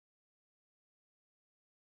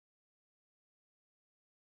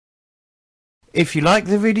If you like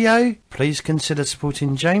the video, please consider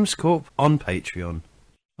supporting James Corp on Patreon.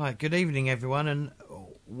 Right, good evening everyone and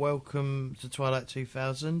welcome to Twilight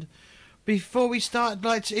 2000. Before we start, I'd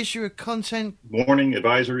like to issue a content warning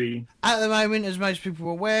advisory. At the moment, as most people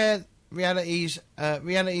are aware, reality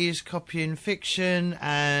is copying fiction,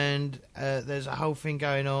 and there's a whole thing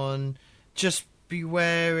going on. Just be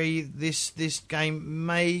wary, this game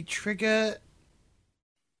may trigger...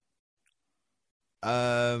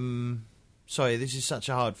 Sorry, this is such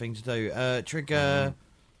a hard thing to do. Trigger...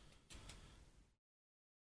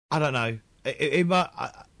 I don't know. It might...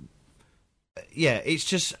 it's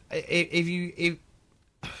just... If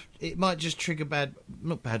it might just trigger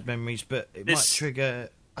not bad memories, but it might trigger...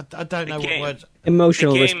 I don't know what words...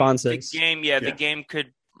 Emotional responses. The game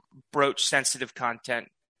could broach sensitive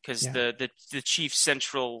content, because the chief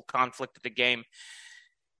central conflict of the game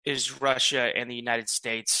is Russia and the United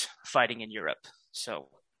States fighting in Europe. So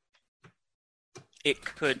it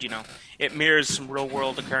could, it mirrors some real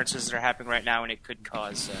world occurrences that are happening right now, and it could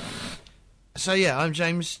cause... So yeah, I'm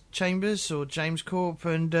James Chambers, or James Corp,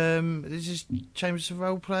 and this is Chambers of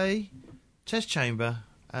Roleplay Test Chamber,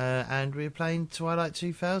 and we're playing Twilight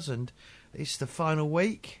 2000. It's the final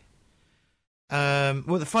week.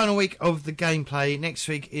 The final week of the gameplay. Next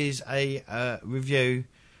week is a review.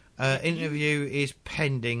 Interview is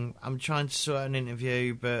pending. I'm trying to sort out an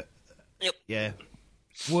interview, but yeah.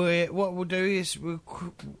 What we'll do is we'll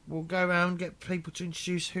go around, get people to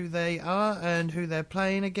introduce who they are and who they're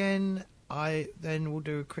playing again. Then we'll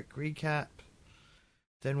do a quick recap.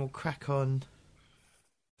 Then we'll crack on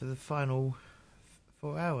for the final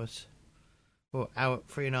 4 hours. Or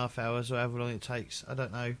 3.5 hours, or however long it takes. I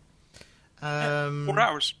don't know. 4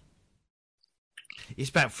 hours.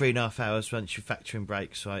 It's about 3.5 hours once you factor in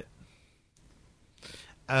breaks, right?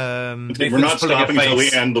 We're not stopping until we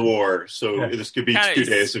end the war, so this could be 2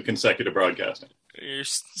 days of consecutive broadcasting. You're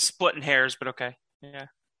splitting hairs, but okay. Yeah.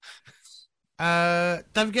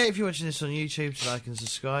 Don't forget, if you're watching this on YouTube, to like and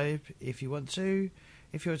subscribe if you want to.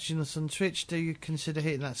 If you're watching this on Twitch, do you consider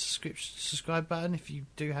hitting that subscribe button if you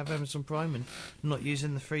do have Amazon Prime and not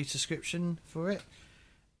using the free subscription for it.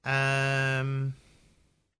 Other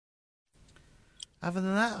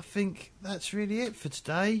than that, I think that's really it for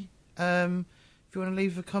today. If you want to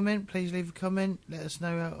leave a comment, please leave a comment. Let us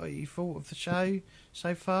know what you thought of the show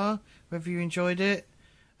so far, whether you enjoyed it.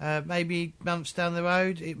 Maybe months down the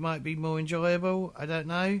road, it might be more enjoyable. I don't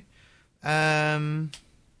know.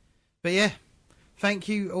 But yeah, thank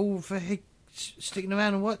you all for sticking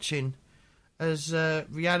around and watching as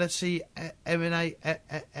reality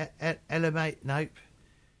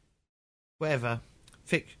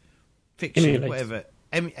fiction, whatever.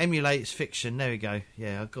 Emulates fiction. There we go.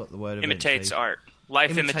 Yeah, I got the word. Imitates art.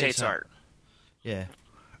 Life imitates art. Yeah.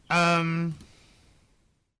 So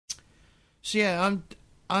yeah,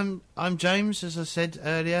 I'm James, as I said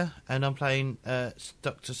earlier, and I'm playing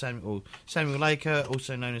Dr. Samuel Laker,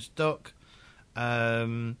 also known as Doc.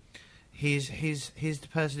 He's the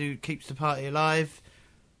person who keeps the party alive.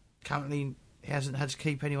 Currently, he hasn't had to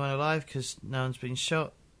keep anyone alive because no one's been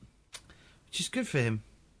shot, which is good for him.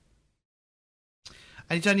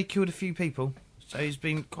 And he's only killed a few people, so he's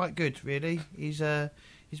been quite good, really. He's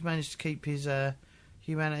managed to keep his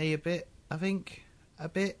humanity a bit, I think, a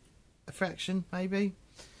fraction, maybe.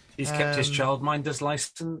 He's kept his childminder's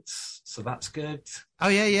license, so that's good. Oh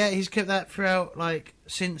yeah, he's kept that throughout,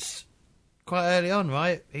 since quite early on,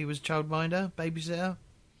 right? He was childminder, babysitter.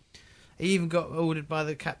 He even got ordered by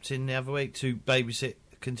the captain the other week to babysit,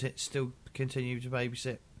 still continue to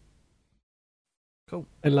babysit. Cool.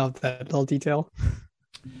 I love that little detail.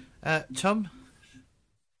 Tom?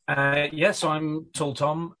 So I'm Tall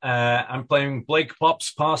Tom. I'm playing Blake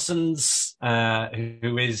Pops Parsons,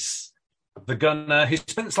 who is the gunner who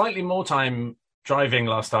spent slightly more time driving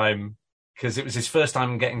last time because it was his first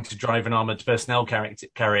time getting to drive an armoured personnel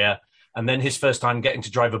carrier, and then his first time getting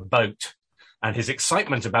to drive a boat, and his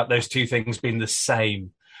excitement about those two things being the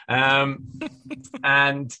same. He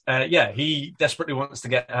desperately wants to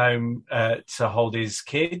get home to hold his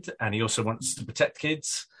kid, and he also wants to protect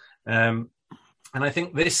kids. And I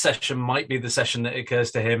think this session might be the session that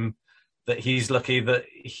occurs to him that he's lucky that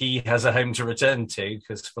he has a home to return to,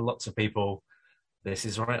 because for lots of people, this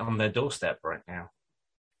is right on their doorstep right now.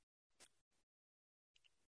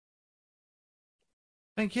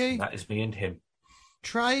 Thank you. That is me and him.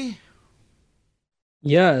 Trey?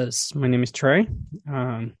 Yes, my name is Trey.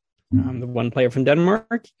 I'm the one player from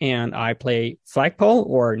Denmark, and I play Flagpole,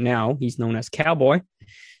 or now he's known as Cowboy,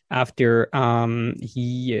 after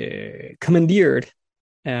he commandeered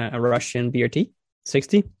a Russian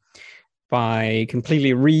BRT-60 by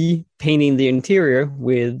completely repainting the interior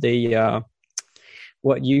with the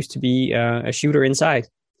what used to be a shooter inside.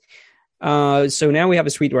 So now we have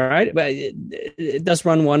a sweet ride, but it does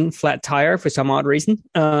run one flat tire for some odd reason.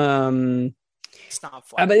 It's not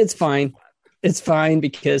flat. But it's fine. It's fine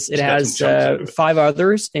because it has 5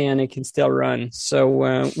 others and it can still run.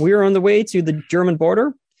 So we're on the way to the German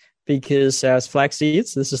border because, as Flag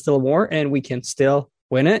sees, this is still a war and we can still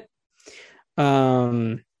win it.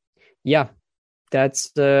 Yeah,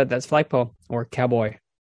 that's Flagpole or Cowboy.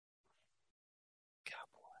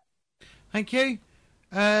 Thank you.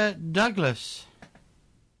 Douglas.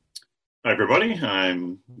 Hi, everybody.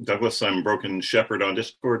 I'm Douglas. I'm Broken Shepherd on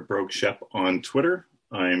Discord, Broke Shep on Twitter.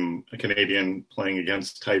 I'm a Canadian playing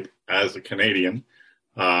against type as a Canadian.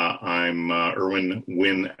 I'm Erwin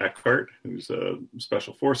Wynn Eckhart, who's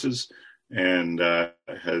Special Forces and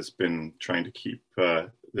has been trying to keep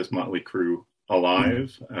this motley crew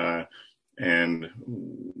alive. And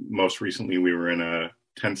most recently, we were in a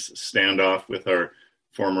tense standoff with our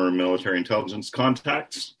former military intelligence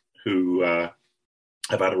contacts who have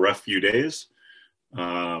had a rough few days.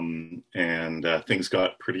 And things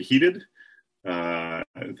got pretty heated.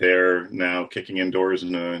 They're now kicking indoors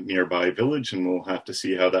in a nearby village, and we'll have to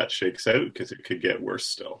see how that shakes out because it could get worse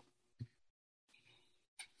still.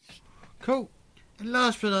 Cool. And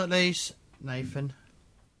last but not least, Nathan.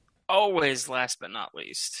 Always last but not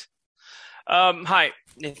least. Hi,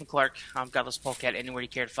 Nathan Clark. I'm Godless Polecat. Anywhere you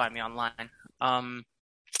care to find me online.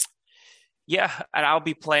 Yeah, and I'll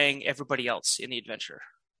be playing everybody else in the adventure.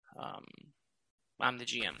 I'm the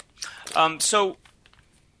GM.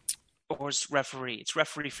 Or it's referee. It's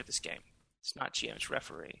referee for this game. It's not GM, it's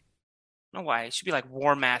referee. I don't know why. It should be like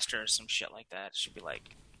War Master or some shit like that. It should be like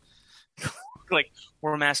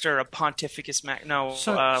War Master, a Pontificus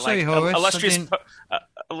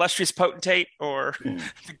illustrious potentate or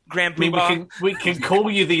Grand Poobah. We can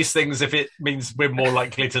call you these things if it means we're more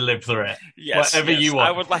likely to live through it. Yes, whatever you want.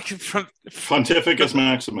 I would like from Pontificus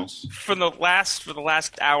Maximus. For the last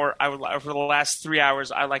hour, for the last 3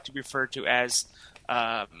 hours, I like to be referred to as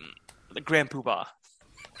the Grand Poobah.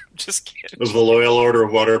 Just kidding. It was the Loyal Order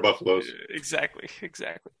of Water Buffaloes. Exactly.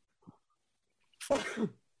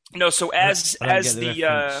 No, so as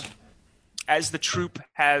the troop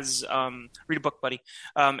has read a book, buddy.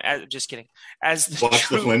 Just kidding. As the watch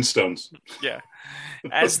the Flintstones. Yeah,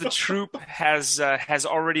 as the troop has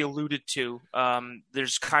already alluded to,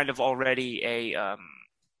 there's kind of already a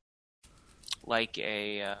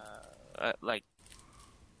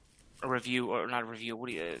review, or not a review,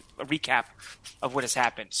 a recap of what has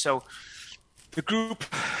happened. So the group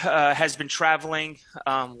has been traveling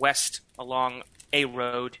west along a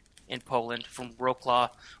road in Poland from Wrocław,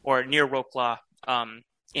 or near Wrocław,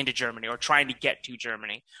 into Germany, or trying to get to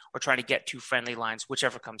Germany, or trying to get to friendly lines,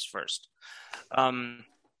 whichever comes first.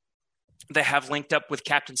 They have linked up with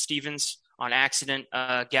Captain Stevens on accident,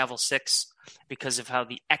 Gavel 6, because of how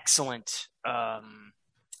the excellent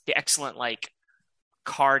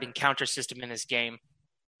card encounter system in this game.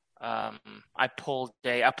 I pulled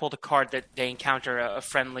a card that they encounter a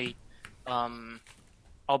friendly,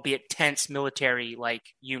 albeit tense military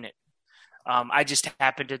unit. I just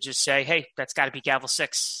happened to just say, hey, that's got to be Gavel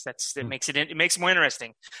 6. It makes it more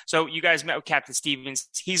interesting. So you guys met with Captain Stevens.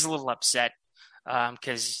 He's a little upset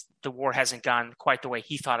because the war hasn't gone quite the way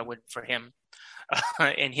he thought it would for him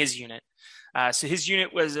in his unit. So his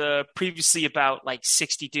unit was previously about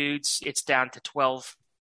 60 dudes. It's down to 12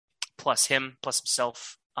 plus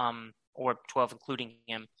himself, or 12 including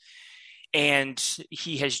him. And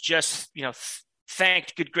he has just,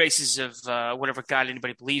 thanked good graces of whatever God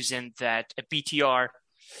anybody believes in, that a BTR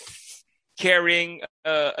carrying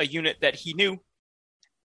a unit that he knew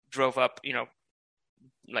drove up,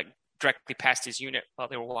 directly past his unit while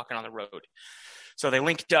they were walking on the road. So they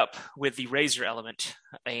linked up with the Razor element,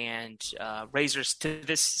 and Razor to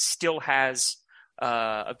this still has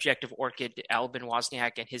Objective Orchid, Albin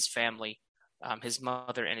Wozniak, and his family, his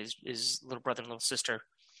mother and his little brother and little sister,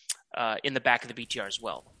 in the back of the BTR as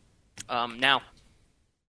well. Now,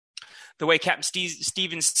 the way Captain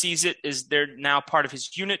Stevens sees it is they're now part of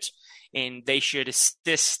his unit, and they should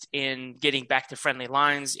assist in getting back to friendly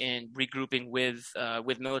lines and regrouping with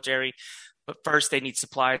military. But first, they need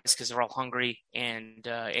supplies because they're all hungry and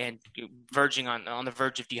verging on the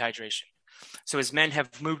verge of dehydration. So his men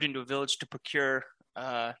have moved into a village to procure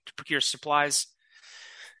supplies.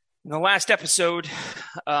 In the last episode,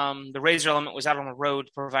 the Razor element was out on the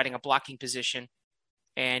road providing a blocking position,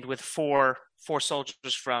 and with four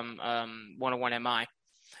soldiers from 101 MI,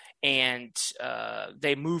 and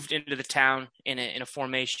they moved into the town in a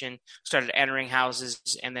formation, started entering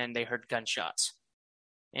houses, and then they heard gunshots,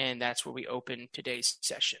 and that's where we open today's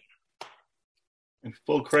session. And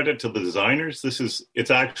full credit to the designers.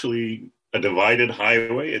 It's actually a divided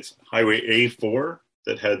highway. It's Highway A4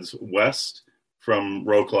 that heads west from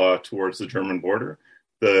Wrocław towards the German border.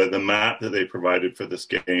 The map that they provided for this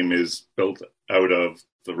game is built out of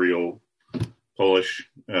the real Polish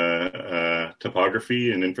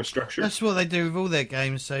topography and infrastructure. That's what they do with all their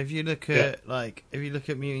games. So if you look at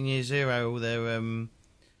Mutant Year Zero, all their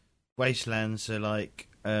wastelands are like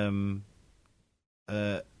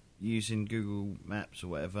using Google Maps or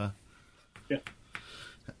whatever. Yeah.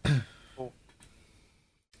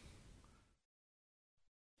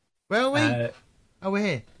 Where are we? We're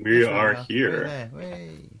here. We are here. We're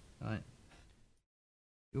there. Right.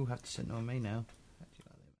 You'll have to send it on me now.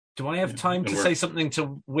 Do I have time to say something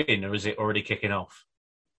to Win, or is it already kicking off?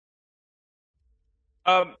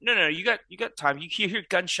 No. You got time. You hear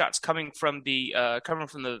gunshots coming from the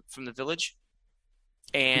village,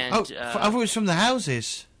 and I thought it was from the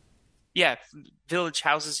houses. Yeah, village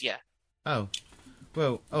houses. Yeah. Oh,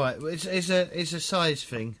 well, all right. It's a size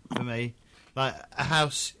thing for me. Like a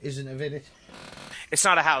house isn't a village. It's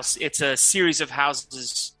not a house. It's a series of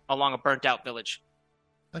houses along a burnt-out village.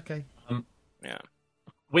 Okay. Yeah.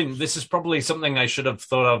 Win, this is probably something I should have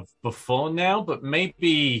thought of before now, but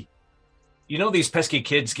maybe, these pesky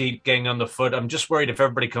kids getting on the foot. I'm just worried if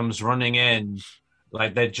everybody comes running in,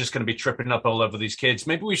 like they're just going to be tripping up all over these kids.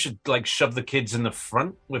 Maybe we should shove the kids in the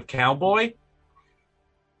front with Cowboy.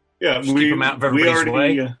 Yeah, keep them out of everybody's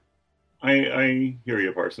way. I hear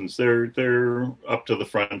you, Parsons. They're up to the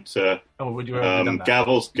front. Would you have done that?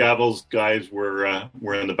 Gavel's guys were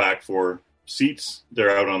in the back 4 seats.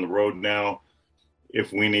 They're out on the road now.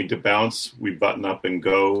 If we need to bounce, we button up and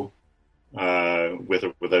go with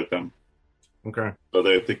or without them. Okay. So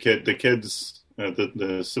the kids,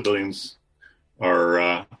 the civilians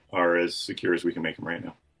are as secure as we can make them right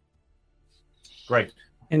now. Great.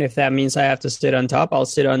 And if that means I have to sit on top, I'll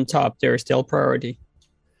sit on top. They're still priority.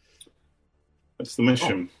 That's the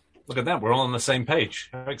mission. Oh, look at that. We're all on the same page.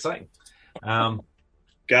 How exciting.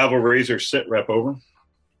 Gavel, Razor, sit rep over.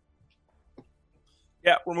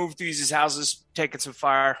 Yeah, we're moving through these houses, taking some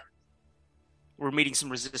fire. We're meeting some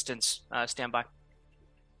resistance. Stand by.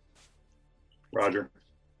 Roger.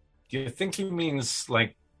 Do you think he means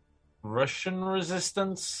Russian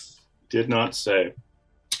resistance? Did not say.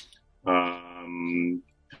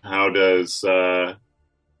 How does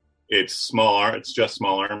it's small? It's just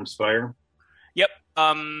small arms fire. Yep.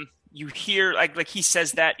 You hear like he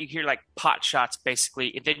says that you hear pot shots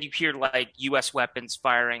basically, and then you hear U.S. weapons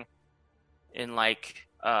firing in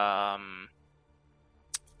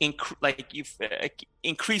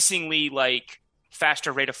increasingly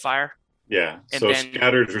faster rate of fire. Yeah. And so then,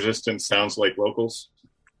 scattered resistance sounds like locals.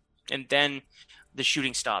 And then the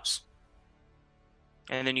shooting stops.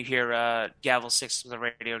 And then you hear Gavel 6 on the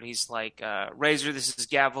radio, and he's like, Razor, this is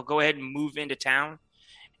Gavel. Go ahead and move into town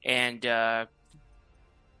and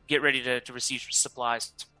get ready to receive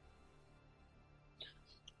supplies.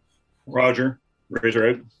 Roger. Razor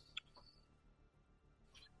out.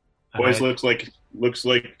 Boys, looks like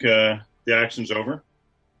the action's over.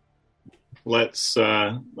 Let's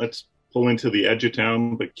pull into the edge of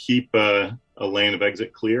town, but keep a lane of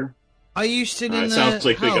exit clear. Are you still in the sounds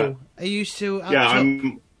like hull? Are you still up Yeah,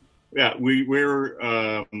 top? we're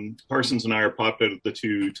Parsons and I are popped out of the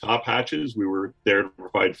 2 top hatches. We were there to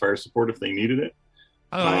provide fire support if they needed it.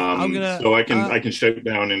 All right, so I can shout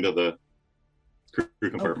down into the crew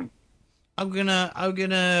compartment. I'm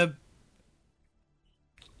gonna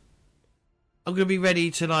be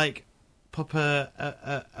ready to pop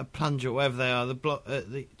a plunger or whatever they are,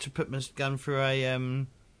 to put my gun through a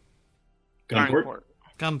gun port.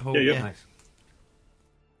 Gun port, yeah.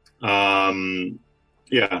 Nice.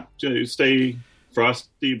 Yeah, stay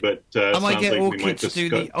frosty, but I might get like Orchid to do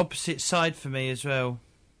the opposite side for me as well.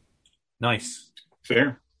 Nice.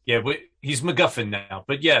 Fair. Yeah, he's MacGuffin now,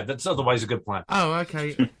 but yeah, that's otherwise a good plan. Oh,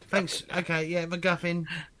 okay. Thanks. Okay, yeah, MacGuffin.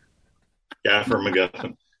 Gaffer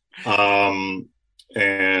MacGuffin.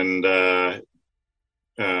 And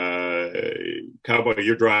Cowboy,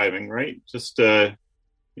 you're driving, right? Just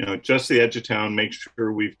just the edge of town. Make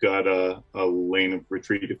sure we've got a lane of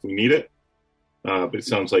retreat if we need it. But it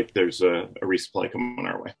sounds like there's a resupply coming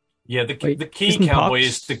our way. Yeah, the key, Cowboy,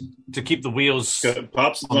 is to keep the wheels.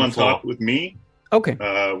 Pops is on top with me. Okay.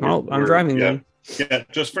 I'm driving then. Yeah,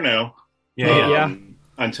 just for now. Yeah.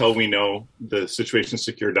 Until we know the situation's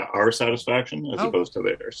secured to our satisfaction as opposed to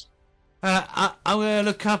theirs. I'm going to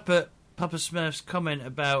look up at Papa Smurf's comment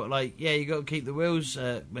about, you got to keep the wheels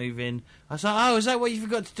moving. I was like, is that what you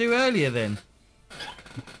forgot to do earlier then?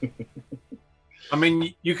 I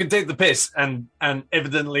mean, you can take the piss, and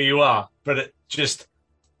evidently you are, but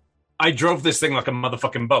I drove this thing like a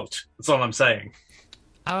motherfucking boat. That's all I'm saying.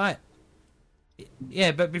 All right.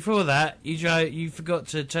 Yeah, but before that, you forgot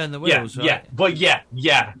to turn the wheels, right? Yeah. Well,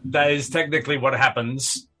 yeah. That is technically what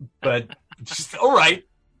happens. But just, all right,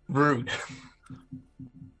 rude.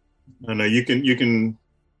 No, you can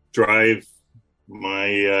drive my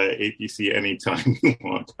APC anytime you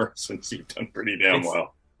want, since you've done pretty damn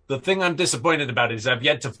well. The thing I'm disappointed about is I've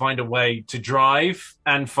yet to find a way to drive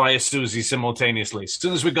and fire Susie simultaneously. As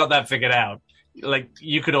soon as we got that figured out, like,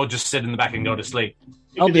 you could all just sit in the back and go to sleep.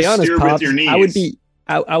 I'll be honest, Pops,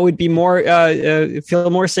 I would be more feel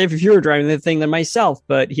more safe if you were driving the thing than myself.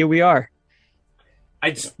 But here we are.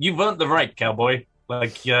 You've earned the right, cowboy.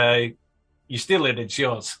 Like, you steal it, it's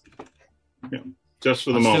yours. Yeah, just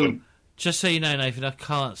for the moment. Just so you know, Nathan, I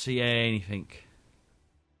can't see anything.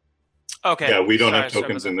 Okay. Yeah, we don't have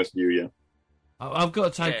tokens in this view yet. I've got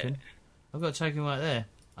a token. I've got a token right there.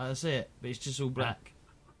 I can see it, but it's just all black.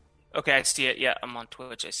 Okay, I see it. Yeah, I'm on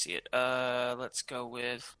Twitch. I see it. Let's go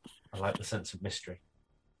with... I like the sense of mystery.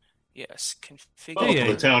 Yes, configure... Well,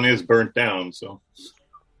 the town is burnt down, so...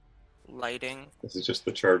 Lighting. This is just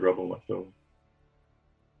the charred rubble left over.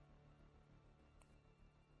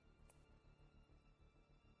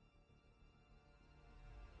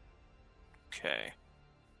 Okay.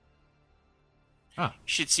 Ah. You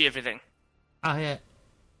should see everything. Ah, yeah.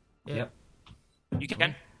 Yep. You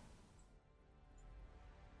can?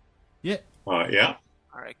 Yeah. Yeah.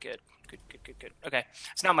 All right, good. Okay,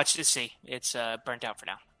 it's not much to see. It's burnt out for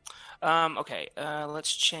now. Okay,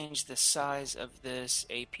 let's change the size of this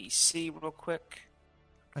APC real quick.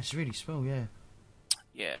 That's really small, yeah.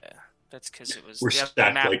 Yeah, that's because it was... We're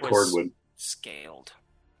stacked like cordwood. Scaled.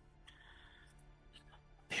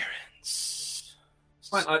 Appearance.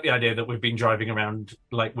 I like the idea that we've been driving around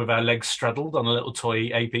like with our legs straddled on a little toy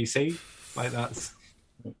APC. Like that's...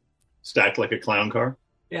 Stacked like a clown car?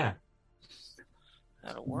 Yeah.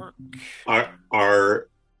 That'll work. Well,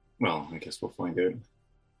 I guess we'll find out.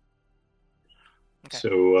 Okay.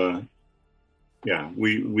 So,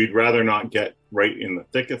 we'd rather not get right in the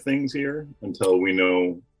thick of things here until we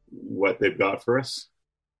know what they've got for us.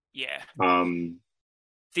 Yeah.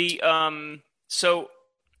 So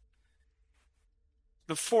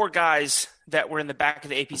the four guys that were in the back of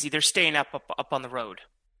the APC, they're staying up on the road.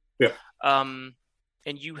 Yeah. And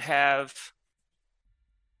you have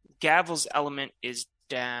Gavel's element is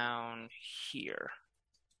down here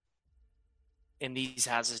in these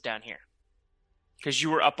houses down here, because you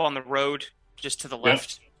were up on the road just to the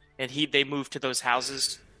left, and they moved to those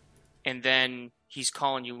houses, and then he's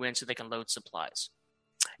calling you in so they can load supplies.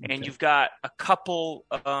 Okay. And you've got a couple.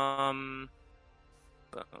 Boom.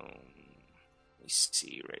 Let me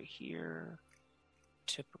see right here.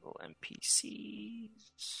 Typical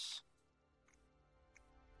NPCs.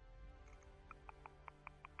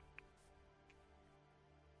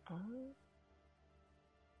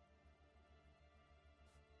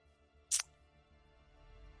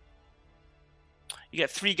 You got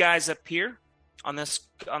three guys up here on this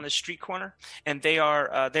street corner, and they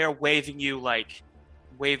are waving you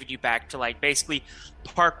back to, like, basically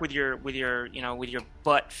park with your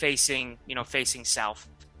butt facing south,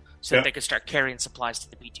 so that they can start carrying supplies to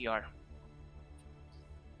the BTR.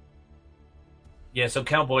 Yeah, so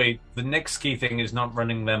Cowboy, the next key thing is not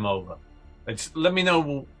running them over. Let me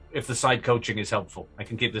know if the side coaching is helpful. I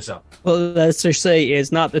can keep this up. Well, let's just say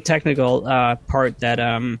it's not the technical part that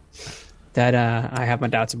I have my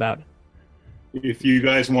doubts about. If you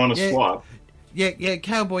guys want to swap. Yeah,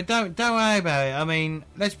 Cowboy, don't worry about it. I mean,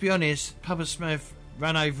 let's be honest, Papa Smurf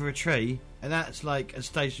ran over a tree, and that's like a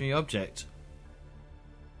stationary object.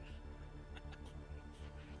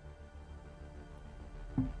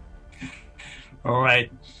 All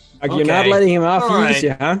right. You're not letting him off easy,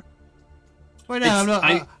 huh? Well, no,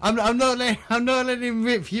 I'm not letting him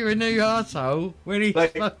rip you a new arsehole when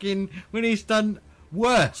he's done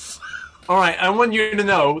worse. All right, I want you to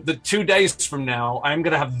know that 2 days from now, I'm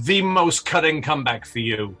going to have the most cutting comeback for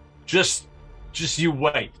you. Just you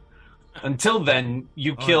wait. Until then,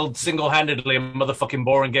 you killed single-handedly a motherfucking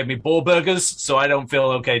boar and gave me boar burgers, so I don't feel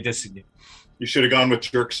okay dissing you. You should have gone with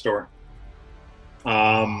Jerk Store.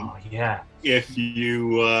 Yeah. If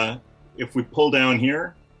we pull down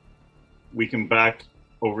here, we can back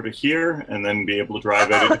over to here and then be able to drive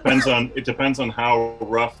it. It depends on how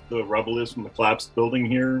rough the rubble is from the collapsed building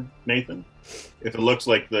here, Nathan. If it looks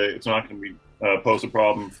like it's not going to be pose a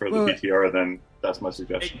problem for the BTR, then that's my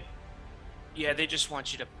suggestion. They just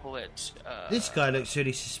want you to pull it. This guy looks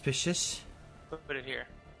really suspicious. Put it here.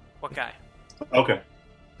 What guy? Okay.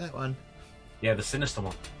 That one. Yeah, the sinister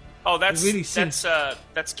one. Oh, that's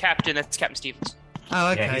Captain. That's Captain Stevens.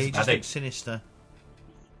 Oh, okay. Yeah, he just looks sinister.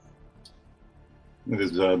 with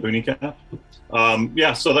his boonie cap.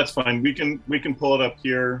 So that's fine. We can pull it up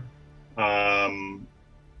here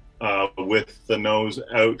with the nose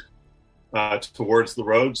out towards the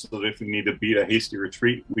road, so that if we need to beat a hasty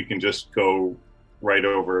retreat, we can just go right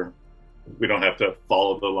over. We don't have to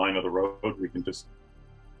follow the line of the road. We can just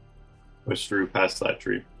push through past that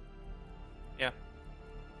tree. Yeah.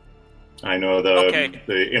 I know the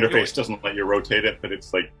interface doesn't let you rotate it, but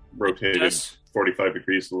it's like rotated 45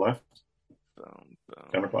 degrees to the left.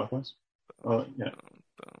 Counterclockwise. Yeah.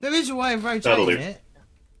 There is a way of rotating it.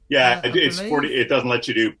 Yeah, it's 40. It doesn't let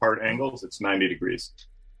you do part angles. It's 90 degrees.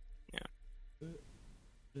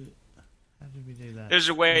 How did we do that? There's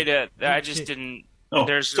a way to. I just didn't.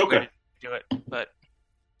 There's a way to do it, but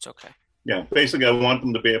it's okay. Yeah, basically, I want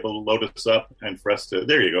them to be able to load us up and for us to.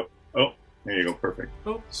 There you go. Oh, there you go. Perfect.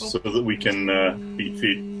 So that we can beat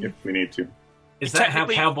feet if we need to. Is that how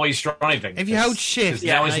Cowboy's driving? If you hold shift,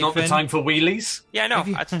 now is not the time for wheelies. Yeah, no,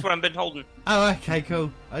 that's what I've been holding. Oh, okay,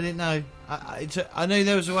 cool. I didn't know. I knew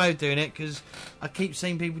there was a way of doing it because I keep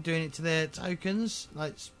seeing people doing it to their tokens.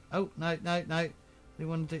 Like, no. They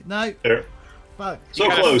want to do There. Fuck. So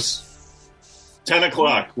close. 10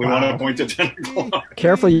 o'clock. We want to point to 10 o'clock.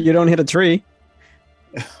 Careful, you don't hit a tree.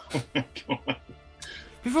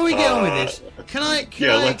 Before we get on with this,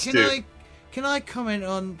 can I comment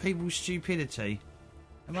on people's stupidity?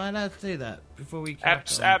 Am I allowed to do that before we?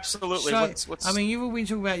 Absolutely. So, I mean, you've all been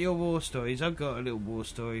talking about your war stories. I've got a little war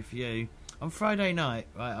story for you. On Friday night,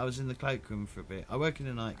 right, I was in the cloakroom for a bit. I work in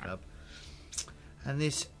a nightclub, and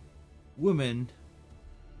this woman,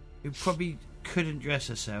 who probably couldn't dress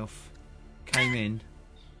herself, came in,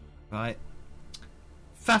 right,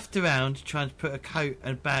 faffed around trying to put a coat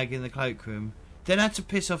and bag in the cloakroom, then had to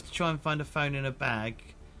piss off to try and find a phone in a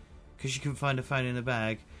bag, because she couldn't find a phone in the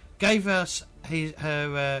bag, gave us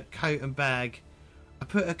her coat and bag. I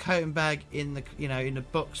put her coat and bag in the in the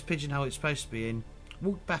box pigeonhole it's supposed to be in,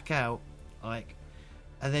 walked back out, and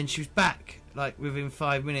then she was back within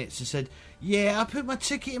 5 minutes and said, yeah, I put my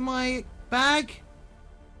ticket in my bag.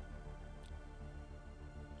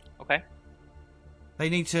 Okay. They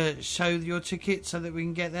need to show your ticket so that we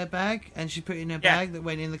can get their bag, and she put it in her bag that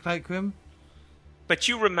went in the cloakroom. But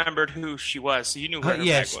you remembered who she was, so you knew where her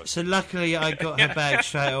bag was. So luckily I got her bag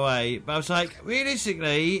straight away. But I was like,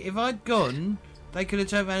 realistically, if I'd gone, they could have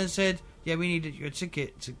turned around and said, yeah, we needed your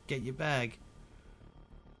ticket to get your bag.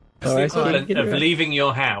 It's the equivalent of leaving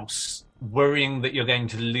your house, worrying that you're going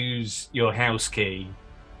to lose your house key,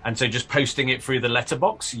 and so just posting it through the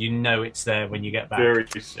letterbox, you know it's there when you get back. Very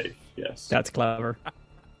safe, yes. That's clever.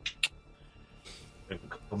 Don't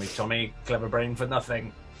call me Tommy Clever Brain for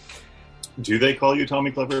nothing. Do they call you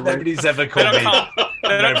Tommy Clever Brain? Nobody's ever called me.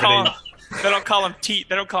 They don't call him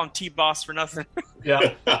T-Boss for nothing.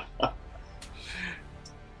 Yeah.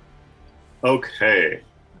 Okay.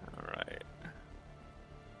 All right.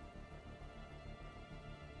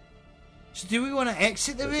 So do we want to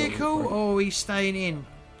exit the vehicle, or are we staying in?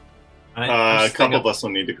 A couple of us will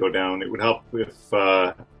need to go down. It would help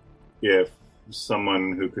if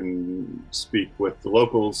someone who can speak with the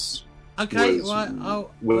locals. Okay, right.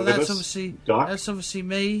 That's obviously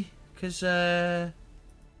me, because I'm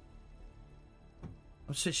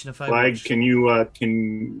switching the phone. Flag, can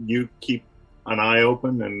you keep an eye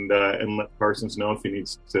open and let Parsons know if he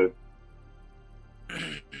needs to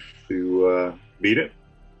beat it?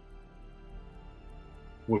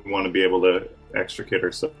 We want to be able to extricate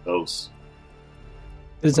ourselves.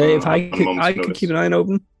 If I could keep an eye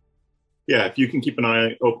open. Yeah, if you can keep an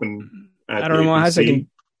eye open. I don't know how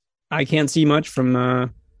I can't see much from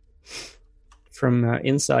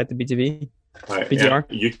inside the BTV. BTR.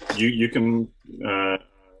 Yeah, you can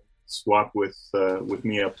swap with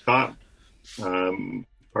me up top.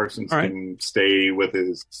 Parsons can stay with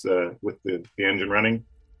his with the engine running,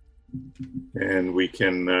 and we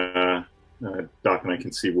can Doc and I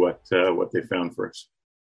can see what they found first.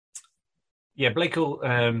 Yeah, Blake will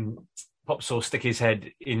Pops will stick his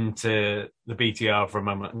head into the BTR for a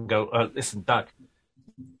moment and go, listen, Doc,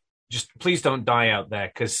 just please don't die out there,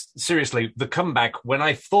 because seriously, the comeback, when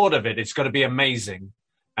I thought of it, it's going to be amazing.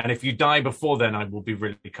 And if you die before then, I will be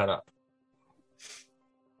really cut up.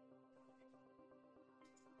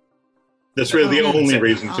 That's really the only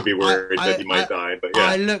reason to be worried that you might die. But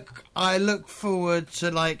yeah, I look forward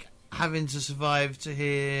to having to survive to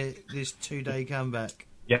hear this 2-day comeback.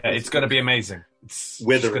 Yeah, it's going to be amazing.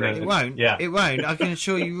 It won't. Yeah, it won't. I can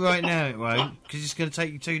assure you right now, it won't, because it's going to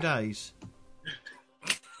take you 2 days.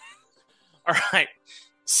 All right.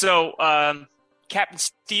 So Captain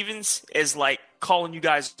Stevens is calling you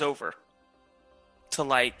guys over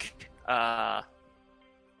to come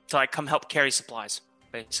help carry supplies,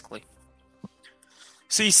 basically.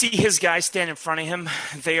 So you see his guys stand in front of him.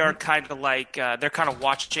 They are kind of like they're kind of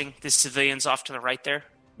watching the civilians off to the right there.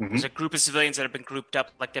 Mm-hmm. There's a group of civilians that have been grouped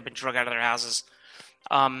up, like they've been drug out of their houses.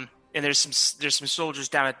 And there's some soldiers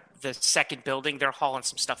down at the second building. They're hauling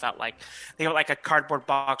some stuff out. Like they got like a cardboard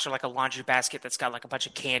box or like a laundry basket that's got like a bunch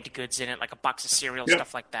of canned goods in it, like a box of cereal,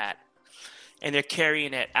 stuff like that. And they're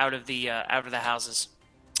carrying it out of the houses.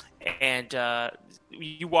 And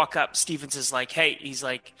you walk up. Stevens is like, "Hey," he's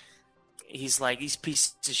like, "These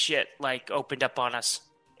pieces of shit like opened up on us,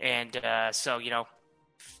 and so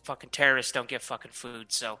fucking terrorists don't get fucking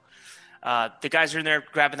food." So the guys are in there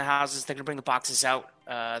grabbing the houses. They're gonna bring the boxes out.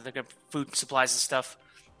 They're gonna food and supplies and stuff.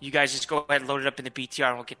 You guys just go ahead and load it up in the BTR,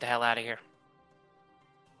 and we'll get the hell out of here.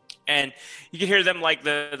 And you can hear them like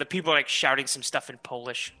the people like shouting some stuff in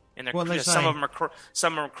Polish. And some of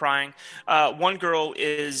them are crying. One girl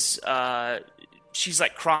is she's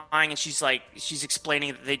like crying, and she's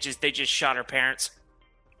explaining that they just shot her parents.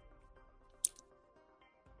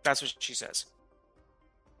 That's what she says.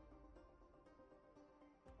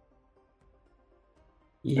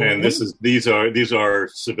 Yeah. And these are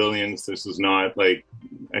civilians. This is not like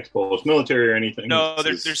ex-Polish military or anything. No,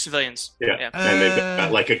 they're civilians. Yeah, and they've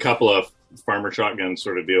got like a couple of farmer shotgun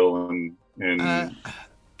sort of deal, and.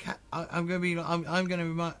 I'm going to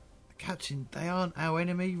remind Captain. They aren't our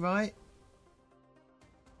enemy, right?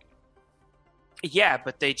 Yeah,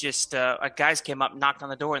 but they just guys came up, knocked on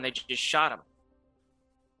the door, and they just shot him.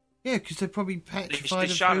 Yeah, because they're probably petrified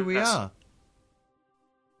of who we are.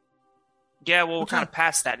 Yeah, well, we're kind of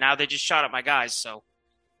past that now. They just shot at my guys, so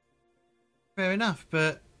fair enough.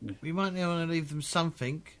 But we might want to leave them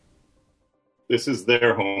something. This is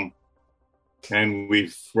their home, and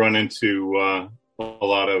we've run into. A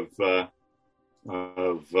lot of what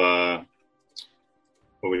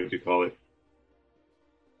would you call it?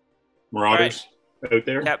 Marauders out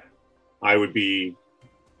there. Yep. I would be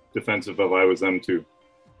defensive if I was them too.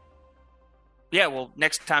 Yeah, well,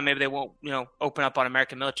 next time maybe they won't, open up on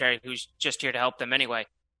American military who's just here to help them anyway.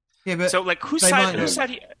 Yeah, but so like whose side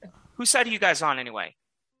are you guys on anyway?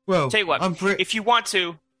 Well, tell you what, if you want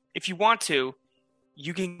to,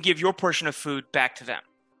 you can give your portion of food back to them.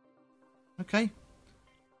 Okay.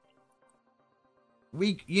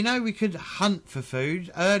 We could hunt for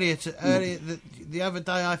food. Earlier the other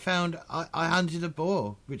day, I found I hunted a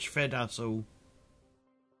boar, which fed us all.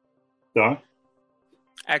 Yeah.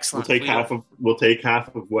 Excellent. We'll take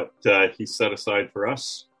half of what he set aside for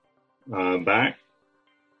us back,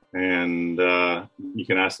 and you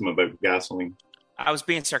can ask them about gasoline. I was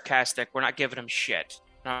being sarcastic. We're not giving him shit.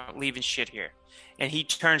 Not leaving shit here. And he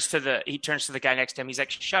turns to the guy next to him. He's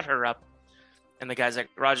like, "Shut her up." And the guy's like,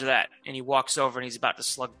 "Roger that." And he walks over and he's about to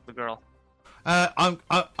slug the girl. I'm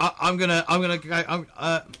gonna go.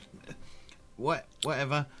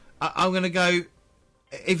 Whatever. I'm gonna go.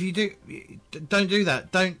 If you do, don't do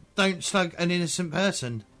that. Don't slug an innocent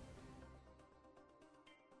person.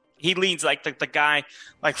 He leans like the guy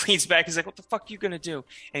leans back. He's like, "What the fuck are you gonna do?"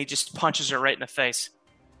 And he just punches her right in the face.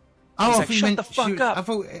 Oh, he's like, "Shut the fuck up!" I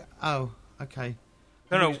thought. Oh, okay.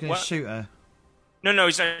 No, he's gonna shoot her. No,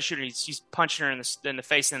 he's not shooting. He's punching her in the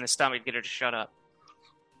face and in the stomach to get her to shut up.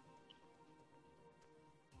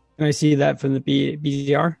 Can I see that from the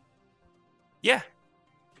BDR? Yeah.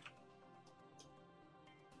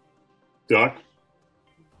 Doc,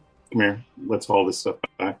 come here. Let's haul this stuff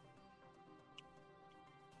back.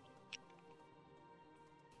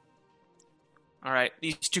 All right.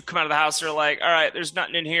 These two come out of the house. They're like, "All right, there's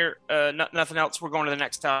nothing in here. Nothing else. We're going to the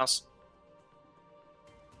next house."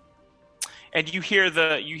 And you hear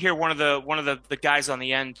one of the guys on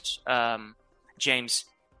the end, James.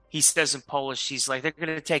 He says in Polish, he's like, "They're going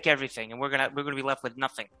to take everything, and we're going to be left with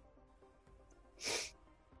nothing."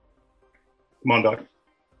 Come on, Doc.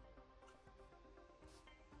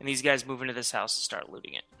 And these guys move into this house and start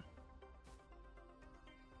looting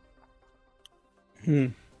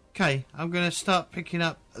it. Okay, I'm going to start picking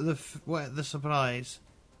up the supplies.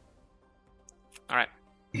 All right.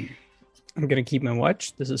 I'm going to keep my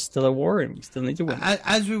watch. This is still a war, and we still need to win.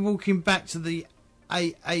 As we're walking back to the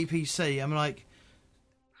APC, I'm like,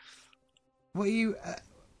 "What are you?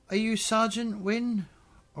 Are you Sergeant Wynn,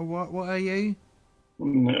 or what are you?"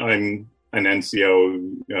 I'm an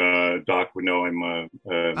NCO. Doc would know I'm a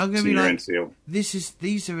senior NCO.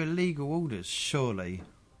 These are illegal orders, surely.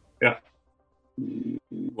 Yeah.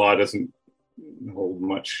 Law doesn't hold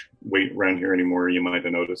much weight around here anymore. You might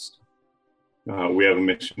have noticed. We have a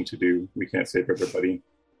mission to do. We can't save everybody.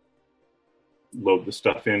 Load the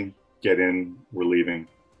stuff in, get in, we're leaving.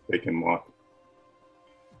 They can walk.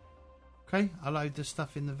 Okay, I'll load the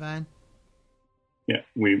stuff in the van. Yeah,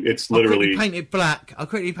 it's I'll literally quickly paint it black. I'll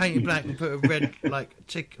quickly paint it black and put a red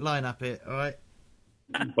tick line up it. All right.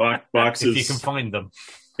 Boxes. If you can find them.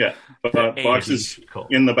 Yeah, boxes Cool.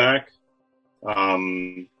 in the back.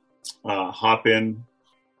 Hop in,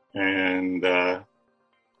 and I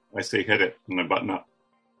say hit it, and I button up.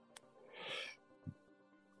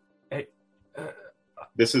 Hey,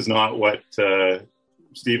 this is not what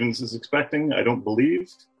Stevens is expecting, I don't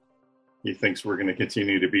believe. He thinks we're going to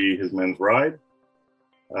continue to be his men's ride.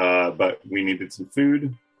 But we needed some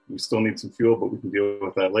food. We still need some fuel, but we can deal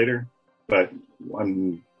with that later. But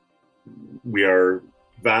we are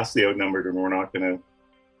vastly outnumbered, and we're not going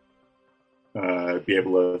to be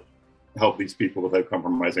able to help these people without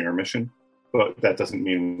compromising our mission. But that doesn't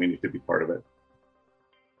mean we need to be part of it.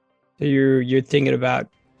 So you're thinking about,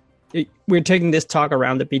 we're taking this talk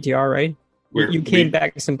around the PTR, right? You came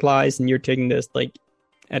back with supplies, and you're taking this, like,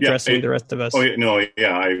 addressing the rest of us. Oh, no,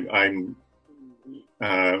 yeah,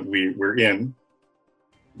 we're in.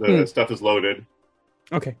 The stuff is loaded.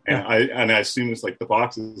 Okay. And as soon as, like, the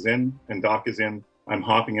box is in and Doc is in, I'm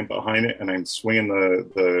hopping in behind it, and I'm swinging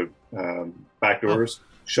the back doors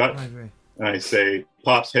shut. I agree. And I say,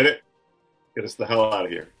 Pops, hit it. Get us the hell out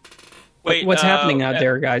of here. Wait, what's happening out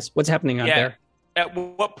there, guys? What's happening out there? At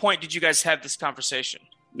what point did you guys have this conversation?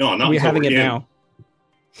 No, not we're until having we're it in. now.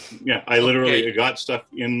 Yeah, I literally got stuff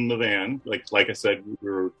in the van. Like I said, we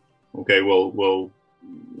were okay. We'll load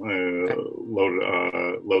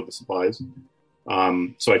the supplies.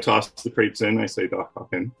 So I toss the crates in. I say, Doc,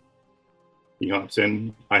 hop in. He hops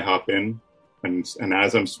in. I hop in, and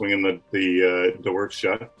as I'm swinging the door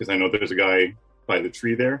shut, because I know there's a guy by the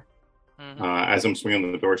tree there. Mm-hmm. As I'm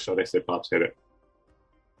swinging the door shut, I say, Pops, hit it.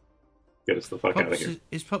 Get us the fuck out of here.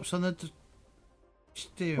 Is Pops on the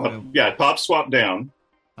steering wheel? Yeah, Pops swapped down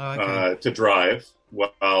to drive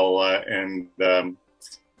while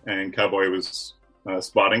and Cowboy was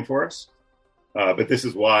spotting for us. But this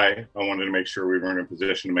is why I wanted to make sure we were in a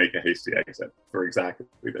position to make a hasty exit for exactly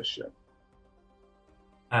this shit.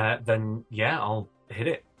 Then yeah, I'll hit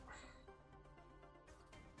it.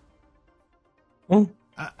 Well,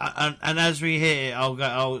 and as we hit it,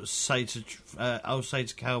 I'll say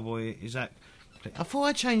to Cowboy exactly. I thought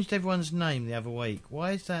I changed everyone's name the other week.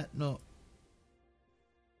 Why is that not?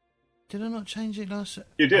 Did I not change it last?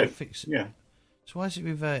 You did. I'll fix it. Yeah. So why is it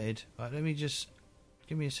reverted? Right, let me just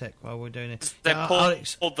give me a sec while we're doing it. I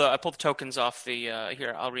pulled the tokens off the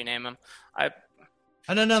here. I'll rename them. I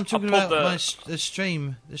don't know. I'm talking about the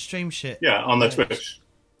stream shit. Yeah, on the Twitch.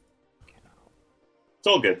 It's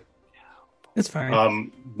all good. That's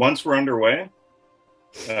fine. Once we're underway.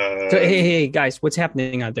 So, hey, guys, what's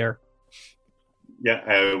happening out there?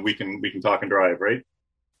 Yeah, we can talk and drive, right?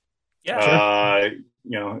 Yeah.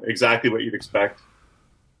 Sure. Exactly what you'd expect.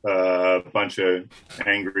 A bunch of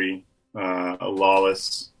angry,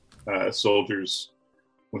 lawless soldiers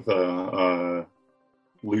with a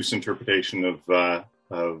loose interpretation of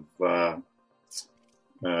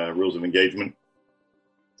rules of engagement,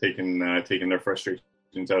 taking their frustrations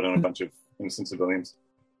out on a bunch of innocent civilians.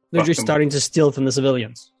 They're just starting to steal from the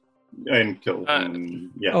civilians. And kill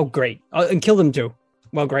them. Yeah. Oh, great. And kill them too.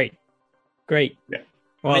 Well, great. Yeah.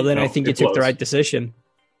 Well, I think you took the right decision.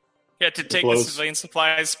 Yeah, to take the civilian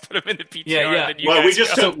supplies, put them in the PTR. Yeah. And Well,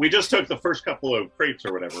 we just took the first couple of crates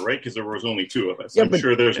or whatever, right? Because there was only two of us. Yeah, I'm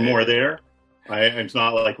sure there's more there. It's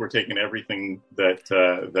not like we're taking everything that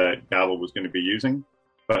Gavel was going to be using,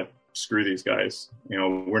 but screw these guys.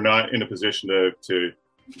 We're not in a position to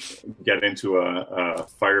get into a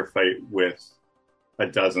firefight with a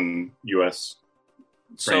dozen U.S.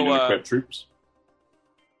 trained and equipped troops.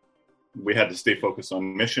 We had to stay focused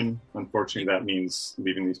on mission. Unfortunately, that means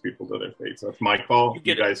leaving these people to their fate. So that's my call.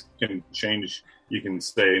 You guys can change. You can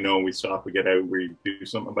say, no, we stop, we get out, we do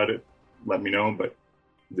something about it. Let me know, but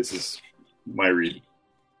this is my read.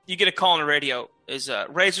 You get a call on the radio. Is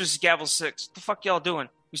Razors Gavel 6. What the fuck y'all doing?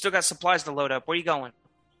 We still got supplies to load up. Where you going?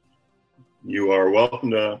 You are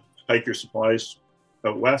welcome to hike your supplies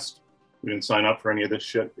out west. We didn't sign up for any of this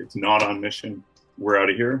shit. It's not on mission. We're out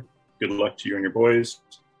of here. Good luck to you and your boys.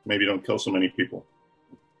 Maybe don't kill so many people.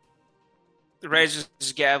 The Razors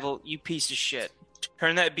Gavel, you piece of shit.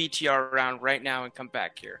 Turn that BTR around right now and come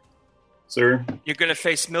back here. Sir? You're going to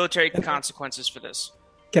face military consequences for this.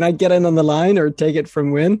 Can I get in on the line or take it from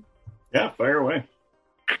Win? Yeah, fire away.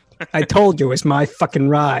 I told you it's my fucking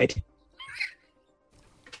ride.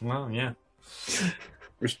 Well, yeah.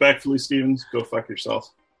 Respectfully, Stevens, go fuck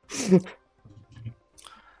yourself.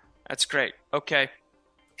 That's great. Okay.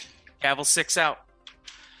 Gavel 6 out.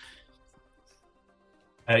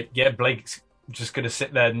 Yeah, Blake just going to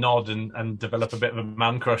sit there, nod, and develop a bit of a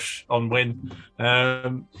man crush on Win.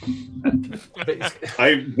 Win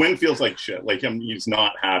feels like shit. Like he's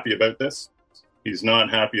not happy about this. He's not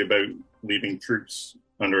happy about leaving troops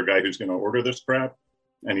under a guy who's going to order this crap,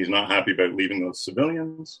 and he's not happy about leaving those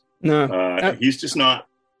civilians. No, he's just not.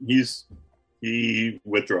 He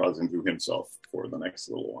withdraws into himself for the next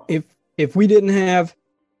little while. If we didn't have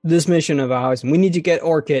this mission of ours, and we need to get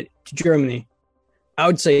Orchid to Germany, I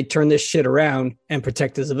would say turn this shit around and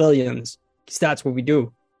protect the civilians, because that's what we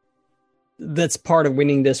do. That's part of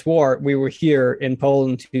winning this war. We were here in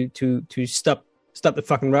Poland to stop the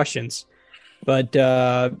fucking Russians. But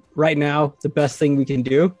right now, the best thing we can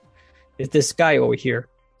do is this guy over here.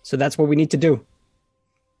 So that's what we need to do.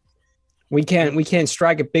 We can't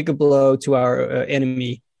strike a bigger blow to our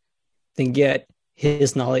enemy than get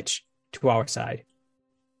his knowledge to our side.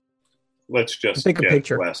 Let's just bigger get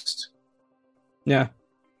picture. west. Yeah.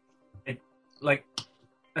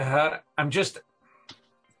 I'm just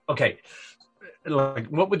okay. Like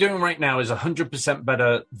what we're doing right now is 100%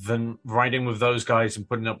 better than riding with those guys and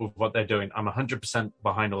putting up with what they're doing. I'm 100%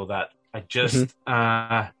 behind all that. I just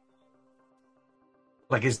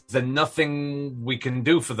is there nothing we can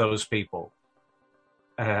do for those people?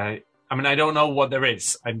 I don't know what there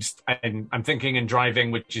is. I'm thinking and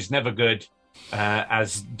driving, which is never good,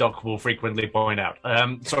 as Doc will frequently point out.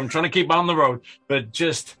 So I'm trying to keep on the road, but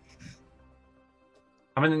just,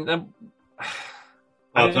 I'm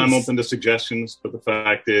open to suggestions, but the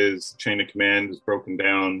fact is, chain of command is broken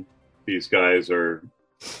down. These guys are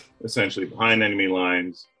essentially behind enemy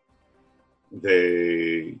lines.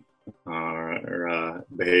 They are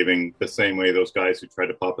behaving the same way those guys who tried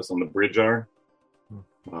to pop us on the bridge are.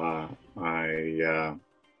 I'm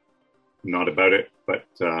not about it, but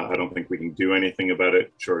I don't think we can do anything about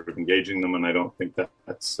it short of engaging them, and I don't think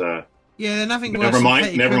that's. Yeah, nothing worse. Never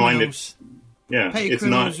mind. Criminals.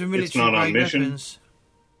 It's not on mission. Weapons.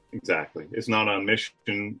 Exactly, it's not on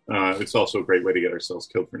mission. It's also a great way to get ourselves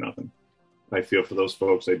killed for nothing. I feel for those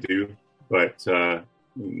folks, I do, but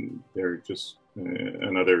they're just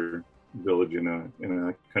another village in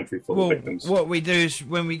a country full of victims. What we do is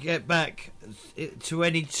when we get back to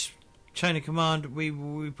any chain of command, we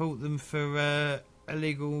will report them for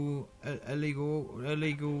illegal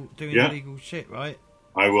doing illegal shit, right?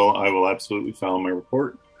 I will absolutely file my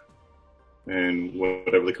report, and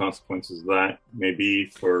whatever the consequences of that may be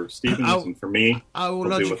for Stevens and for me, I will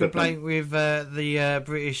lodge a complaint with the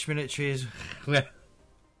British military as well.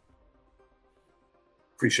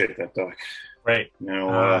 Appreciate that, Doc. Right.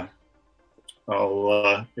 Now,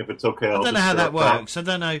 I'll if it's okay. I don't know how that works. I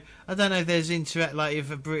don't know if there's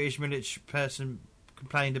if a British military person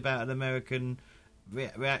complained about an American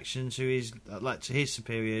reaction to his to his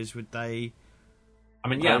superiors, would they?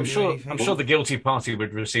 I'm sure the guilty party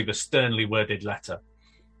would receive a sternly worded letter.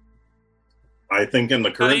 I think in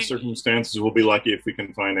the current circumstances, we'll be lucky if we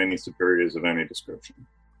can find any superiors of any description.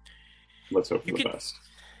 Let's hope for the best.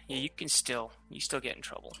 Yeah, you still get in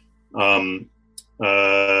trouble.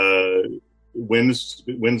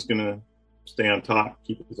 Wynn's gonna stay on top,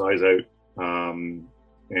 keep his eyes out,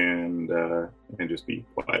 and just be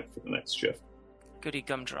quiet for the next shift. Goody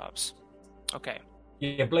gumdrops. Okay.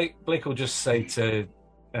 Yeah, Blake will just say to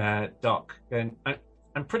Doc, and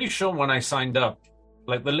I'm pretty sure when I signed up,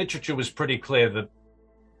 the literature was pretty clear that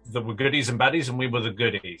there were goodies and baddies, and we were the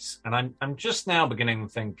goodies. And I'm just now beginning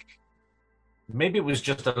to think maybe it was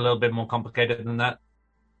just a little bit more complicated than that.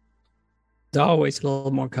 It's always a little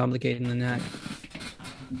more complicated than that.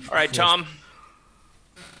 All right, Tom.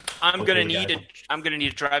 I'm gonna need a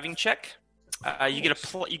driving check. You get a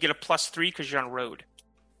 +3 because you're on road.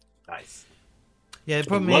 Nice. Yeah, the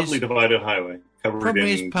problem lovely divided highway covered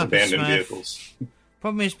in abandoned vehicles.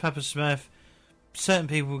 Problem is, Papa Smurf, certain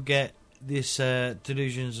people get this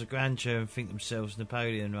delusions of grandeur and think themselves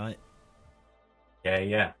Napoleon, right?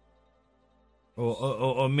 Yeah.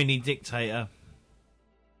 Or mini dictator.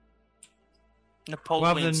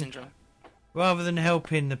 Napoleon syndrome. Rather than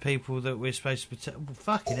helping the people that we're supposed to protect. Well,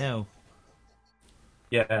 fucking hell.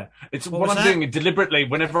 Yeah, it's what I'm doing deliberately.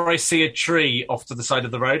 Whenever I see a tree off to the side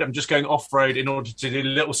of the road, I'm just going off-road in order to do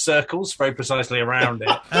little circles very precisely around it.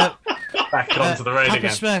 Back onto the road Papa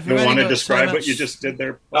again. Smurf, you want to describe what you just did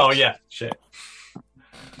there? Oh, yeah, shit.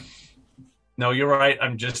 No, you're right.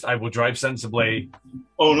 I will drive sensibly.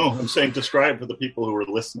 Oh, no, I'm saying describe for the people who are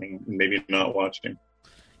listening and maybe not watching.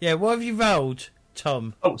 Yeah, what have you rolled,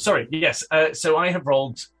 Tom? Oh, sorry, yes. So I have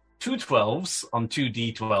rolled 2 12s on 2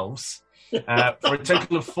 D12s. For a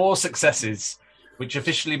total of 4 successes, which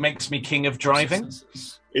officially makes me king of driving.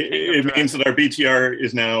 It means that our BTR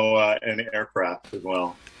is now an aircraft as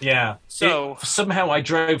well. Yeah. So somehow I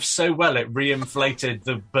drove so well it reinflated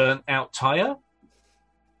the burnt out tire.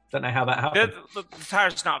 Don't know how that happened. The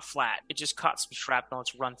tire's not flat. It just caught some shrapnel.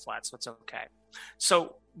 It's run flat, so it's okay.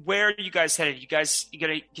 So where are you guys headed? You gonna,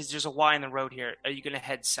 because there's a Y in the road here. Are you gonna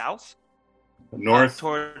head south? North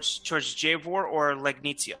towards Javor or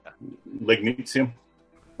Legnitia? Legnitia.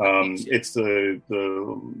 It's the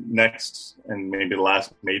next and maybe the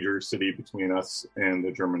last major city between us and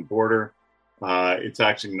the German border. It's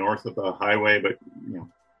actually north of the highway, but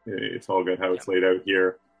it's all good how it's laid out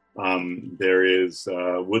here. There is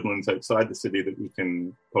woodlands outside the city that we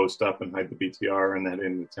can post up and hide the BTR and head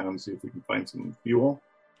into town, see if we can find some fuel.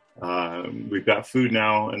 We've got food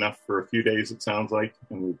now, enough for a few days, it sounds like,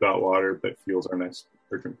 and we've got water, but fuel's our next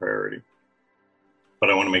urgent priority. But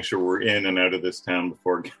I want to make sure we're in and out of this town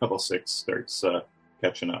before Gavel 6 starts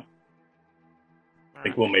catching up. I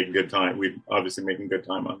think we'll make good time. We're obviously making good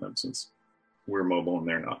time on them since we're mobile and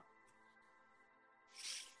they're not.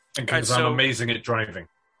 And because I'm amazing at driving.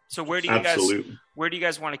 So where do you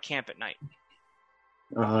guys want to camp at night?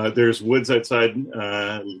 There's woods outside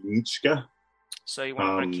Nitschka. So you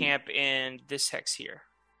want to camp in this hex here?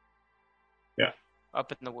 Yeah.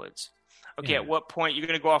 Up in the woods. Okay, At what point you're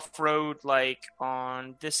going to go off-road, like,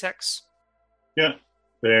 on this hex? Yeah,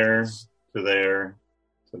 there, to there,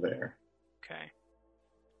 to there. Okay.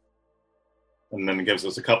 And then it gives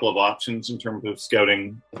us a couple of options in terms of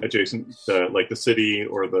scouting adjacent to, like, the city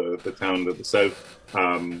or the town to the south,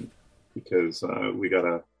 because we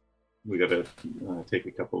gotta take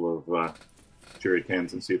a couple of jerry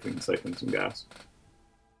cans and see if we can siphon some gas.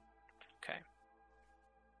 Okay.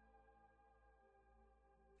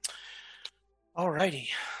 Alrighty.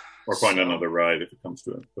 Or find another ride if it comes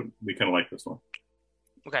to it. But we kind of like this one.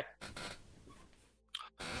 Okay.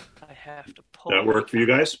 I have to pull. That work for you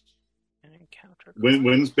guys? An encounter.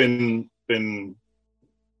 Wynn's been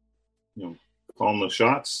calling the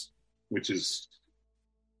shots, which is,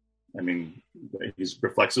 I mean, he's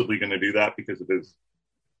reflexively going to do that because of his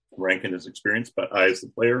rank and his experience. But I, as the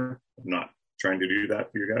player, am not trying to do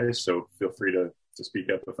that for you guys. So feel free to speak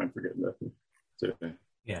up if I'm forgetting to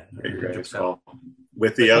get your guys' call.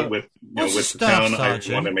 With the town,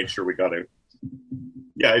 Sergeant? I want to make sure we got it.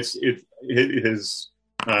 Yeah, his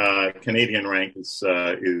Canadian rank is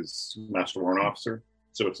Master Warrant Officer,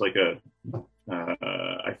 so it's like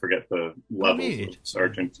I forget the levels of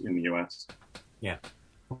sergeant in the U.S. Yeah.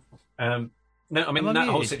 No, I mean that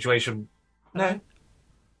whole situation. No,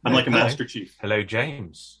 I'm like a Master Chief. Hello,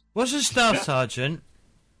 James. What's a staff sergeant?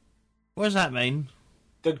 What does that mean?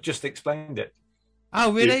 Doug just explained it.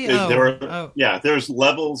 Oh, really? There's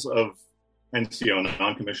levels of NCO,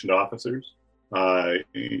 non-commissioned officers.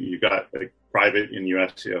 You got a private in the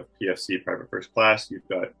US, you have PFC, private first class. You've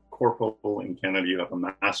got corporal in Canada, you have a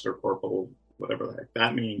master corporal, whatever the heck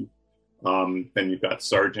that means. Then you've got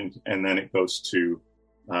sergeant, and then it goes to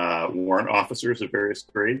warrant officers of various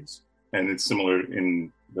grades. And it's similar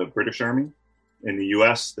in the British Army. In the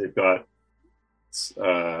US, they've got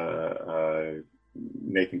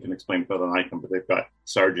Nathan can explain better than I can, but they've got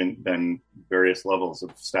sergeant, then various levels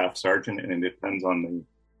of staff sergeant, and it depends on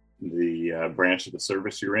the branch of the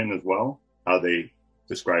service you're in as well, how they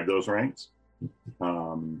describe those ranks.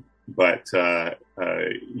 But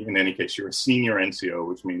in any case, you're a senior NCO,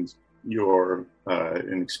 which means you're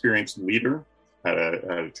an experienced leader at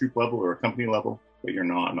a troop level or a company level, but you're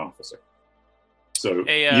not an officer. So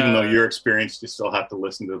even though you're experienced, you still have to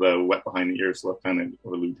listen to the wet behind the ears lieutenant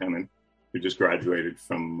or lieutenant who just graduated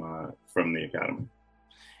from the academy.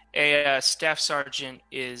 A staff sergeant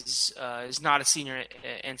is not a senior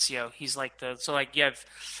NCO. He's like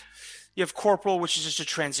you have corporal, which is just a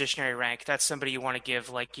transitionary rank. That's somebody you want to give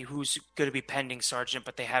who's going to be pending sergeant,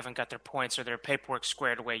 but they haven't got their points or their paperwork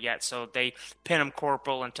squared away yet, so they pin them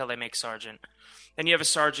corporal until they make sergeant. Then you have a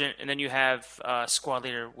sergeant, and then you have squad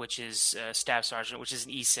leader, which is staff sergeant, which is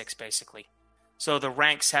an E6 basically. So the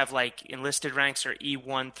ranks have enlisted ranks are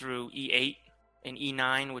E1 through E8 and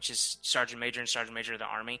E9, which is sergeant major and sergeant major of the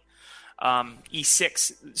Army.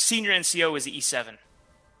 E6, senior NCO is E7,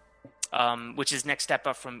 which is next step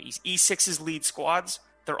up from E6's lead squads.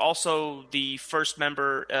 They're also the first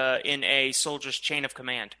member in a soldier's chain of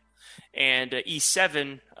command. And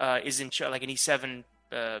E7 is in like an E7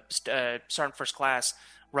 sergeant first class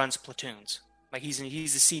runs platoons. Like he's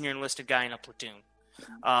a senior enlisted guy in a platoon.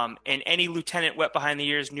 And any lieutenant wet behind the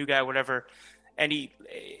ears, new guy, whatever, any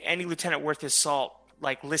lieutenant worth his salt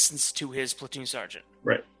listens to his platoon sergeant.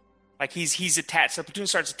 Right. Like he's attached. The platoon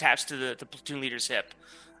sergeant's attached to the platoon leader's hip.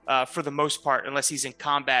 for the most part, unless he's in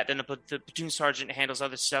combat. Then the platoon sergeant handles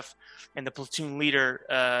other stuff, and the platoon leader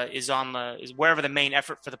is wherever the main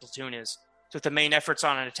effort for the platoon is. So if the main effort's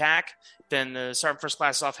on an attack, then the sergeant first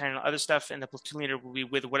class is off handling other stuff, and the platoon leader will be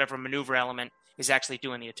with whatever maneuver element is actually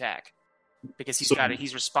doing the attack, because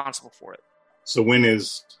he's responsible for it. So Wynn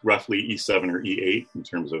is roughly E7 or E8 in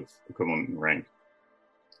terms of equivalent in rank.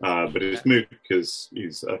 But it's moot because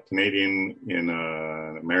he's a Canadian in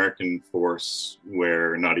an American force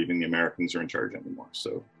where not even the Americans are in charge anymore.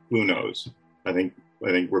 So who knows? I think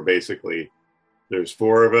we're basically, there's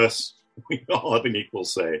 4 of us. We all have an equal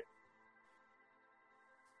say.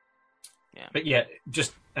 Yeah. But yeah,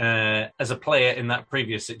 just as a player in that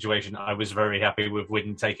previous situation, I was very happy with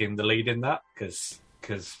Wynn taking the lead in that because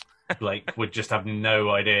Blake would just have no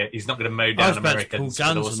idea. He's not going to mow down Americans.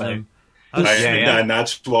 And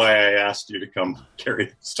that's why I asked you to come carry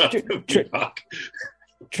the stuff with me, Doc.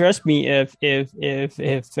 Trust me, if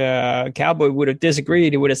Cowboy would have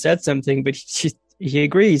disagreed, he would have said something, but he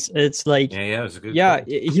agrees. It's like, it was a good call.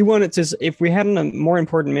 He wanted to. If we had a more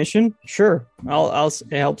important mission, sure, I'll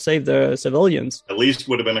help save the civilians. At least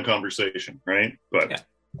would have been a conversation, right? But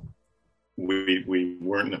we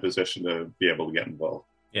weren't in a position to be able to get involved.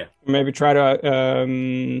 Yeah, maybe try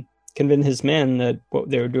to convince his men that what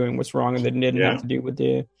they were doing was wrong and they didn't have to do what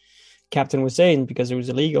the captain was saying because it was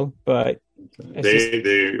illegal. But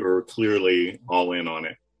they were clearly all in on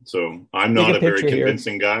it. So I'm not a very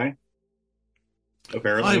convincing guy.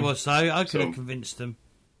 Apparently, I was though. I could have convinced them.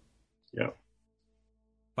 Yeah,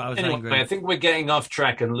 but I was angry. I think we're getting off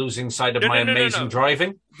track and losing sight of my amazing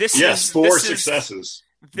driving. This is 4 successes.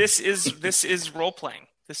 This is role playing.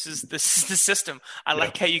 This is the system. I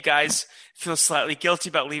like how you guys feel slightly guilty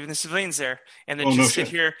about leaving the civilians there, and then sit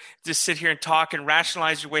here and talk and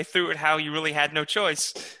rationalize your way through it. How you really had no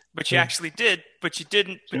choice, but you actually did, but you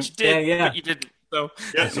didn't, but you did, but you didn't. So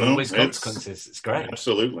there's always consequences. It's great.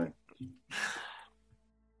 Absolutely.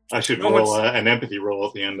 I should roll an empathy roll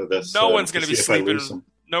at the end of this. No one's going to be sleeping.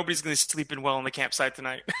 Nobody's going to be sleeping well on the campsite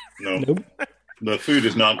tonight. No, the food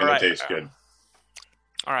is not going to taste good.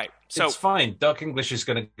 All right, so it's fine. Doc English is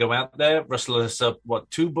going to go out there, rustle us up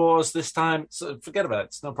 2 boars this time. So forget about it.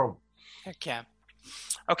 It's no problem. Heck yeah.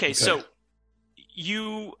 Okay, so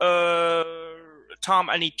you, Tom,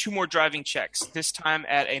 I need 2 more driving checks. This time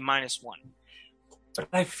at a -1. But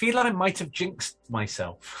I feel I might have jinxed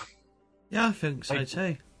myself. Yeah, I think so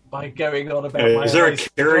too. By going on about is there a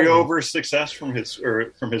carryover success from his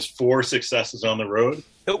 4 successes on the road?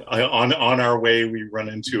 Nope. On our way, we run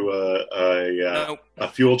into a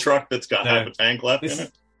fuel truck that's got half a tank left in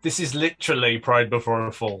it. This is literally Pride Before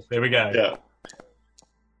a Fall. Here we go. Yeah.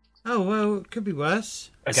 Oh well, it could be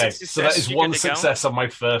worse. Okay, so that is 1 success on my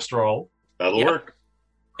first roll. That'll work.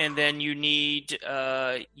 And then you need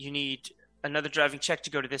another driving check to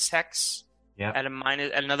go to this hex. Yeah. At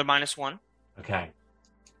another -1. Okay.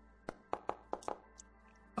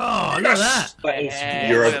 Oh, look at that!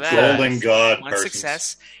 You're a golden god. 1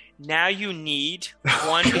 success. Now you need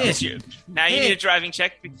 1 because you need a driving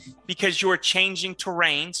check because you're changing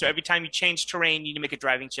terrain. So every time you change terrain, you need to make a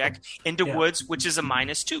driving check into woods, which is a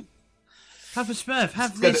 -2. Papa Smurf,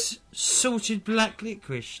 have this salted black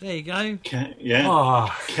licorice. There you go.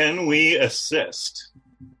 Can we assist?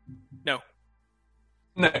 No,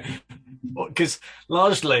 because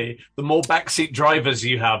largely the more backseat drivers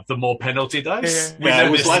you have, the more penalty dice. We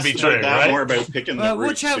know this to be true, right? More about picking the route,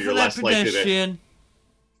 watch out for that pedestrian.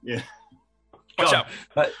 Watch out!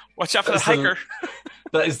 Watch out for the hiker.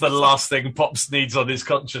 That is the last thing Pops needs on his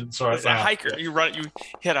conscience right now. A hiker. You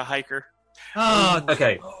hit a hiker. Oh,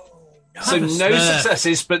 okay. So no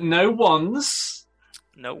successes, but no ones.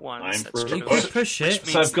 No ones. That's true. Push it.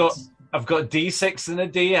 So I've got a D6 and a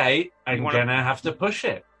D8. I'm gonna have to push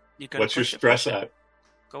it. What's your stress at?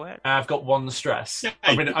 Go ahead. I've got 1 stress. Yeah,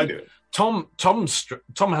 I mean, Tom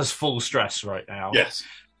has full stress right now. Yes.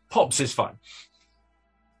 Pops is fine.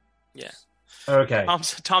 Yeah. Okay.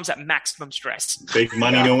 Tom's at maximum stress. Big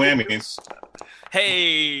money, no whammies.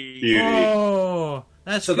 Hey. Beauty. Oh,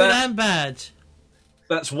 that's good and bad.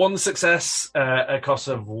 That's 1 success, a cost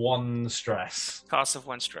of 1 stress. Cost of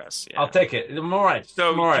 1 stress. Yeah. I'll take it. I'm all right.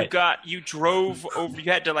 So you drove over.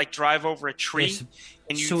 You had to drive over a tree,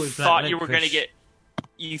 and you thought you were going to get.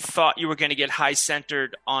 You thought you were going to get high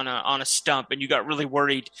centered on a stump, and you got really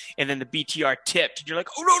worried. And then the BTR tipped, and you're like,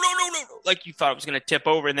 "Oh no! Like you thought it was going to tip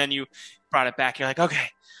over, and then you brought it back. You're like,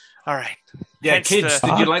 "Okay, all right." Yeah, kids,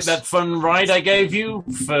 did you like that fun ride I gave you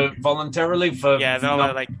voluntarily? Yeah, they're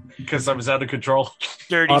all like because I was out of control.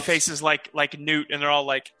 Dirty faces like Newt, and they're all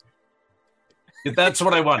like, That's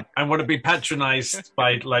what I want. I want to be patronized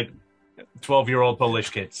by 12-year-old Polish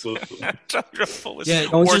kids. Yeah, Don't just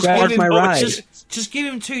scratch give him- my ride. Just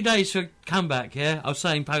give him 2 days for comeback. Yeah, I was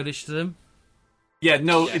saying Polish to them. Yeah,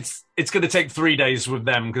 no, it's going to take 3 days with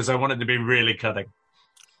them because I want it to be really cutting.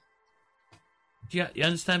 Do you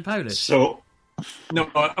understand Polish? So No,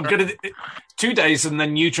 I'm going to 2 days and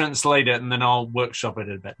then you translate it and then I'll workshop it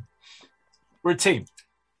a bit. We're a team.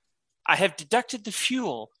 I have deducted the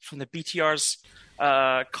fuel from the BTR's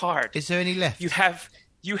card. Is there any left?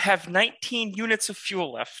 You have 19 units of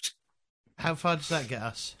fuel left. How far does that get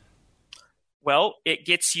us? Well, it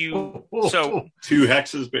gets you. So 2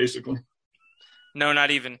 hexes, basically. no,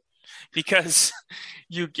 not even, because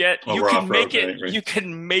you get Oh, you we're can off-road, make it right? you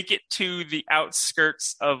can make it to the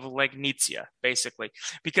outskirts of Legnica, basically,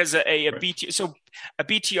 because a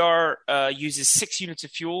BTR uses 6 units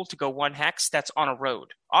of fuel to go 1 hex. That's on a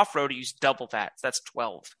road. Off road, you use double that. That's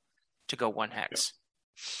 12 to go 1 hex.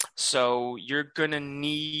 So you're gonna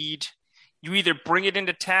need you either bring it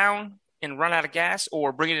into town and run out of gas,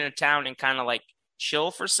 or bring it into town and kind of like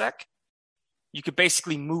chill for a sec. You could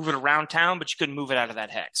basically move it around town, but you couldn't move it out of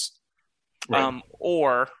that hex. Right.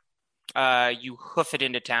 Or you hoof it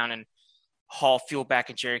into town and haul fuel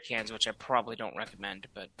back in jerry cans, which I probably don't recommend.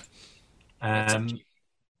 But it's up to you.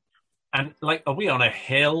 And like, are we on a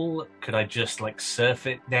hill? Could I just like surf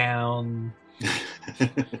it down?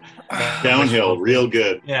 Downhill, real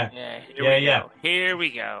good. Yeah. Yeah, Here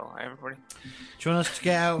we go, everybody. Do you want us to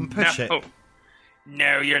get out and push it?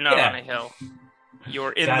 No, you're not Yeah. on a hill.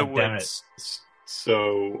 You're in God the damn woods.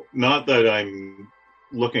 So, not that I'm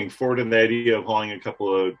looking forward to the idea of hauling a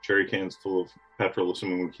couple of jerry cans full of petrol,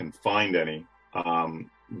 assuming we can find any.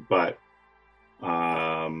 But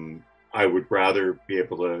I would rather be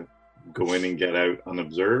able to go in and get out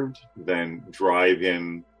unobserved than drive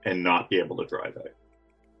in and not be able to drive out.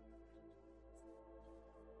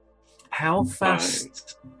 How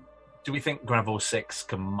fast do we think Gravel 6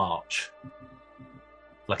 can march?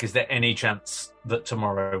 Like, is there any chance that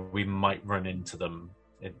tomorrow we might run into them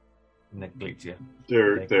in Neglitia?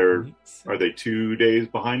 Are they 2 days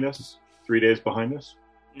behind us? 3 days behind us?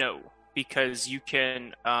 No, because you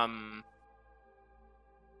can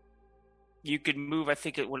move. I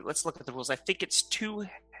think let's look at the rules. I think it's 2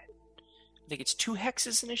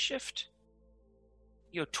 hexes in a shift.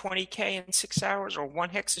 20K in 6 hours, or 1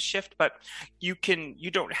 hex a shift. But you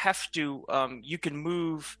don't have to. You can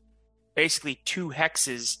move basically 2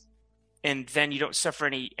 hexes, and then you don't suffer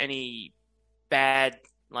any bad,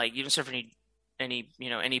 like you don't suffer any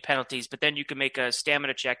penalties. But then you can make a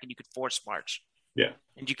stamina check, and you could force march. Yeah,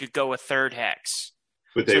 and you could go a 3rd hex.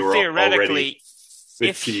 but they were theoretically,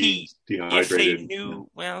 already dehydrated. if they knew,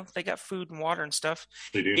 well, they got food and water and stuff.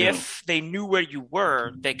 They do If they knew where you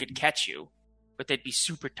were, they could catch you, but they'd be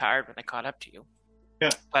super tired when they caught up to you. Yeah.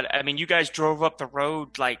 But I mean, you guys drove up the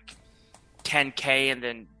road like 10K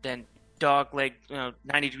and then dogleg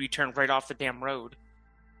 90-degree turn right off the damn road.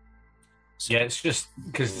 So, Yeah, it's just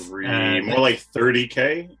because more like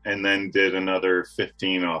 30K, and then did another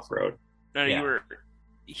 15 off road. no, yeah. you were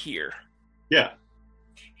here. Yeah.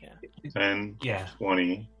 Yeah. 10, Yeah.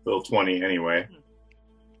 20, well, 20 anyway.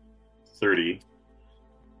 30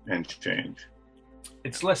 and change.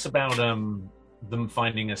 it's less about them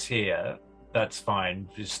finding us here. That's fine.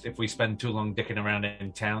 Just if we spend too long dicking around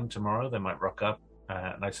in town tomorrow, they might rock up,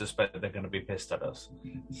 and I suspect they're going to be pissed at us.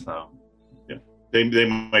 So They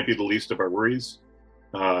might be the least of our worries.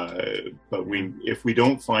 But if we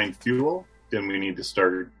don't find fuel, then we need to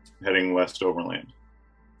start heading west overland.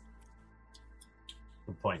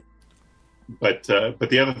 good point. But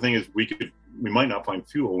the other thing is we might not find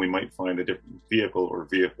fuel. We might find a different vehicle or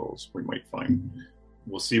vehicles.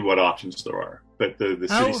 We'll see what options there are. But the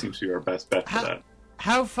city seems to be our best bet for that.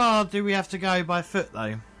 How far do we have to go by foot,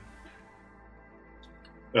 though?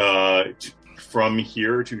 From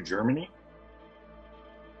here to Germany,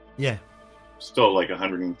 Yeah. still like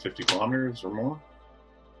 150 kilometers or more.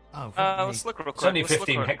 Oh, Let's look real quick. It's only Let's look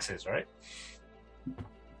 15 real- hexes, right?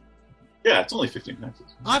 Yeah, it's only 15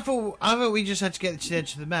 hexes. I thought we just had to get to the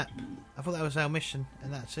edge of the map. I thought that was our mission,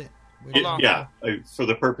 and that's it. Hold on. Yeah, for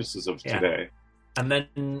the purposes of Yeah. today. And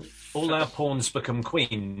then all our pawns become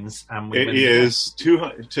queens, and we It win. is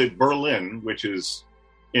to Berlin, which is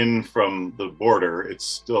in from the border. It's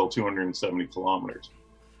still 270 kilometers.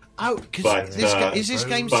 Oh, because But, is this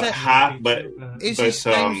game but set? Is but,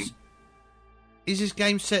 this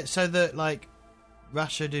game set so that like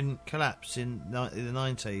Russia didn't collapse in the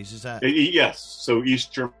 90s? Is that? Yes. So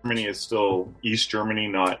East Germany is still East Germany,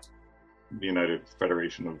 not the United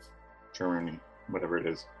Federation of Germany, whatever it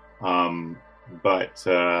is. But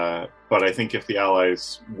I think if the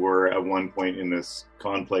Allies were at one point in this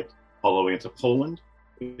conflict all the way into Poland,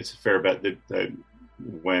 it's a fair bet that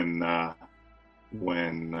when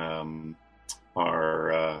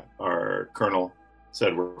our colonel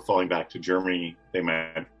said we're falling back to Germany, they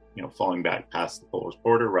meant falling back past the Polish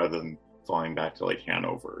border rather than falling back to like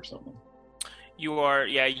Hanover or something. You are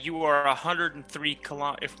 103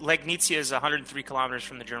 kilometers. Legnica is 103 kilometers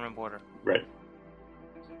from the German border. Right.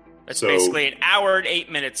 That's basically an hour and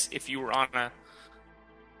 8 minutes if you were in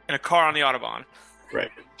a car on the Autobahn.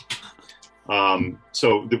 Right.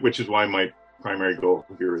 Which is why my primary goal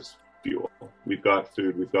here is fuel. We've got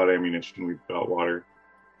food, we've got ammunition, we've got water.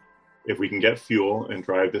 If we can get fuel and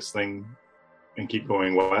drive this thing and keep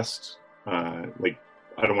going west,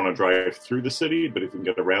 I don't want to drive through the city, but if we can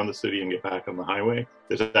get around the city and get back on the highway,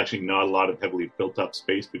 there's actually not a lot of heavily built up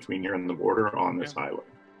space between here and the border on this highway.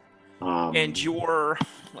 And your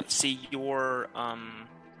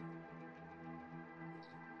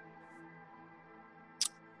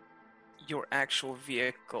actual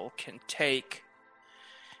vehicle can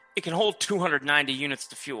hold 290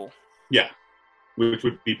 units of fuel. Yeah, which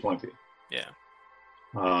would be plenty. Yeah.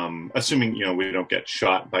 Assuming, we don't get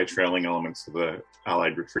shot by trailing elements of the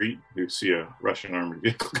Allied retreat who see a Russian armored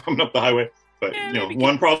vehicle coming up the highway. But,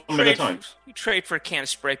 one problem at a time. You trade for a can of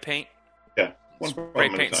spray paint. Yeah, one spray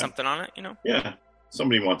problem paint at a time. something on it, Yeah,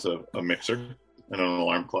 somebody wants a mixer and an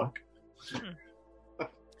alarm clock.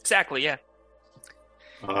 Exactly, yeah.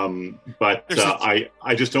 But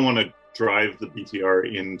I just don't want to drive the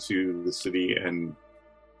BTR into the city and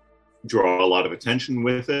draw a lot of attention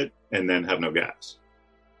with it and then have no gas.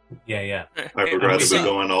 Yeah. I would rather be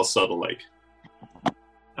going all subtle like.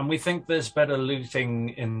 And we think there's better looting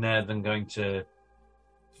in there than going to,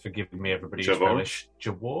 forgive me, everybody who's Polish,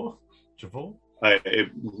 Javor?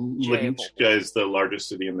 Legnica is the largest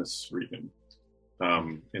city in this region,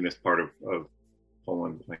 in this part of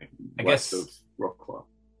Poland, west of Wrocław.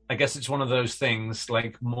 I guess it's one of those things,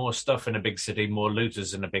 like more stuff in a big city, more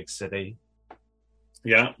looters in a big city.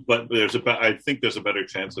 Yeah, but I think there's a better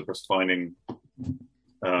chance of us finding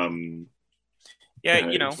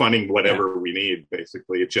finding whatever we need.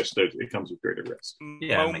 Basically, it comes with greater risk.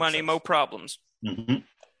 More money, more problems. Mm-hmm.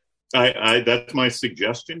 I that's my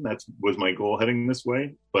suggestion. That was my goal heading this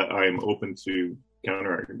way. But I am open to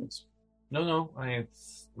counter arguments. No, it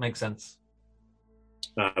makes sense.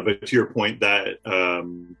 But to your point, that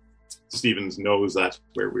Stevens knows that's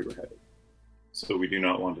where we were headed, so we do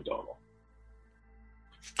not want to dawdle.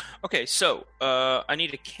 Okay, so I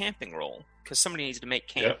need a camping roll because somebody needs to make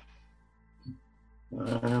camp.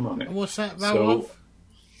 Yep. I'm on it. And what's that valve of?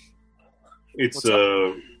 It's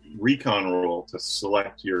a recon roll to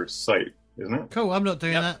select your site, isn't it? Cool, I'm not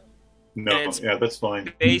doing that. No, that's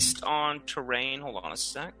fine. Based on terrain. Hold on a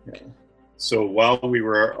sec. Yeah. So while we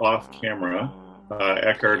were off camera,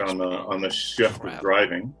 Eckhart on the shift of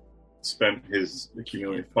driving spent his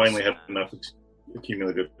finally had enough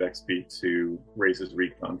accumulative XP to raise his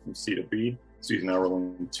recon from C to B. So he's now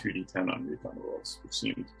rolling 2d10 on recon rolls, which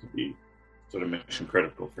seems to be sort of mission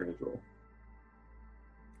critical for his role.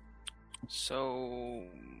 So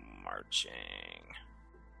marching.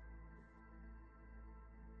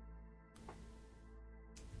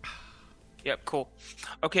 Yep, cool.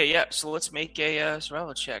 Okay, yeah. So let's make a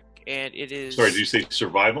survival check, and it is. Sorry, did you say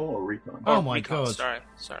survival or recon? Oh my recon. god!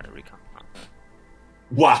 Sorry, recon.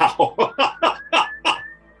 Wow.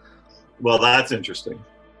 Well, that's interesting.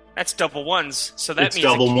 That's double ones. So that means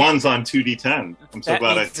double ones on 2d10. I'm so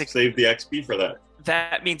glad I saved the XP for that.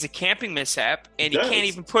 That means a camping mishap, and you can't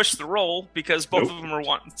even push the roll because both of them are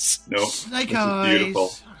ones. Nope. Snake eyes.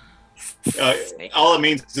 Beautiful. All it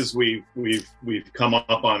means is we've come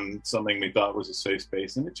up on something we thought was a safe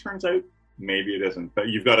space, and it turns out maybe it isn't. But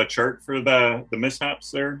you've got a chart for the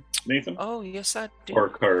mishaps there, Nathan? Oh, yes, I do. Or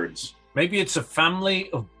cards. Maybe it's a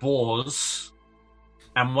family of boars,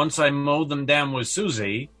 and once I mow them down with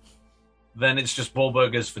Susie, then it's just boar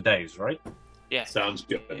burgers for days, right? Yeah. Sounds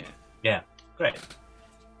good. Yeah. Great.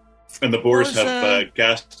 And the boars have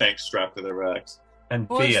gas tanks strapped to their backs. And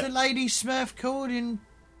what's beer. the lady Smurf called in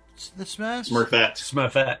the Smurfs?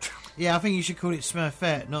 Smurfette. Yeah, I think you should call it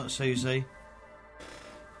Smurfette, not Susie.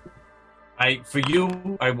 For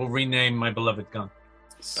you, I will rename my beloved gun.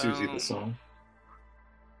 Susie the song.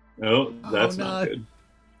 No, that's not good.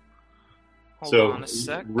 Hold on a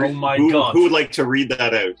sec. Oh my god! Who would like to read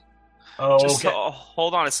that out? Oh, okay.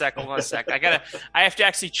 Hold on a sec. I have to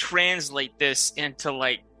actually translate this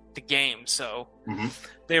into the game. So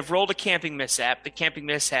they've rolled a camping mishap. The camping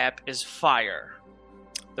mishap is fire.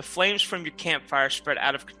 The flames from your campfire spread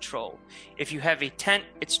out of control. If you have a tent,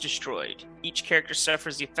 it's destroyed. Each character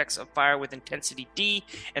suffers the effects of fire with intensity D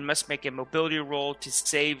and must make a mobility roll to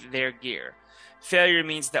save their gear. Failure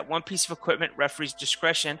means that one piece of equipment, referee's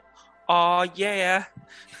discretion, aw yeah,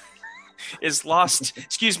 is lost.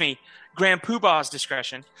 Excuse me, Grand Poobah's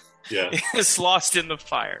discretion is lost in the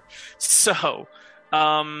fire. So,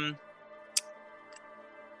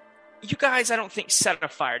 you guys, I don't think set a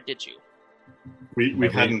fire, did you? We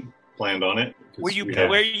hadn't planned on it. Were you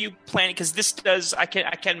planning? Because this does, I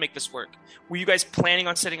can make this work. Were you guys planning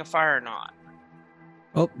on setting a fire or not?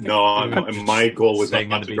 Oh no, my goal was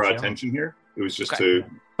not to draw attention here. It was just to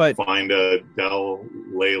find a Dell,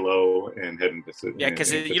 lay low, and head into the Yeah,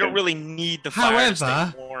 because you don't really need the fire to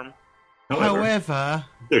stay warm. However,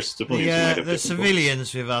 there's civilians. The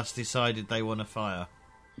civilians with us decided they want a fire.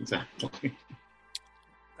 Exactly.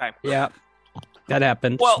 Okay. Yeah, that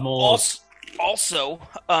happened. Well, also,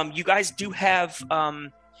 you guys do have,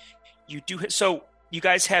 so you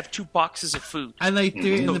guys have 2 boxes of food, and they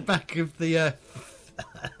do it in the back of the.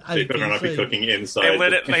 They better not be cooking inside. They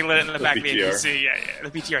lit it in the back of the APC. Yeah, the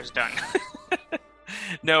BTR is done.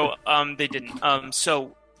 No, they didn't.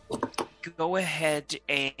 So go ahead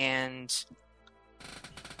and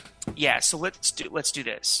so let's do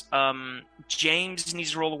this. James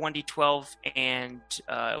needs to roll a 1d12 and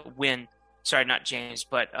Win. Sorry, not James,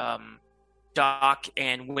 but Doc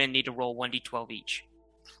and Win need to roll 1d12 each.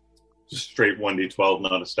 Just straight 1d12,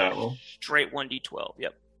 not a stat roll. Straight 1d12.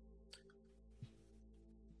 Yep.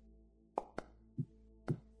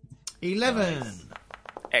 11.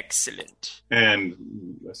 Excellent. And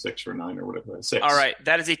a 6 or 9 or whatever. 6. All right,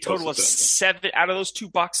 that is a total of 7. Out of those 2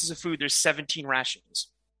 boxes of food, there's 17 rations.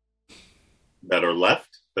 That are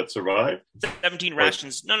left? That survived? 17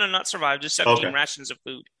 rations. No, not survived. Just 17 rations of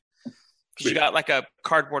food. Because you got like a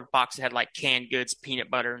cardboard box that had like canned goods, peanut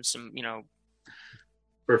butter, and some,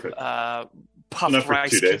 perfect. Puffed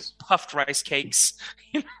rice cakes,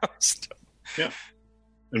 stuff. Yeah.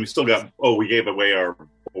 And we still got, we gave away our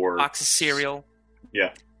 4 box of cereal.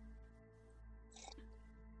 Yeah.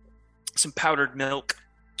 Some powdered milk.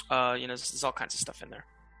 There's all kinds of stuff in there.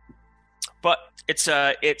 But it's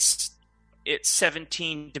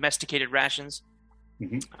 17 domesticated rations.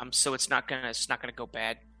 Mm-hmm. So it's not gonna go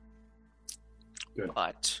bad. Good.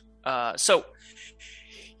 But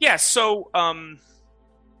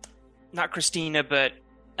not Christina, but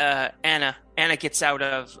Anna. Anna gets out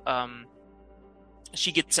of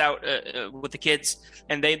she gets out with the kids,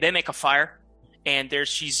 and they make a fire, and there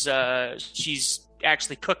she's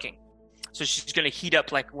actually cooking. So she's going to heat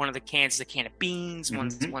up like one of the cans is a can of beans,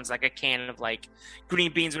 one's like a can of like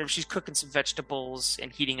green beans, whatever. She's cooking some vegetables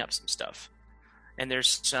and heating up some stuff. And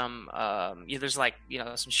there's some some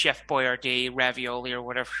Chef Boyardee ravioli or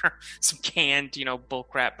whatever, some canned, bull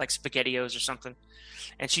crap like SpaghettiOs or something.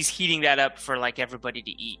 And she's heating that up for like everybody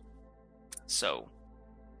to eat. So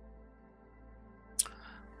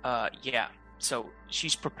so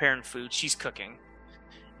she's preparing food, she's cooking.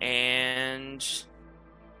 And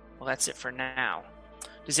well, that's it for now.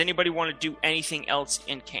 Does anybody want to do anything else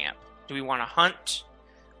in camp? Do we want to hunt?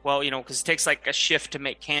 Well, because it takes like a shift to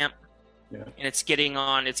make camp. Yeah. And it's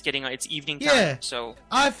evening time. Yeah. So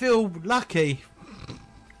I feel lucky.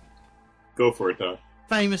 Go for it, Doc.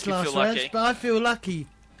 Famous last words, but I feel lucky.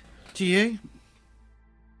 Do you?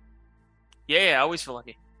 Yeah, I always feel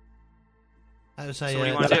lucky. That was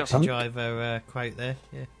a taxi driver quote there.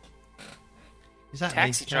 Yeah. Exactly.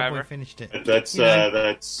 Taxi driver finished it. That's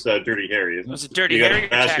Dirty Harry, isn't it? Was it Dirty Harry?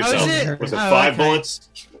 Ask yourself, was it 5 bullets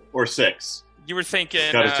or 6? You were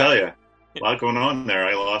thinking. Got to tell you, a lot going on there.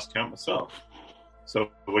 I lost count myself. So,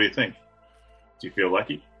 what do you think? Do you feel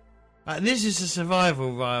lucky? This is a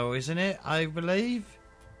survival role, isn't it? I believe.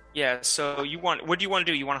 Yeah. So what do you want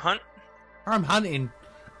to do? You want to hunt? I'm hunting.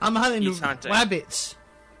 Rabbits.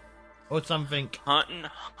 Or something. Hunting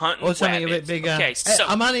or something rabbits. A bit bigger. Okay, so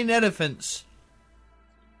I'm hunting elephants.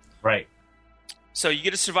 Right. So you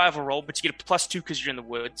get a survival roll, but you get a +2 because you're in the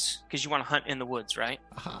woods. Because you want to hunt in the woods, right?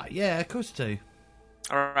 Yeah, of course I do.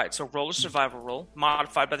 All right, so roll a survival roll,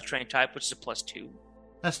 modified by the train type, which is a +2.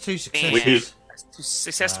 That's 2 successes.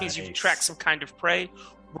 Success means you track some kind of prey.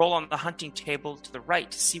 Roll on the hunting table to the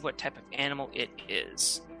right to see what type of animal it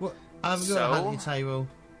is. What? I've got a hunting table.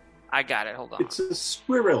 I got it. Hold on. It's a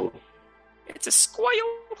squirrel. It's a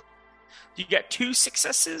squirrel. You got 2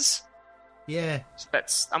 successes. Yeah. So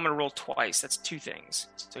I'm going to roll twice. That's 2 things.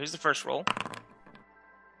 So here's the first roll.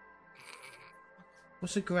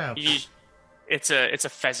 What's a grouse? It's a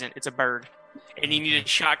pheasant. It's a bird, and you need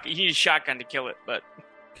a shotgun to kill it. But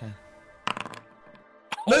okay.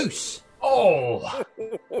 Moose. Oh,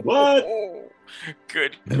 What?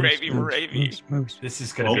 Good gravy, gravy. this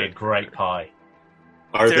is going to be a great pie.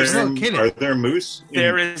 Are There's no killing. there moose?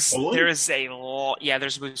 There in is Poland?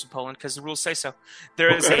 there's moose in Poland because the rules say so.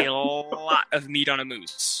 There is Okay. a lot of meat on a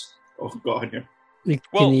moose. Oh God, yeah. We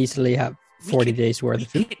Well, can easily have 40 days worth We of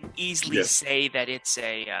food. can easily Yes. say that it's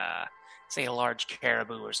a say a large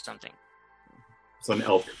caribou or something. It's an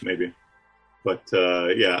elk, maybe. But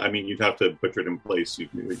yeah, I mean, you'd have to butcher it in place.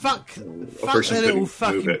 Fuck a the person little couldn't move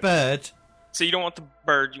fucking it. bird. So you don't want the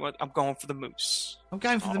bird. I'm going for the moose. I'm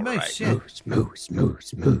going for the All moose, right. yeah. Moose.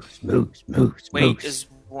 Weight is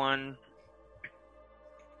 1.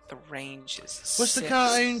 The range is. What's the 6.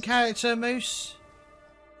 cartoon character, Moose?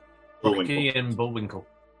 Bullwinkle. Rocky and Bullwinkle.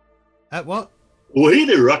 What? Oh, hey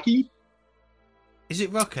there, Rocky. Is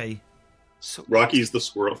it Rocky? So Rocky's the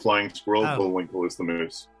squirrel, flying squirrel. Oh. Bullwinkle is the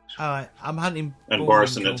moose. Alright, I'm hunting. And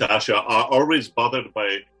Boris and Bullwinkle. Natasha are always bothered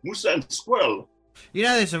by moose and squirrel. You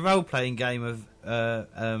know, there's a role playing game of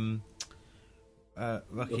Rocky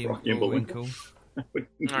Rocky and and Bullwinkle.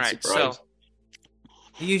 Wouldn't be All right, surprised. so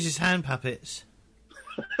He uses hand puppets.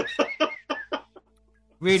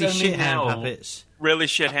 Really It's only shit hand now- puppets. really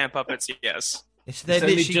shit hand puppets. Yes. They're It's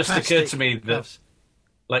only literally just plastic occurred to me that- puffs.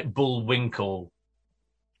 Like Bullwinkle.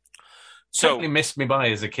 So Totally missed me by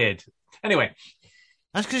as a kid. Anyway,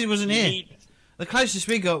 That's because he wasn't you here. need The closest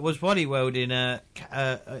we got was Wally World in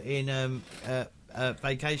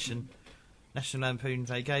Vacation, National Lampoon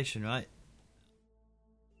Vacation, right?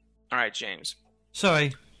 all right, James.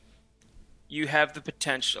 Sorry, You have the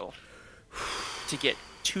potential to get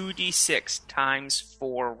 2d6 times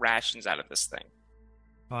 4 rations out of this thing.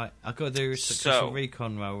 right. I've got to do a successful So-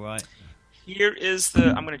 recon roll, right? Here is the.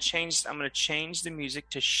 I'm going to change the music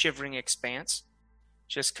to Shivering Expanse,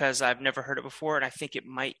 just because I've never heard it before, and I think it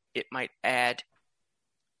might add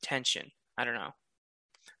tension. I don't know.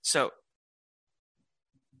 So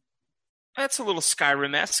that's a little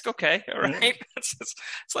Skyrim-esque. Okay, all right.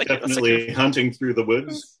 It's like Definitely hunting through the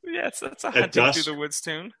woods. yeah, that's a At hunting dusk. through the woods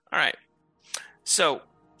tune. All right. So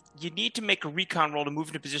you need to make a recon roll to move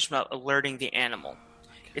into position without alerting the animal.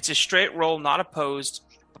 It's a straight roll, not opposed,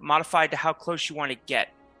 but modified to how close you want to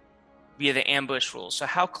get via the ambush rule. So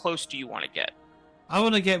how close do you want to get? I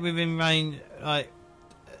want to get within range, like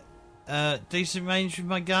decent range with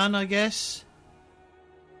my gun, I guess.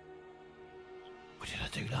 What did I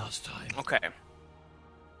do last time? Okay.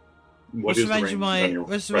 What What's is the range of my? on your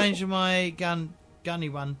What's the rifle? range of my gunny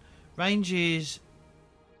one? Range is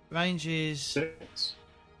 6.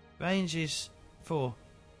 4.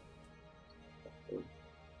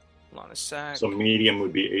 Hold on a sec. So medium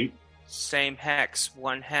would be 8. Same hex,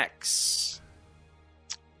 1 hex,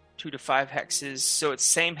 2 to 5 hexes. So it's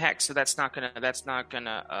same hex. So it's not gonna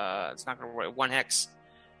work. 1 hex.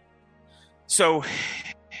 So,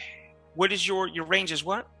 what is your range? Is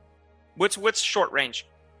what? What's short range?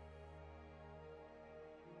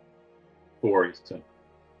 4, he said.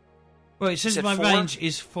 Well, it says said my 4? range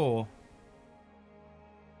is 4.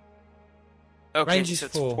 Okay, Range is so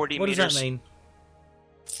it's 4. 40 What meters. does that mean?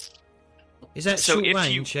 Is that So short if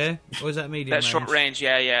range, yeah? Or is that medium That's range? short range,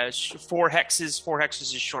 yeah. 4 hexes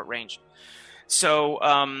is short range. So,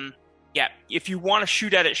 yeah, if you want to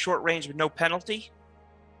shoot at it short range with no penalty,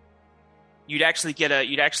 you'd actually get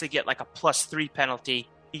like a +3 penalty.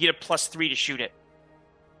 You get a +3 to shoot it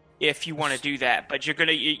if you want to do that, but you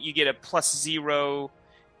get a +0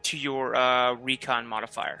 to your recon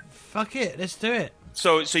modifier. Fuck it, let's do it.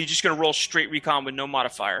 So you're just gonna roll straight recon with no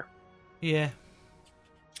modifier. Yeah.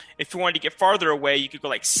 If you wanted to get farther away, you could go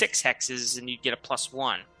like 6 hexes and you'd get a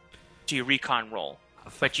 +1 to your recon roll.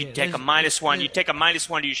 But you it, take a there's- -1. You take a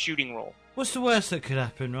 -1 to your shooting roll. What's the worst that could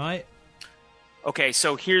happen, right? Okay,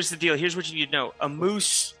 so here's the deal. Here's what you need to know. A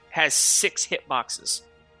moose has 6 hitboxes,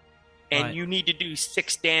 and Right. you need to do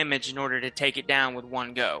 6 damage in order to take it down with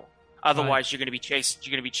one go. Otherwise, you're going to be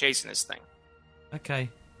chasing this thing. Okay.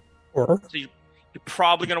 Or So you're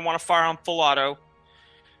probably going to want to fire on full auto.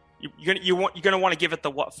 You're going to want to give it the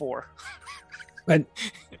what for? but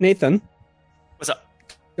Nathan, What's up?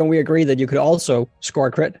 don't we agree that you could also score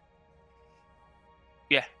a crit?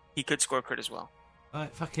 Yeah, he could score crit as well.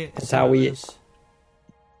 Alright, fuck it. That's how we-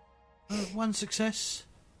 1 success.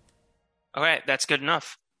 All right, that's good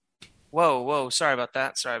enough. Whoa, sorry about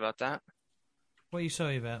that. What are you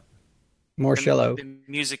sorry about? More shallow. The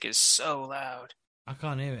music is so loud. I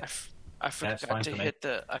can't hear it. I That's forgot fine to for me. hit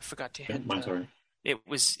the. I forgot to hit. Mine's sorry. It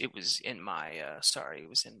was in my. Sorry, it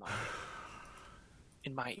was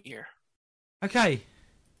in my ear. Okay.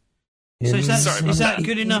 So is Sorry about that that.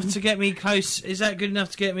 good enough to get me close? Is that good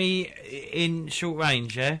enough to get me in short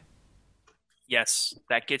range, yeah? Yes,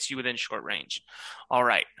 that gets you within short range. All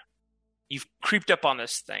right. you've creeped up on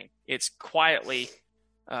this thing. It's quietly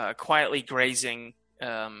grazing,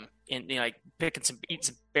 like eating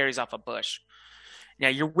some berries off a bush. Now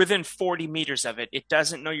you're within 40 meters of it. It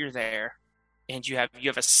doesn't know you're there, and you have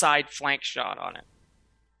a side flank shot on it,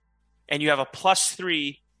 and you have a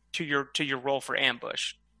 +3 to your roll for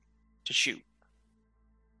ambush to shoot.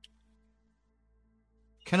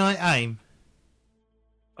 Can I aim?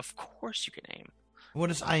 Of course you can aim. What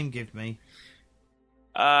does aim give me?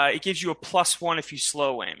 It gives you a +1 if you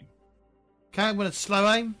slow aim. Okay, I'm going to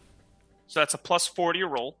slow aim. So that's a +4 to your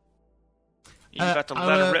roll. You got to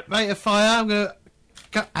let it rip. Rate of fire. I'm going to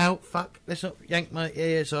cut out. Fuck. Let's not yank my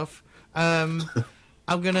ears off. I'm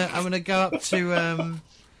gonna go up to. I'm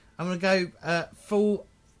gonna go full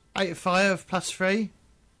rate of fire of +3.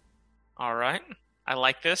 All right, I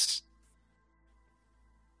like this.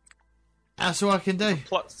 That's all I can do.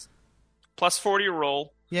 +4 to your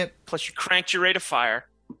roll. Yep. Plus you cranked your rate of fire.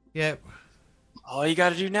 Yep. All you got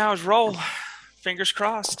to do now is roll. Fingers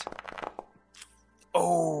crossed.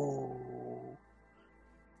 Oh.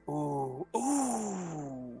 Ooh.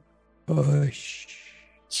 Ooh. Push.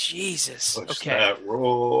 Jesus. Push Okay. that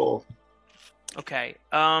roll. Okay.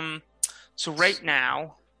 So right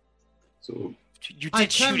now, So you I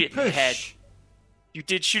did shoot can it in the push. head. You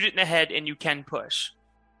did shoot it in the head, and you can push.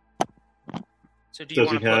 So do you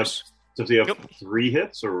want to push? Does he have Yep. 3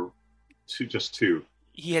 hits or just 2?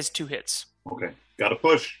 He has 2 hits. Okay, gotta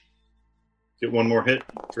push. Get one more hit.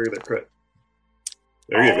 Trigger that crit.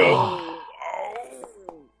 There you go. Oh.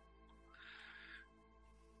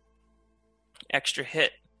 Extra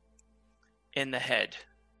hit in the head.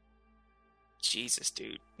 Jesus,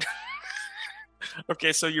 dude.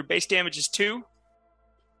 Okay, so your base damage is 2.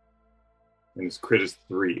 And his crit is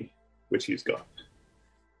 3, which he's got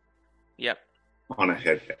Yep. on a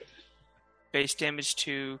head. Base damage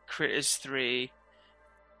 2, crit is 3.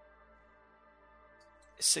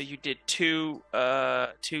 So you did 2,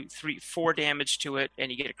 3, 4 damage to it,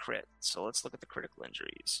 and you get a crit. So let's look at the critical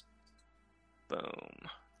injuries. Boom.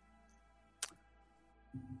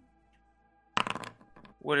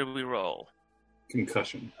 What did we roll?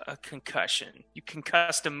 Concussion. A concussion. You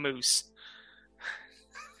concussed a moose.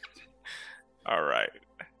 All right.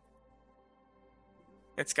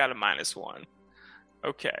 It's got a -1.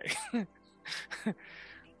 Okay.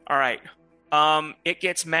 All right. It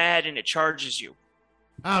gets mad and it charges you.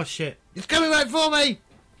 Oh shit! It's coming right for me.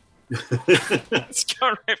 It's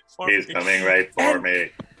going right for He's me. coming right for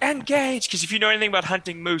me. Engage! Because if you know anything about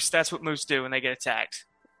hunting moose, that's what moose do when they get attacked.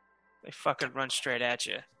 They fucking run straight at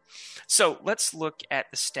you. So let's look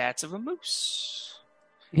at the stats of a moose.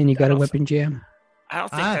 And you got a weapon jam. I don't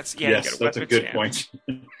think that's... Yeah, Yes, you got that's a weapon good jam. point.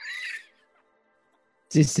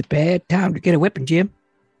 This is a bad time to get a weapon jam.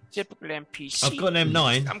 Typical NPC. I've got an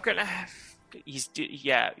M9. I'm gonna have...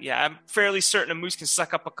 Yeah. I'm fairly certain a moose can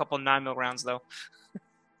suck up a couple 9mm rounds, though.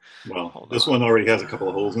 Well, Hold this on. one already has a couple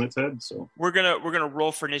of holes in its head, so We're gonna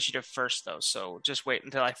roll for initiative first, though. So just wait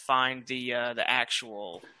until I find the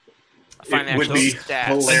actual. it would be stats.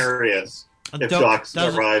 hilarious And if Doc Doc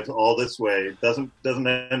doesn't- arrives all this way, doesn't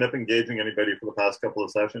end up engaging anybody for the past couple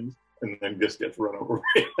of sessions, and then just gets run over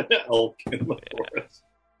by an elk in the forest.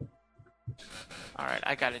 All right,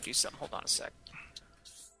 I gotta do something. Hold on a sec.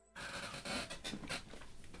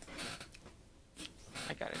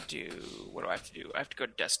 I gotta do. What do I have to do? I have to go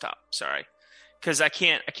to desktop. Sorry, because I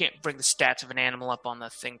can't bring the stats of an animal up on the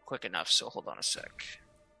thing quick enough. So hold on a sec.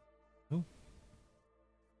 Ooh.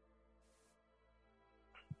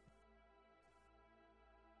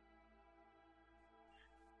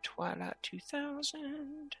 Twilight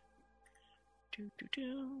 2000.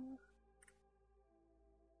 Do.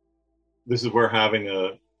 This is where having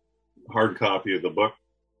a hard copy of the book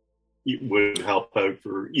would help out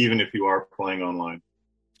for even if you are playing online.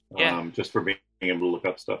 Yeah. Just for being able to look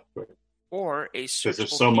up stuff quick. Or a Because searchable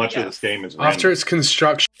there's so much of PDF. this game is After random. its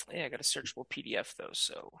construction, Yeah, I got a searchable PDF though,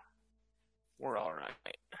 so we're all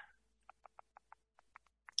right.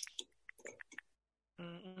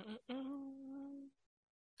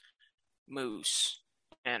 Moose.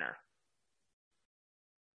 Enter.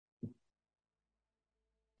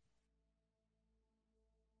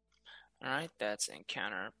 All right, that's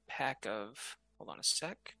encounter pack of. Hold on a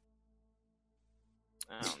sec.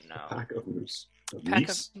 Oh no. Pack of moose.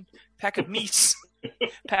 Pack of meese.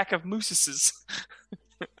 Pack of mooses.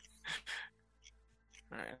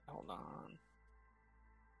 All right, hold on.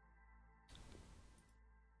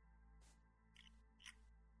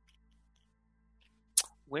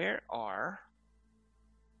 Where are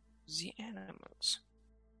the animals?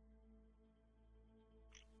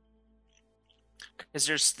 Because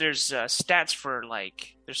there's stats for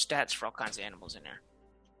there's stats for all kinds of animals in there.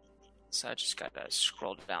 So I just gotta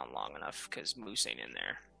scroll down long enough because Moose ain't in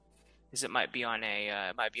there. Because it might be on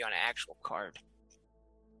an actual card.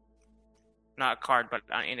 Not a card, but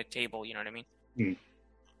in a table. You know what I mean? Hmm.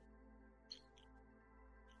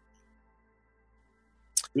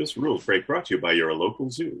 This rules break brought to you by your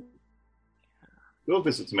local zoo. Go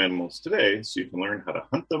visit some animals today so you can learn how to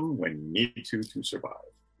hunt them when you need to survive.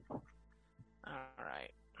 All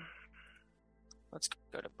right. Let's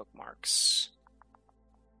go to bookmarks.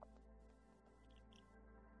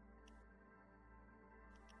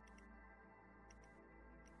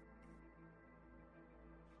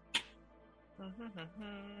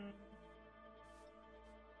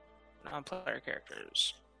 Non-player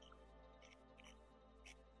characters.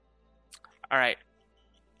 All right.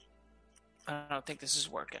 I don't think this is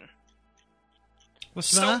working.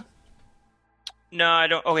 What's the matter? No, I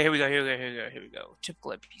don't. Okay, here we go.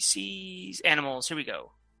 Typical NPCs, animals. Here we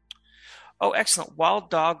go. Oh, excellent. Wild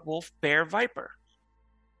dog, wolf, bear, viper.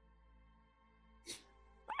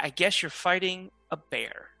 I guess you're fighting a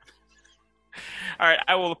bear. All right,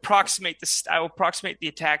 I will approximate this. I will approximate the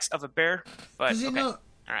attacks of a bear. But Does it not?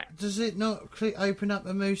 All right. Does it not open up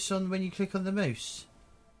a moose on when you click on the moose?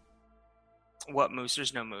 What moose?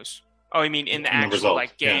 There's no moose. Oh, you mean in the In the actual result,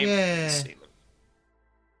 like game? yeah. Let me see.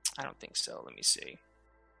 I don't think so. Let me see.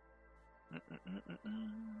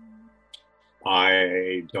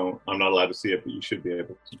 I'm not allowed to see it, but you should be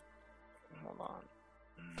able to. Hold on.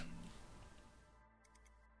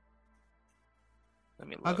 Let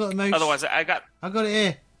me look. I got the moose. Otherwise, I got it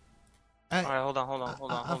here. All right, hold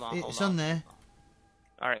on. It's on there.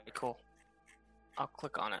 All right, cool. I'll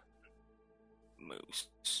click on it. Moose.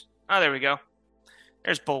 Oh, there we go.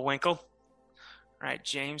 There's Bullwinkle. All right,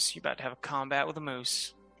 James, you're about to have a combat with a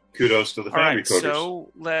moose. Kudos to the All right, fan recorders.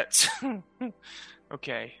 so let's.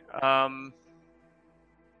 Okay.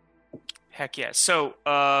 Heck yeah. So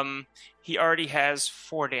he already has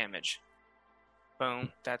 4 damage.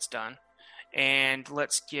 Boom, that's done. And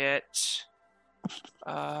let's get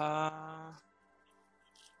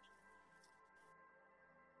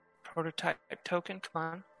prototype token. Come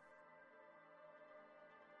on.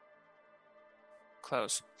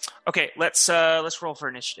 Close. Okay, let's roll for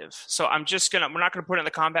initiative. So we're not gonna put it in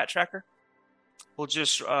the combat tracker. We'll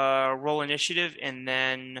just roll initiative and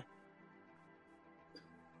then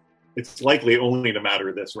It's likely only to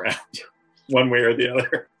matter this round, one way or the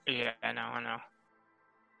other. yeah, I know.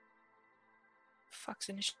 Fuck's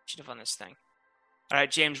initiative on this thing. All right,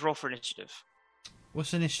 James, roll for initiative.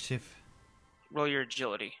 What's initiative? Roll your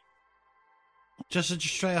agility. Just a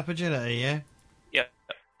straight up agility, yeah? Yep.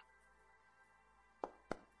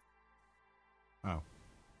 Oh.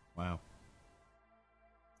 Wow.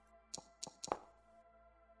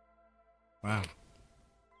 Wow.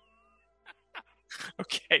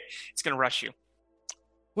 Okay, it's gonna rush you.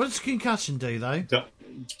 What does concussion do, though?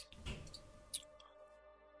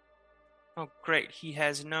 Oh, great. He's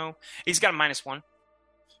got a -1.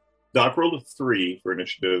 Doc rolled a 3 for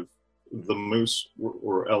initiative. The moose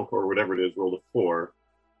or elk or whatever it is rolled a 4,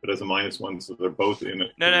 but as a -1, so they're both in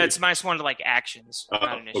it. No, it's -1 to like actions, not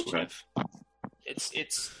Okay. initiative. It's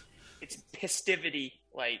pistivity,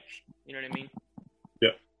 like, you know what I mean?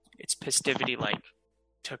 Yeah. It's pistivity, like,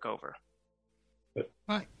 took over.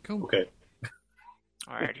 Right, cool. Okay.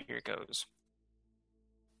 All right, here it goes.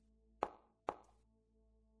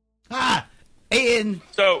 Ah! Eating!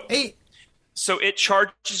 Eat! So it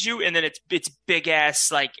charges you, and then it's big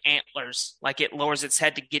ass like antlers. Like it lowers its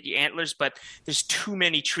head to get your antlers, but there's too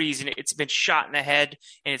many trees, and it's been shot in the head,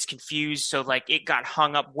 and it's confused. So like it got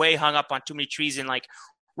hung up on too many trees, and like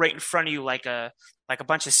right in front of you, like a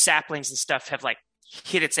bunch of saplings and stuff have like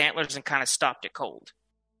hit its antlers and kind of stopped it cold.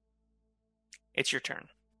 It's your turn.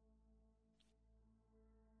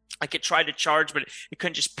 Like it tried to charge, but it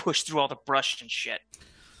couldn't just push through all the brush and shit.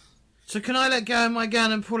 So can I let go of my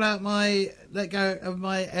gun and let go of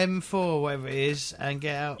my M4, whatever it is, and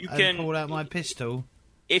get out pull out my pistol?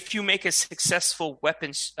 If you make a successful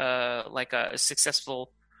weapons, like a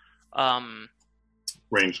successful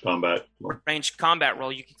Ranged combat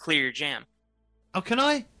roll, you can clear your jam. Oh, can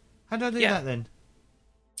I? How do I do that then?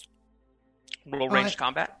 Roll ranged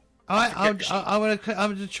combat. All right, I'm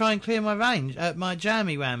gonna try and clear my range, my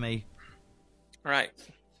jammy whammy. All right.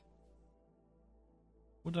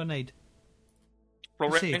 What do I need?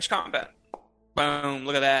 Roll range combat. Boom!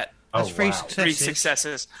 Look at that. That's 3 successes. 3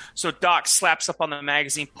 successes. So Doc slaps up on the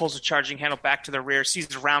magazine, pulls the charging handle back to the rear,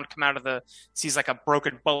 sees a round come out of sees like a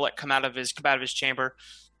broken bullet come out of his chamber,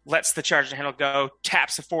 lets the charging handle go,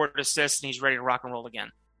 taps the forward assist, and he's ready to rock and roll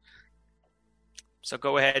again. So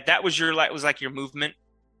go ahead. That was your like your movement.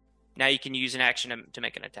 Now you can use an action to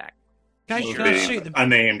make an attack. Okay, Would can I be shoot the...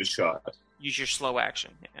 unaimed shot. Use your slow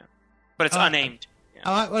action. Yeah. But it's Oh. unaimed. Yeah.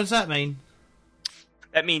 All right, what does that mean?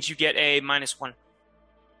 That means you get a -1.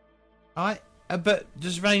 All right, but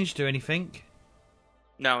does range do anything?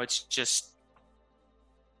 No, it's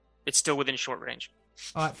still within short range.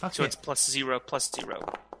 All right, fuck So it. it's +0/+0.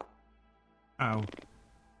 Oh. I'll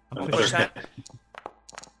Okay. push Push that.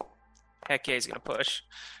 Heck yeah, he's gonna push.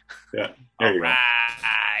 Yeah, there you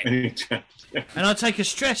Alright. go. And I take a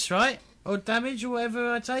stress, right? Or damage, or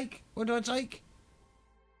whatever I take. What do I take?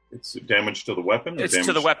 It's damage to the weapon? Or It's damage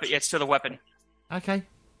to the weapon. It's to the weapon. Okay.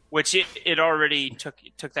 Which it already took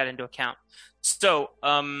that into account. So,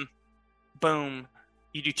 boom.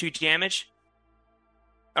 You do 2 damage.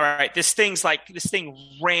 All right, this thing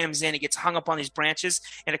rams in. It gets hung up on these branches,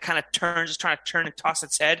 and it kind of turns, just trying to turn and toss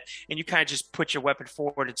its head. And you kind of just put your weapon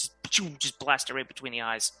forward and just blast it right between the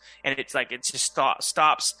eyes. And it's like it just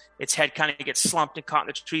stops. Its head kind of gets slumped and caught in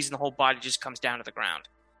the trees, and the whole body just comes down to the ground.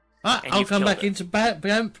 And I'll you've come killed back it. into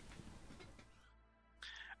Bamp.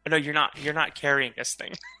 No, you're not. You're not carrying this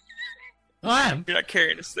thing. I am. You're not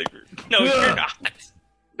carrying this thing. No, you're not.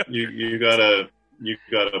 You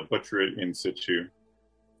gotta butcher it in situ.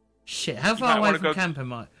 Shit, how might far away wanna from go- camp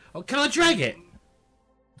am I? Oh, can I drag it?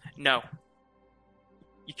 No.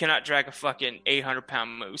 You cannot drag a fucking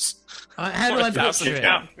 800-pound moose. How do Or I a butcher it?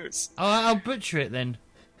 1,000-pound moose. I'll butcher it then.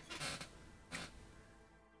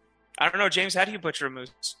 I don't know, James. How do you butcher a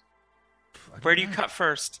moose? Where do you cut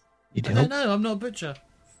first? You I don't know. I'm not a butcher.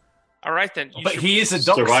 All right then. Use But your- he is a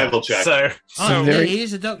doctor. Survival check. So Oh, very- yeah, he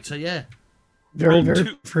is a doctor. Yeah. Very, Roll very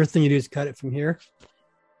 2. first thing you do is cut it from here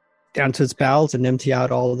down to its bowels and empty out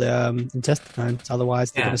all the intestines.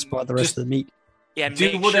 Otherwise, they're Yeah, going to spoil the rest just- of the meat. Yeah,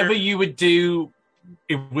 do make whatever sure... you would do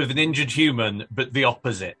with an injured human, but the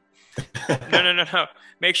opposite. No.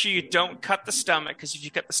 Make sure you don't cut the stomach, because if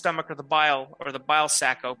you cut the stomach or the bile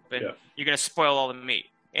sac open, Yeah. you're going to spoil all the meat,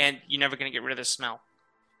 and you're never going to get rid of the smell.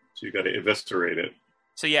 So you gotta eviscerate it.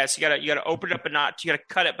 So yes, you gotta open it up, but not you gotta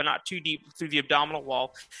cut it, but not too deep through the abdominal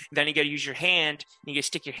wall. And then you gotta use your hand. And you gotta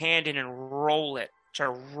stick your hand in and roll it. Try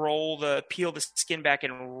to peel the skin back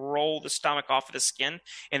and roll the stomach off of the skin,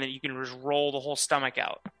 and then you can just roll the whole stomach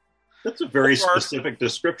out. That's a very Or- specific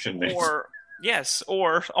description, Nate. Or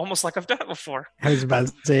almost like I've done it before. I was about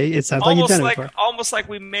to say, it sounds like you've done it before. Almost like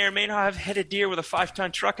we may or may not have hit a deer with a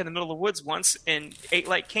 5-ton truck in the middle of the woods once and ate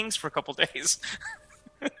like kings for a couple days.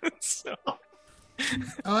 So, All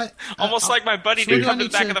right. almost like my buddy so did do come I to the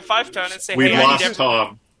need back to- of the 5-ton and say, We "Hey, I lost need,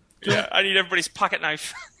 Tom. I need everybody's pocket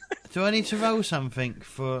knife." Do I need to roll something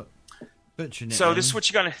for butchering it? So then? this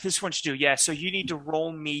is what you do. Yeah. So you need to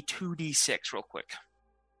roll me 2d6 real quick.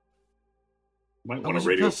 Might Oh, want was to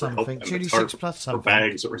it radio plus for help. something? and it's 2d6 hard plus for something.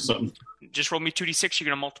 bags or something. Just roll me 2d6. You're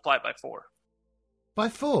gonna multiply it by 4. By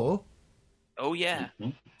 4? Oh yeah,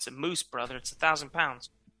 Mhm. it's a moose, brother. It's 1,000 pounds.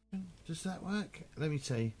 Does that work? Let me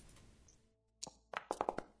see.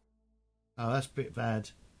 Oh, that's a bit bad.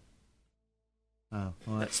 Oh, all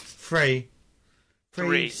right. That's 3. 3,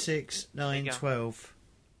 Three. 6, There 9, you go. 12.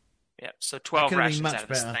 Yeah. So 12 could've been rations much out of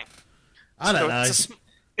this better. thing. I don't So know.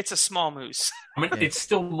 it's a small moose. I mean, Yeah. it's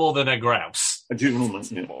still more than a grouse. A gentleman.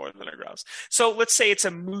 Yeah. More than a grouse. So let's say it's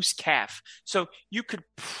a moose calf. So you could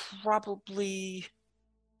probably.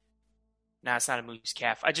 No, it's not a moose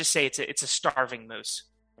calf. I just say it's a starving moose,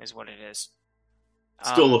 is what it is.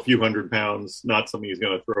 Still a few hundred pounds, not something he's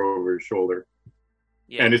going to throw over his shoulder.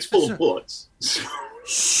 Yeah. And it's full That's of bullets.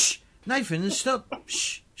 Shh! Nathan, stop.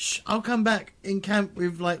 Shh, shh. I'll come back in camp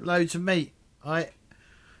with like loads of meat, right?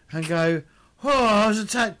 And go, oh, I was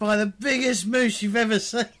attacked by the biggest moose you've ever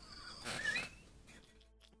seen.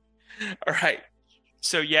 All right.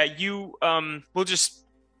 So yeah, you we'll just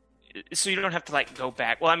so you don't have to like go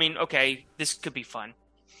back. Well, I mean, okay, this could be fun.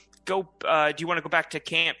 Do you want to go back to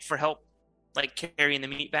camp for help, like carrying the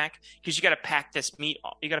meat back? Because you got to pack this meat.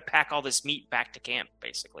 You got to pack all this meat back to camp,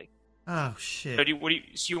 basically. Oh, shit. So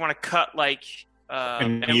you want to cut like?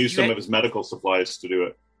 and and use you some had- of his medical supplies to do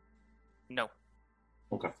it. No.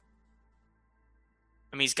 Okay.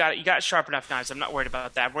 I mean, you got sharp enough knives. I'm not worried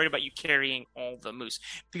about that. I'm worried about you carrying all the moose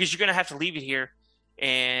because you're gonna have to leave it here,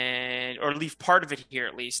 or leave part of it here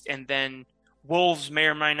at least, and then wolves may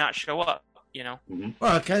or may not show up. You know.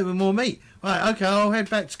 Well, okay, with more meat. Right, okay, I'll head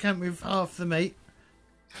back to camp with half the meat.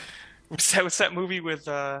 What's that movie with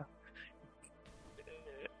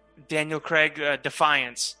Daniel Craig,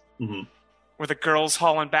 Defiance, Mhm. where the girl's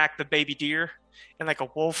hauling back the baby deer, and like a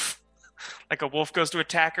wolf goes to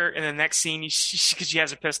attack her, and the next scene, because she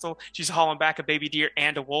has a pistol, she's hauling back a baby deer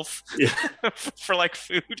and a wolf Yeah. for like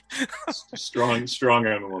food, strong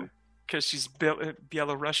animal. because she's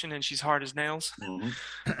Belarusian and she's hard as nails.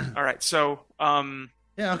 Mhm. All right, so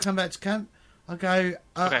Yeah, I'll come back to camp. I'll go.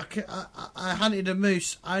 Okay. I hunted a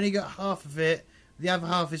moose. I only got half of it. The other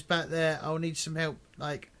half is back there. I'll need some help,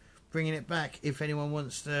 like bringing it back. If anyone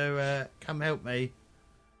wants to come help me.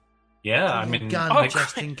 Yeah, I Bring a mean, gun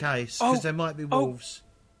just in case, because there might be wolves.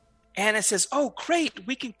 Anna says, "Oh, great!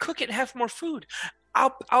 We can cook it and have more food.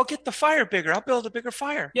 I'll get the fire bigger. I'll build a bigger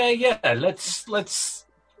fire. yeah. Let's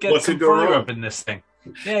get What's some it go fire wrong? up in this thing.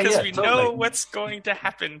 Yeah, Because we totally. know what's going to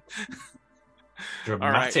happen."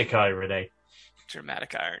 Dramatic irony.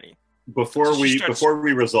 Dramatic irony. Before She we starts-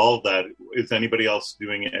 resolve that, is anybody else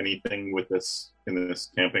doing anything with this in this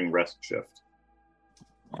camping rest shift?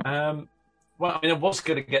 Well, I mean, I was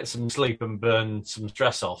going to get some sleep and burn some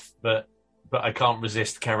stress off, but I can't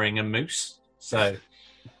resist carrying a moose. So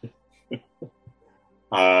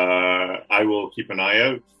I will keep an eye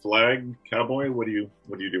out. Flag, Cowboy, what are you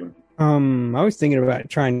doing? I was thinking about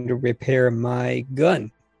trying to repair my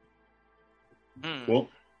gun. Cool.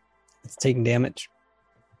 It's taking damage.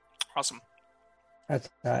 Awesome. That's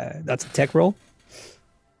a tech roll.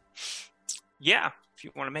 Yeah, if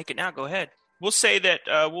you want to make it now, go ahead. We'll say that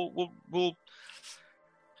we'll.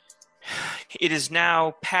 It is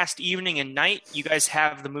now past evening and night. You guys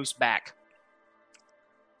have the moose back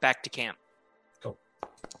to camp. cool.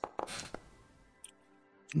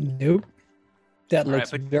 Nope. That All right,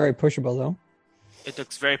 looks but- very pushable, though. It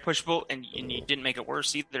looks very pushable, and you didn't make it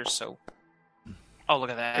worse either. So, oh, look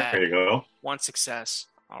at that! There you go. One success.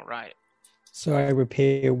 All right. So I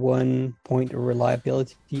repair 1 point of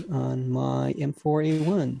reliability on my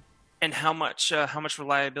M4A1. And how much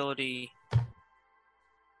reliability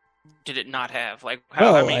did it not have? Like,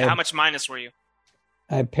 Oh, how much minus were you?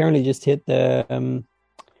 I apparently just hit the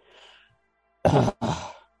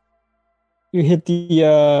you hit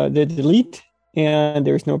the delete, and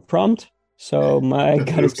there's no prompt, so my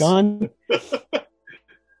gun is Oops. gone.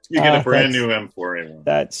 You get a Ah, brand that's- new M4A1.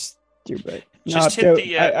 That's stupid. Just No, hit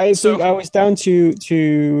the, I so- think I was down to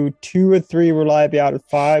 2 or 3 reliability out of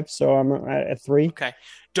 5, so I'm at 3. Okay.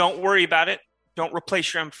 Don't worry about it. Don't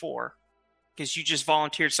replace your M4 because you just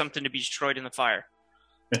volunteered something to be destroyed in the fire.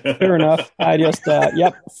 Fair enough. I just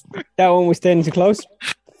yep, that one was standing too close.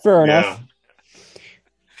 Fair enough.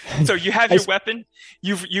 So you have your weapon.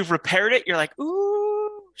 You've repaired it. You're like,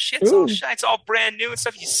 ooh, shit's all shiny. It's all brand new and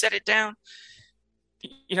stuff. You set it down.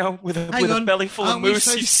 You know, with a belly full of Aren't we moose.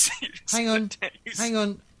 supposed- Hang on.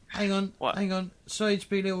 Hang on. What? Hang on. Sorry to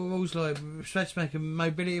be a little rules lawyer, but we're supposed to make a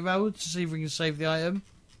mobility roll to see if we can save the item.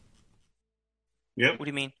 Yep. What do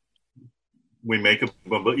you mean? We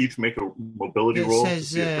each make a mobility It roll says,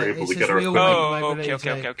 to see if we're able it to says get our we all equipment. make- Oh, mobility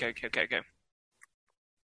okay.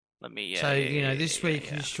 Let me. So this week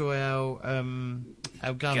can destroy our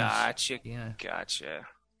guns. Gotcha. Yeah, Gotcha.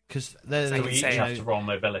 because they're So So I we can each say- have to roll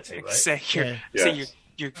mobility, right? Say Yeah.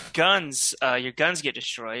 your guns get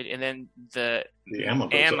destroyed, and then the The ammo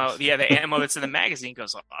goes off. the ammo that's in the magazine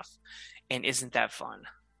goes off. And isn't that fun?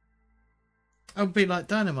 It would be like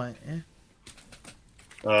dynamite. Yeah.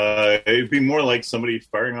 It'd be more like somebody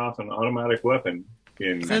firing off an automatic weapon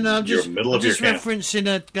in No, I'm your just middle I'm of your just camp. referencing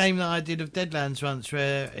a game that I did of Deadlands once,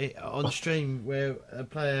 on stream, where a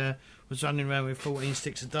player was running around with 14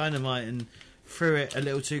 sticks of dynamite and threw it a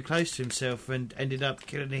little too close to himself and ended up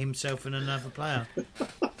killing himself and another player.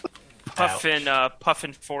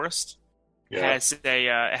 Puffin Forest Yeah.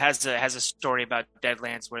 has a story about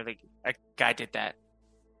Deadlands where a guy did that.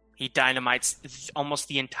 He dynamites almost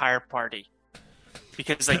the entire party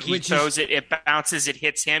because he Which throws it bounces, it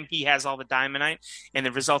hits him. He has all the dynamite, and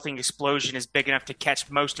the resulting explosion is big enough to catch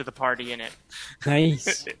most of the party in it. Nice.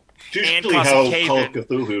 It's and usually cause a how cave-in. Call of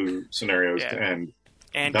Cthulhu scenarios Yeah. end.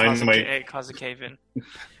 And Dynamite. cause a cave in.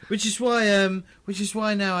 Which is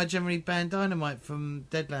why now I generally ban dynamite from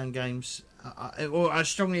Deadland games, or I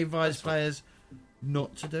strongly advise players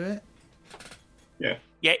not to do it. Yeah.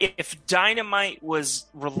 Yeah, if dynamite was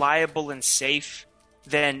reliable and safe,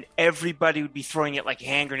 then everybody would be throwing it like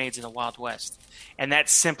hand grenades in the Wild West, and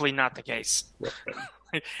that's simply not the case.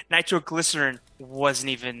 Right. Nitroglycerin wasn't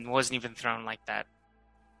even thrown like that.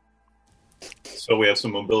 So we have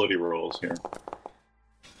some mobility rolls here.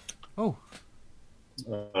 Oh,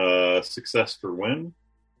 Success for win.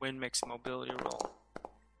 Win makes a mobility roll.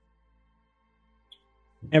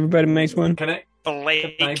 Everybody makes one. Can I?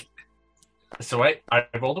 Blake. So wait, I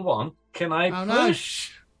rolled a 1. Can I Oh, no.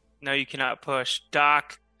 push? No, you cannot push.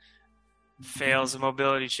 Doc fails a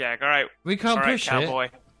mobility check. All right, we can't all right, push cowboy.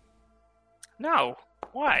 No,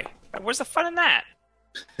 why? Where's the fun in that?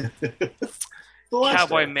 The last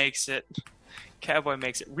Cowboy time. makes it. Cowboy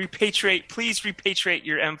makes it. Please repatriate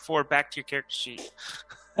your M4 back to your character sheet.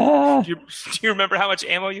 Ah, Do you remember how much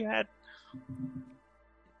ammo you had?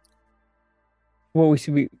 What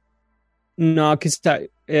we no, because I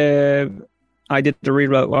did the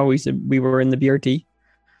reroute while we were in the BRT.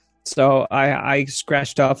 So I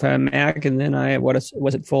scratched off a Mac, and then I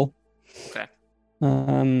wasn't full. Okay.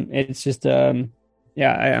 It's just I'm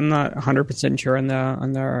not 100% sure on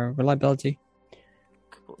the reliability.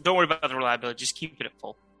 Don't worry about the reliability. Just keep it at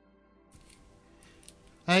full.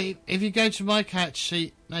 Hey, if you go to my catch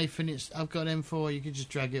sheet, Nathan, I've got an M4. You can just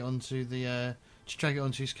drag it onto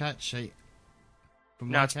his catch sheet.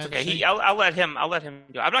 No, it's okay. I'll let him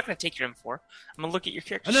do it. I'm not going to take your M4. I'm going to look at your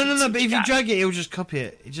character. No. But if you drag it, he'll just copy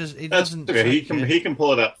it. It doesn't. Okay. He can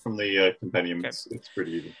pull it up from the compendium. Okay. It's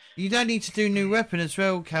pretty easy. You don't need to do new weapon as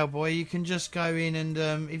well, Cowboy. You can just go in and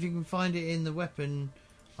if you can find it in the weapon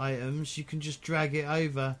items, you can just drag it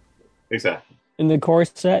over. Exactly. In the core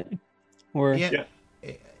set, or yeah.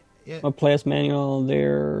 A player's manual,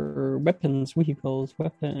 their weapons, vehicles,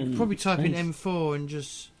 weapons. Probably type in M4 and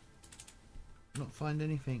just not find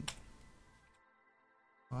anything.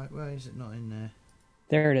 Right, where is it? Not in there.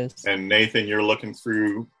 There it is. And Nathan, you're looking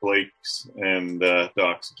through Blake's and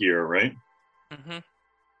Doc's gear, right? Mm-hmm.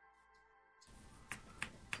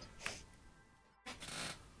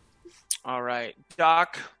 All right,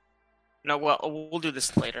 Doc. No, well, we'll do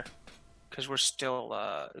this later because we're still.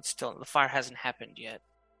 The fire hasn't happened yet.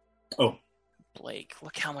 Oh, Blake,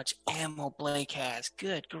 look how much ammo Blake has.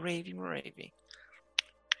 Good gravy, gravy.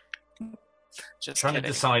 Just trying to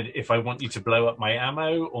decide if I want you to blow up my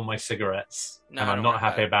ammo or my cigarettes, no, and I'm not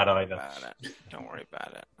happy about either. Don't worry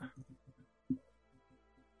about it.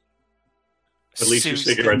 At least your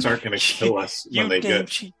cigarettes aren't going to kill us when they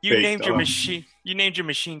get. You named your machine. You named your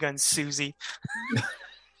machine gun Susie.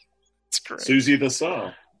 It's great. Susie the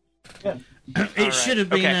Saw. Yeah. It should have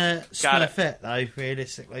been a Smurfette, though,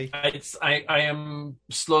 realistically. I am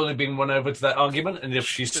slowly being won over to that argument, and if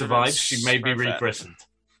she survives, she may be rechristened.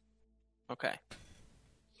 Okay.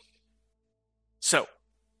 So,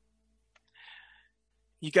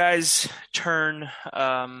 you guys turn.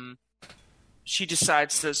 She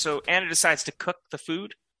decides to. So Anna decides to cook the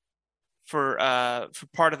food for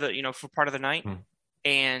part of the night,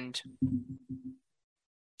 and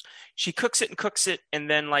she cooks it, and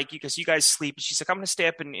then because you guys sleep, she's like, I'm going to stay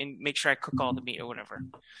up and make sure I cook all the meat or whatever.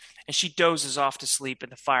 And she dozes off to sleep,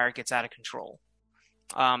 and the fire gets out of control.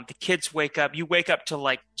 The kids wake up. You wake up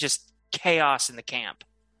to just chaos in the camp,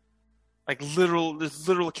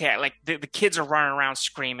 literal chaos. The kids are running around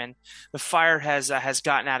screaming. The fire has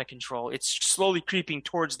gotten out of control. It's slowly creeping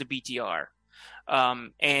towards the BTR.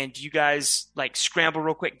 And you guys scramble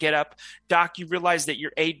real quick, get up. Doc, you realize that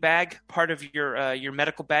your aid bag, part of your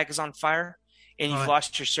medical bag, is on fire, and you've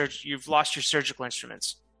lost your surgical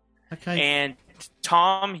instruments. Okay. And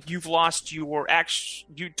Tom, you've lost your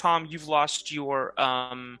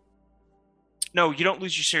no, you don't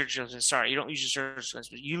lose your surgical instruments. Sorry, you don't lose your surgical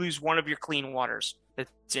instruments. You lose one of your clean waters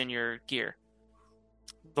that's in your gear.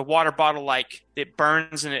 The water bottle, it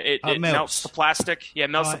burns and it melts the plastic. Yeah, it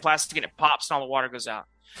melts the plastic and it pops and all the water goes out.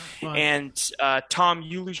 Right. And Tom,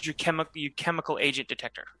 you lose your chemical agent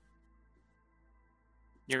detector.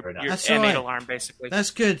 Your M8 alarm, basically.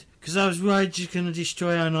 That's good, because I was worried you're going to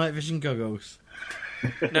destroy our night vision goggles.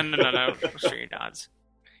 No. I'm sure your nods.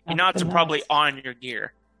 Your nods are probably on your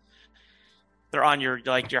gear. They're on your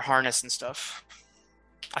harness and stuff.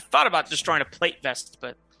 I thought about destroying a plate vest,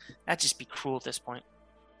 but that'd just be cruel at this point.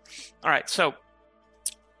 All right, so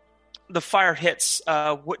the fire hits.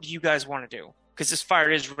 What do you guys want to do? Because this fire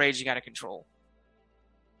is raging out of control.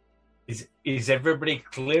 Is everybody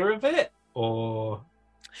clear of it, or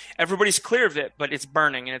everybody's clear of it, but it's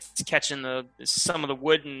burning and it's catching some of the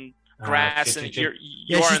wood and grass, and you are in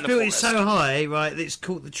the forest. She's built it so high, right? That it's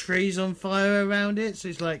caught the trees on fire around it. So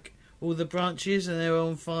it's all the branches and they're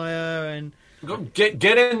on fire. And get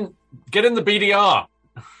in the BDR.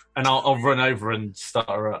 And I'll run over and start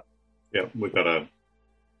her up. Yeah, we've got to,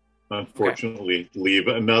 unfortunately, leave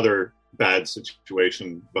another bad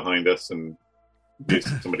situation behind us and get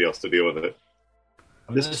somebody else to deal with it.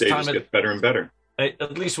 This day just gets better and better.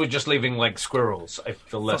 At least we're just leaving squirrels. I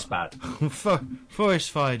feel less bad.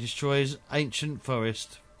 Forest fire destroys ancient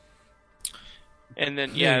forest. And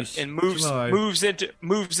then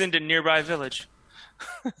moves into nearby village.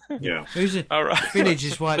 Yeah. All right. Village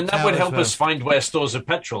is wiped out. And that would help us find where stores of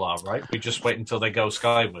petrol are, right? We just wait until they go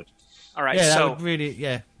skyward. All right. Yeah, so that would really,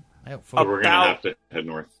 helpful. So we're going to have to head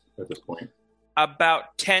north at this point.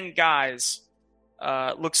 About 10 guys,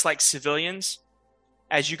 looks like civilians.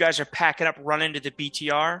 As you guys are packing up, run into the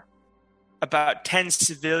BTR. About 10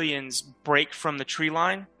 civilians break from the tree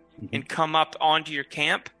line and come up onto your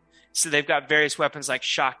camp. So they've got various weapons like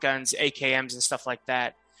shotguns, AKMs, and stuff like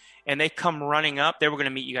that. and they come running up. They were going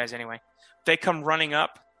to meet you guys anyway. They come running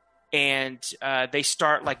up, and they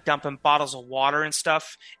start like dumping bottles of water and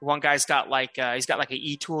stuff. One guy's got like he's got like an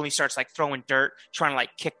e-tool, and he starts like throwing dirt, trying to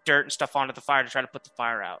like kick dirt and stuff onto the fire to try to put the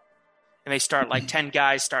fire out. And they start like 10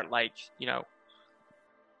 guys start like, you know,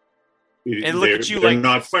 and look at you they're like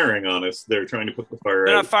not firing on us. They're trying to put the fire out.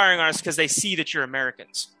 They're not firing on us because they see that you're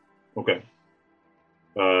Americans. Okay.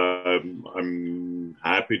 I'm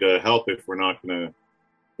happy to help if we're not gonna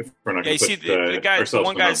put the guy, ourselves the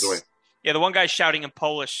one in harm's way. Yeah, the one guy's shouting in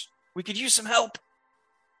Polish. We could use some help.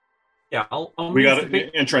 Yeah, we got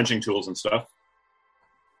entrenching tools and stuff.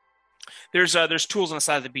 There's tools on the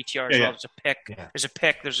side of the BTR as well. There's a pick. Yeah. There's a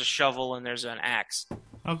pick. There's a shovel, and there's an axe.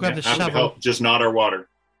 I'll grab the Happy to shovel. help, just not our water.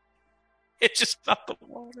 It's just not the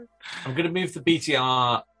water. I'm going to move the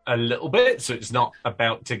BTR a little bit so it's not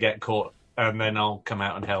about to get caught, and then I'll come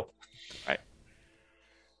out and help. Right.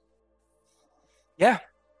 Yeah.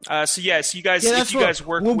 So you guys, if you guys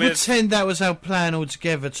work we'll with, pretend that was our plan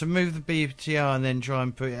altogether to move the BTR and then try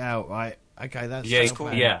and put it out, right? Okay, that's our Cool.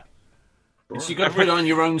 plan. Yeah. So you got to put on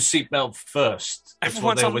your own seatbelt first. That's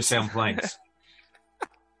what they always say on planes.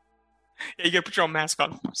 Yeah, you got to put your own mask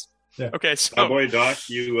on first. Yeah. Okay, so Cowboy Doc,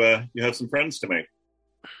 you have some friends to make.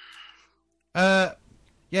 Yeah,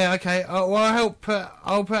 okay. Well, I'll put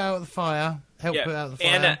out the fire. Put out the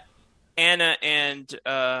fire. Anna and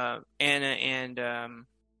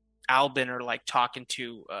Albin are like talking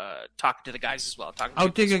to the guys as well. I'll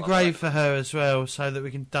dig a grave for her as well, so that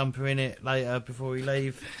we can dump her in it later before we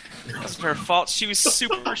leave. It wasn't her fault. She was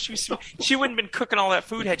super. She wouldn't have been cooking all that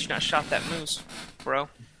food had you not shot that moose, bro.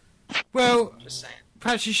 Well, Just saying.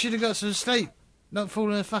 perhaps you should have got some sleep, not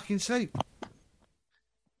falling asleep.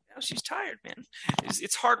 No, she's tired, man.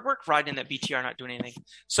 It's hard work riding in that BTR, not doing anything.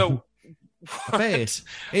 So, I bet it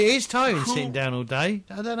is tiring sitting down all day.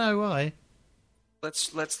 I don't know why.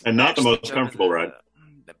 Let's And not the most go to comfortable ride.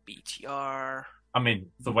 The BTR. I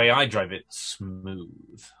mean, the way I drive it,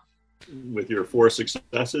 smooth. With your 4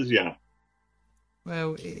 successes, yeah.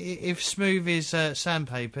 Well, if smooth is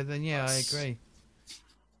sandpaper, then yeah, I agree.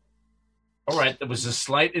 All right, there was a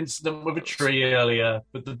slight incident with a tree earlier,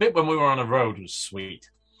 but the bit when we were on a road was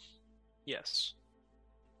sweet. Yes.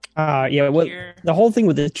 Yeah, well, the whole thing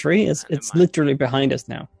with the tree is it's literally behind us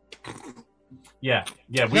now. Yeah,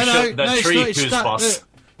 we showed that tree who's boss.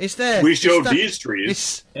 It's there. We showed these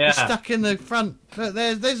trees. It's stuck in the front. Look,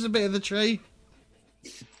 there's a bit of the tree.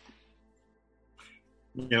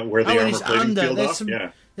 Yeah, where the armor plating peeled off.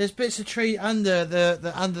 There's bits of tree under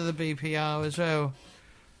the BPR as well.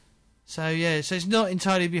 So yeah, so it's not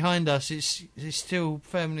entirely behind us. It's still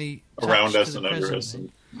firmly around us and under us.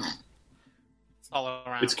 All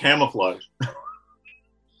around. It's camouflage.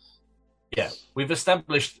 Yeah, we've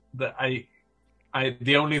established that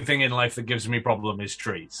the only thing in life that gives me problem is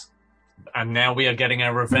trees, and now we are getting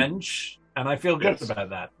our revenge, and I feel good about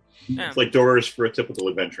that. Yeah. It's like doors for a typical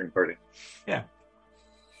adventuring party. Yeah.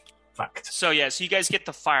 Fact. So you guys get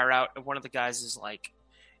the fire out, and one of the guys is like,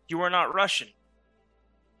 "You are not Russian."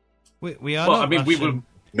 We are. Well, not I mean, Russian. we were.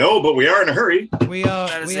 No, but we are in a hurry. We are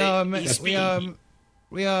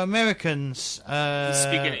Americans.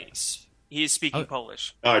 He is speaking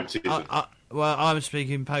Polish. Oh, Jesus. Well, I'm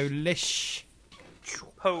speaking Polish.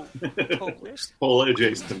 Polish? Pole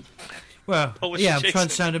adjacent. Well, Polish yeah, I'm adjacent. trying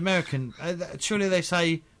to sound American. Surely they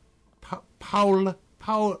say Polish,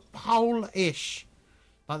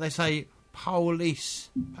 like they say police.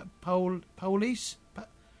 Police.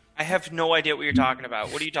 I have no idea what you're talking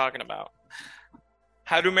about. What are you talking about?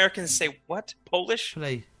 How do Americans say what? Polish?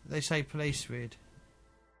 Police. They say police weird.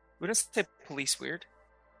 We don't say police weird.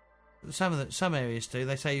 Some areas do.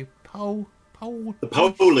 They say The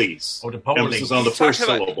police. Or the police. Emphasis on the first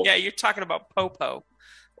syllable. Yeah, you're talking about popo.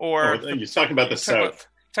 Or you're talking about the south.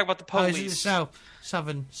 Talk about the Oh, is it the police. south?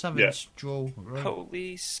 Southern Yeah. drawl. Right.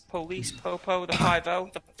 Police, popo, the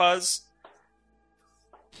 5-0, the fuzz.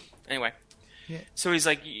 Anyway. Yeah. So he's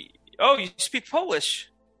like, "Oh, you speak Polish?"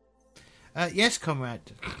 Yes,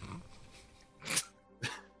 comrade.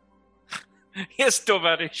 Yes,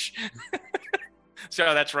 Tovarish.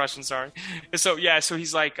 So that's Russian. Sorry. So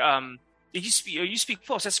he's like, you speak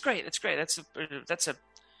Polish. That's great. That's a,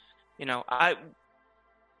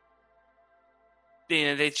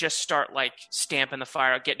 they just start like stamping the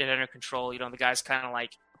fire, getting it under control. The guys kind of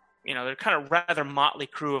like, they're kind of rather motley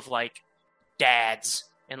crew of like dads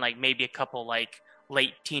and like maybe a couple like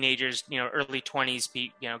late teenagers, early 20s,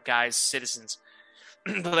 guys, citizens.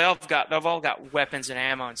 But they've all got weapons and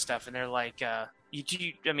ammo and stuff, and they're like,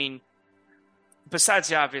 besides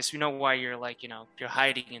the obvious, we know why you're like, you're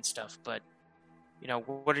hiding and stuff, but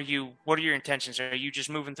what are your intentions? Are you just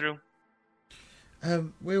moving through?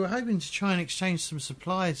 We were hoping to try and exchange some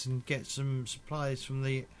supplies and get some supplies from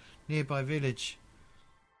the nearby village.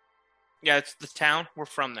 Yeah, it's the town. We're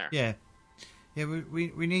from there. Yeah.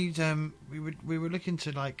 We need we were looking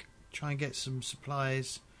to like try and get some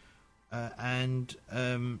supplies and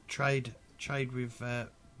trade with the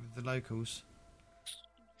locals.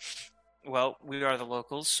 Well, we are the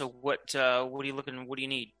locals. So what are you looking? What do you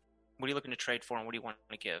need? What are you looking to trade for, and what do you want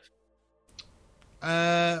to give?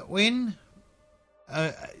 Win.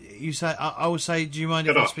 You say I will say. Do you mind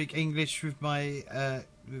if I speak English with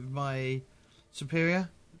my superior?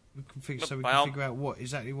 We can figure out what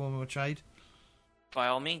exactly we want to trade. By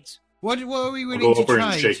all means. What are we willing to trade?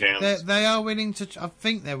 And shake hands. They are willing to. I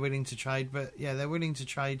think they're willing to trade, but yeah, they're willing to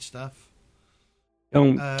trade stuff.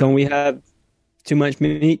 Don't we have too much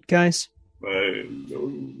meat, guys?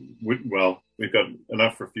 We've got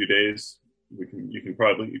enough for a few days. You can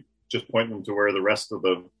probably just point them to where the rest of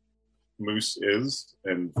the moose is,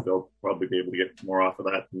 and they'll probably be able to get more off of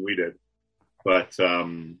that than we did. But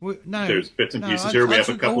there's bits and pieces here. We have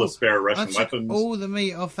a couple of spare Russian weapons. All the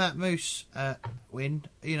meat off that moose, Win.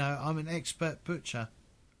 You know, I'm an expert butcher.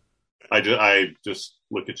 I just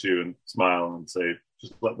look at you and smile and say,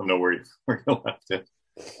 just let them know where you left it.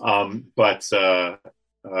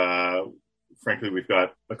 Frankly, we've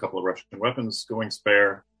got a couple of Russian weapons going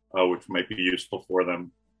spare, which might be useful for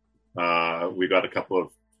them. We've got a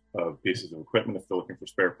couple of pieces of equipment if they're looking for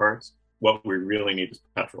spare parts. What we really need is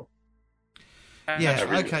petrol. Yeah,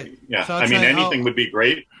 okay. Yeah, so anything would be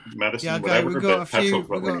great, medicine, whatever, we've but petrol's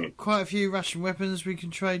what we need. We've got quite a few Russian weapons we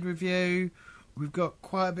can trade with you. We've got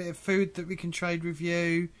quite a bit of food that we can trade with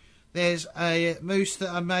you. There's a moose that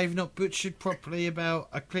I may have not butchered properly about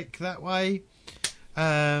a click that way.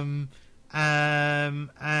 And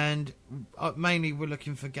mainly we're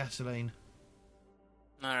looking for gasoline.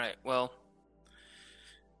 All right, well,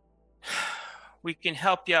 we can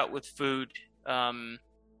help you out with food and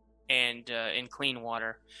in clean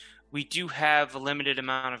water. We do have a limited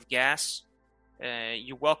amount of gas.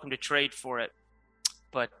 You're welcome to trade for it,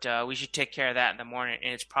 but we should take care of that in the morning,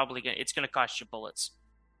 and it's probably going to cost you bullets.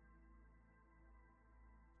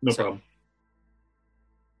 No problem.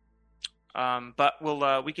 But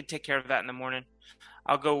we can take care of that in the morning.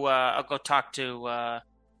 I'll go talk to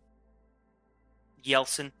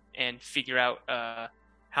Yeltsin and figure out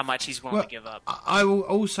how much he's willing to give up. I will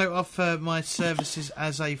also offer my services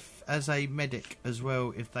as a medic as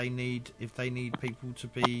well if they need people to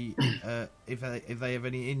be if they have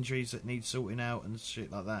any injuries that need sorting out and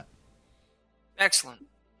shit like that. Excellent.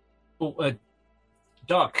 Well,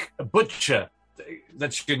 Doc, Butcher.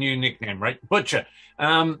 That's your new nickname, right? Butcher.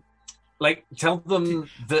 Tell them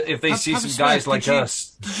that if they see some guys like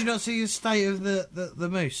us. Did you not see the state of the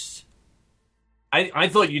moose? I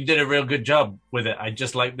thought you did a real good job with it. I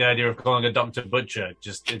just like the idea of calling a doctor Butcher.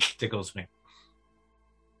 It tickles me.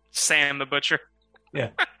 Sam the Butcher. Yeah.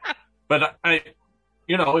 But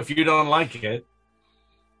if you don't like it,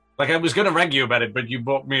 I was going to rag you about it, but you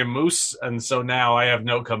bought me a moose, and so now I have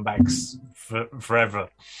no comebacks forever.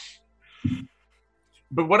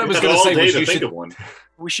 But what I was going to say was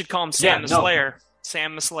we should call him Sam the Slayer.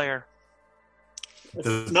 Sam the Slayer.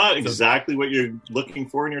 It's not exactly what you're looking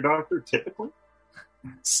for in your doctor, typically.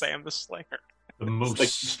 Sam the Slayer. The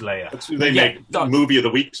Moose Slayer. That's who they make movie of the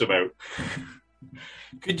weeks about.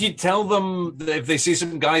 Could you tell them that if they see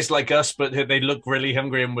some guys like us, but they look really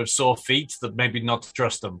hungry and with sore feet, that maybe not to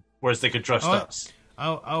trust them, whereas they could trust us?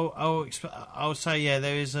 I'll say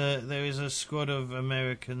there is a squad of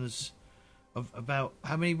Americans. Of about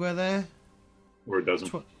how many were there? Or a dozen.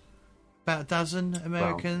 About a dozen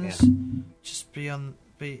Americans. Just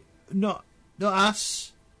not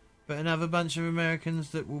us, but another bunch of Americans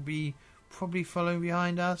that will be probably following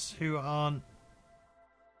behind us who aren't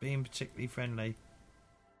being particularly friendly.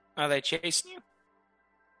 Are they chasing you?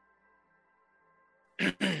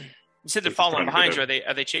 You said they're following behind you. Are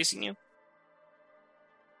they chasing you?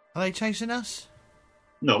 Are they chasing us?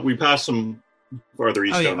 No, we passed them farther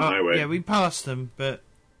east down the highway. Yeah, we passed them, but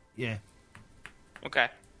yeah. Okay.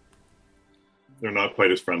 They're not quite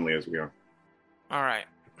as friendly as we are. All right.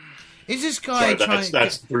 Is this guy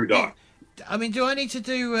that's through Doc. I mean, do I need to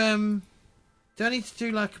do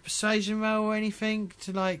like a persuasion roll or anything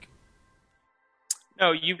to like?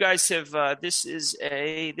 No, you guys have. This is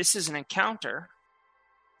an encounter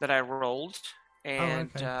that I rolled, and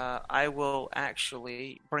I will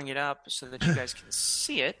actually bring it up so that you guys can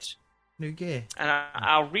see it. New gear. And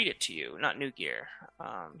I'll read it to you, not new gear.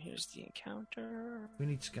 Here's the encounter. We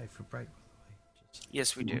need to go for a break, by the way.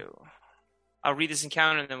 Yes, we do. I'll read this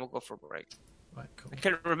encounter and then we'll go for a break. Right, cool. I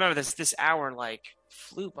couldn't remember this hour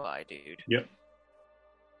flew by, dude. Yep.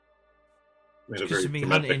 We had a It's very to me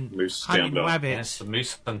dramatic hunting moose hunting standoff. Yes, rabbits. the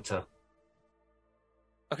moose hunter.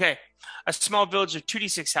 Okay. A small village of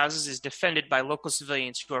 2d6 houses is defended by local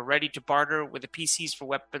civilians who are ready to barter with the PCs for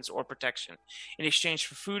weapons or protection. In exchange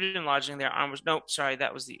for food and lodging, their armors. Nope, sorry,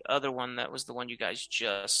 that was the other one. That was the one you guys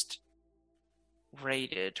just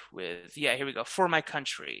raided with. Yeah, here we go. For my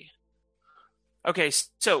country. Okay,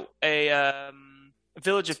 so a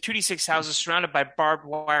village of 2d6 houses surrounded by barbed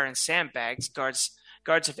wire and sandbags. Guards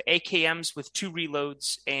have AKMs with 2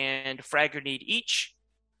 reloads and a frag grenade each.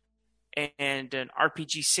 And an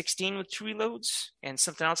RPG-16 with 2 reloads, and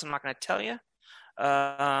something else I'm not going to tell you.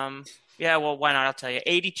 Yeah, well, why not? I'll tell you.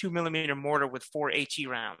 82 millimeter mortar with 4 AT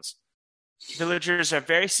rounds. Villagers are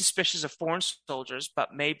very suspicious of foreign soldiers,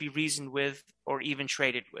 but may be reasoned with or even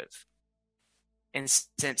traded with. And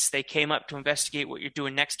since they came up to investigate what you're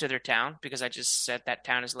doing next to their town, because I just said that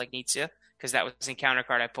town is Legnica, because that was the encounter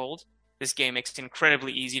card I pulled. This game makes it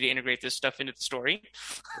incredibly easy to integrate this stuff into the story.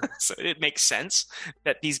 So it makes sense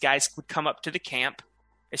that these guys would come up to the camp,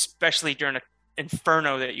 especially during an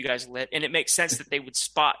inferno that you guys lit. And it makes sense that they would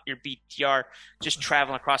spot your BTR just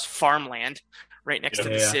traveling across farmland right next to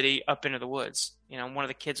the city up into the woods. You know, one of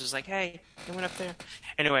the kids was like, hey, they went up there.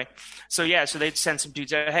 Anyway, so they'd send some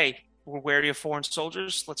dudes out, hey, we're wary of foreign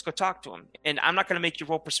soldiers. Let's go talk to them. And I'm not going to make you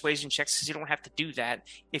roll persuasion checks because you don't have to do that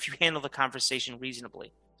if you handle the conversation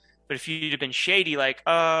reasonably. But if you'd have been shady, like,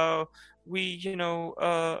 then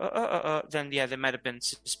yeah, they might have been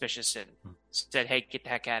suspicious and said, hey, get the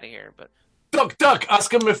heck out of here. But Duck,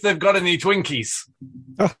 ask them if they've got any Twinkies.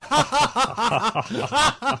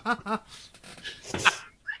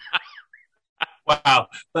 Wow,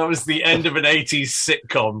 that was the end of an 80s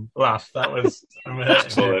sitcom laugh. That was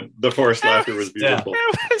Excellent. The forced laughter was beautiful.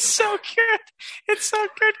 it was so good. It's so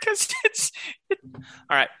good because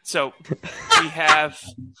all right, so we have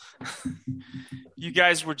you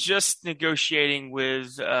guys were just negotiating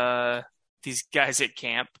with these guys at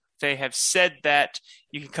camp. They have said that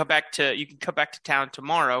you can come back to town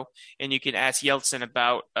tomorrow, and you can ask Yeltsin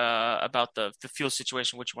about the fuel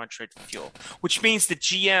situation, which you want to trade for fuel. Which means the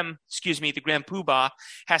GM, the Grand Poobah,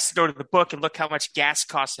 has to go to the book and look how much gas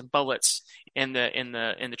costs and bullets in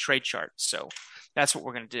the trade chart. So that's what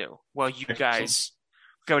we're going to do. Well, you guys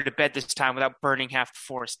go to bed this time without burning half the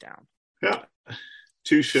forest down. Yeah,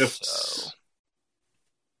 2 shifts.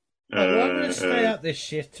 So, I'm going to stay up this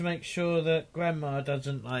shift to make sure that Grandma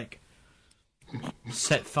doesn't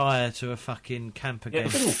set fire to a fucking camp again.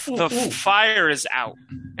 The fire is out,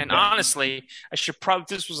 and honestly, I should probably. If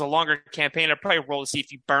this was a longer campaign, I'd probably roll to see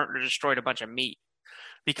if you burnt or destroyed a bunch of meat,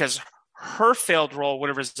 because her failed roll would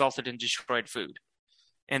have resulted in destroyed food,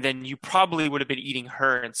 and then you probably would have been eating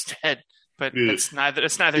her instead. But it's neither.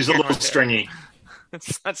 It's neither. He's a little stringy.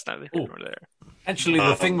 That's neither here nor there. Actually,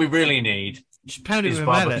 the thing we really need is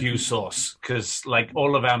barbecue sauce, because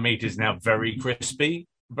all of our meat is now very crispy.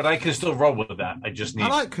 But I can still roll with that. I just need. I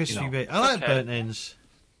like crispy meat. I like burnt ends.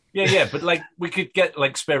 Yeah, but we could get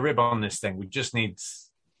spare rib on this thing. We just need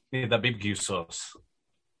that barbecue sauce.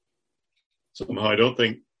 Somehow, I don't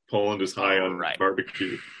think Poland is high on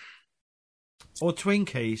barbecue or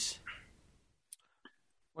Twinkies.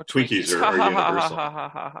 Twinkies are universal.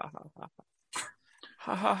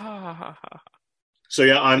 So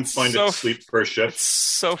yeah, I'm fine to sleep for a shift. It's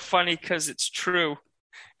so funny because it's true.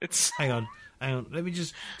 Hang on. Let me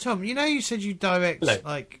just Tom. You said you direct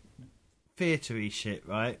theatre-y shit,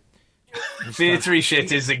 right? Theatre-y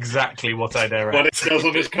shit is exactly what I direct. What it says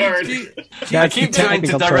on his card. I keep trying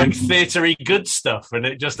to direct theatre-y good stuff, and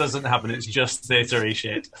it just doesn't happen. It's just theatre-y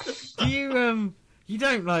shit. Do you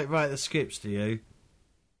don't write the scripts, do you?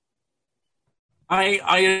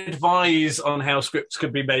 I advise on how scripts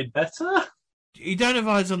could be made better. You don't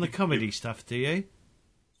advise on the comedy stuff, do you?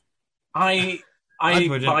 I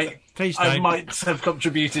might have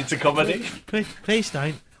contributed to comedy. Please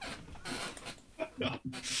don't.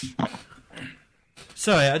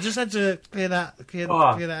 Sorry, I just had to clear that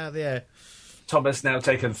out of the air. Tom has now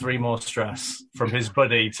taken 3 more stress from his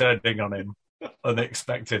buddy turning on him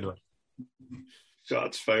unexpectedly.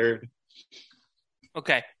 Shots fired.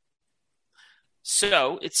 Okay.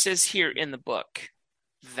 So it says here in the book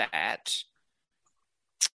that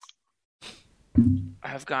I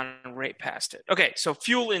have gone right past it. Okay, so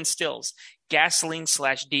fuel instills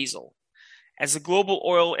gasoline/diesel. As the global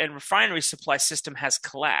oil and refinery supply system has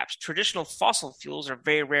collapsed, traditional fossil fuels are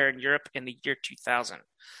very rare in Europe in the year 2000.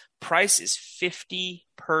 Price is $50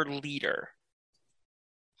 per liter.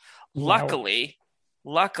 Wow.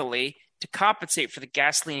 Luckily, to compensate for the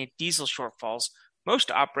gasoline and diesel shortfalls,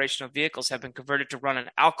 most operational vehicles have been converted to run on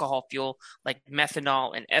alcohol fuel like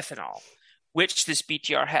methanol and ethanol, which this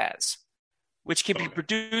BTR has. which can be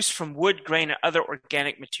produced from wood, grain, and other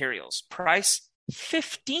organic materials. Price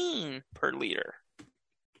 $15 per liter.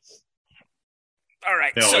 All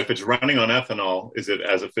right. Now, if it's running on ethanol, is it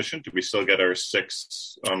as efficient? Do we still get our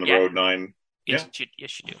 6 on the road, 9? Yes, you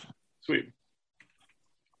do. Sweet.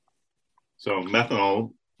 So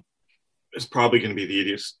methanol is probably going to be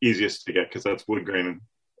the easiest to get because that's wood grain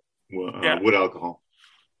and wood alcohol.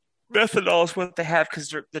 Methanol is what they have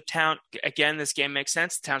because the town, again, this game makes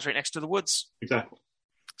sense. The town's right next to the woods. Exactly.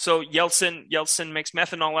 So Yeltsin makes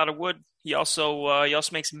methanol out of wood. He also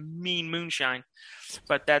makes mean moonshine,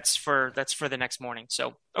 but that's for the next morning.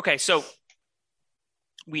 So okay, so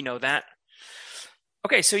we know that.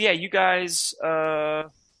 Okay, so yeah, you guys,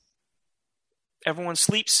 everyone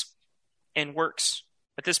sleeps and works.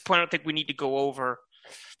 At this point, I don't think we need to go over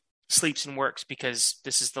sleeps and works because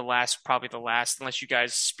this is probably the last, unless you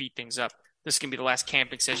guys speed things up. This is going to be the last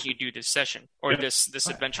camping session you do this session or this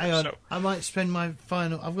adventure. Hang on. So I might spend my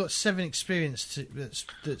final. I've got 7 experience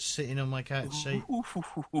that's sitting on my character sheet. What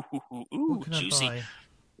can juicy. I buy?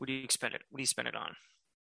 What do you spend it? What do you spend it on?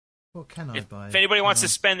 What can I buy? If anybody wants to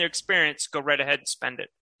spend their experience, go right ahead and spend it.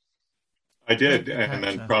 I did, and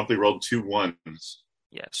then promptly rolled 2 1s.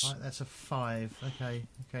 Yes. Right, that's a 5. Okay,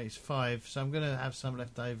 it's 5. So I'm going to have some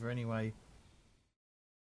left over anyway.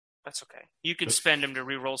 That's okay. You can spend them to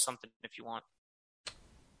re-roll something if you want.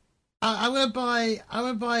 I'm going to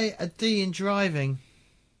buy a D in driving,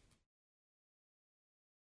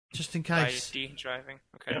 just in case. Buy a D in driving.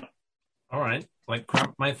 Okay. Yeah. All right. Like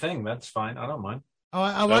crap my thing. That's fine. I don't mind. Oh,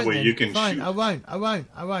 I won't. That way then. you can Fine. shoot. I won't.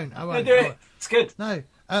 No, do it. It's good. No,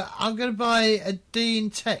 I'm going to buy a D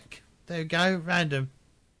in tech. There we go. Random.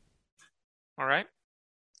 All right.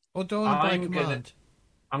 Or do I want to buy command?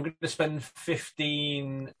 I'm going to spend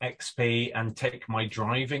 15 XP and take my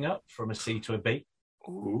driving up from a C to a B.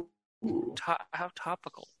 Ooh. How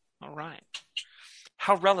topical. All right.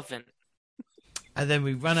 How relevant. And then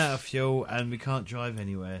we run out of fuel and we can't drive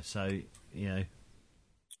anywhere. So, All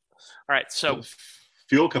right. So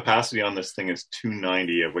fuel capacity on this thing is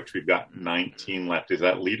 290, of which we've got 19 left. Is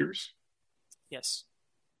that liters? Yes.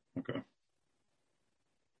 Okay.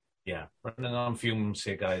 Yeah, running on fumes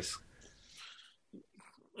here, guys.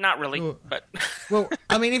 Not really, but... Well,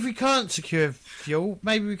 I mean, if we can't secure fuel,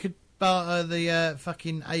 maybe we could barter the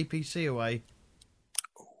fucking APC away.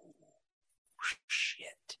 Oh,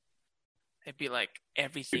 shit. It'd be like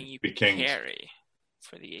everything you be can kings. carry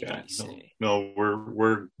for the APC. No,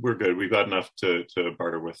 we're good. We've got enough to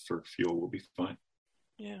barter with for fuel. We'll be fine.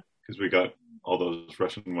 Yeah. Because we got all those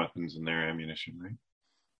Russian weapons and their ammunition, right?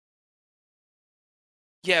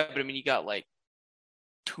 Yeah, but I mean, you got like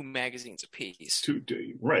 2 magazines apiece.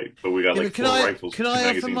 Right, but we got like 4 rifles. Could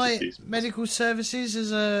I offer my medical services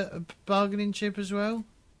as a bargaining chip as well?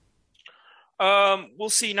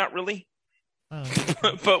 We'll see. Not really,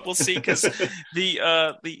 but we'll see because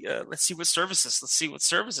let's see what services. Let's see what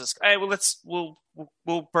services. All right, well,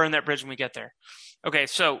 we'll burn that bridge when we get there. Okay,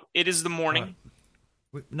 so it is the morning.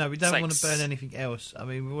 Right. We don't want to burn anything else. I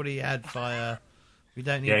mean, we've already had fire. We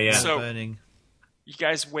don't need more burning. You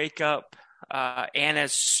guys wake up.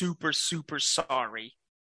 Anna's super, super sorry.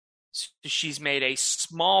 So she's made a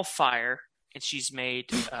small fire, and she's made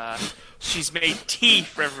tea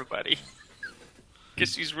for everybody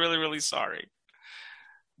because she's really, really sorry.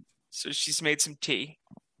 So she's made some tea.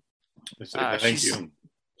 Thank you.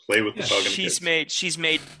 Play with the dog. She's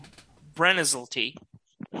made Brennizel tea.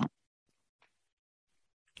 You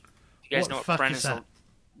guys know what Brennizel?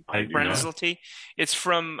 Brennizel tea. It's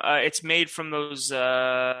from. It's made from those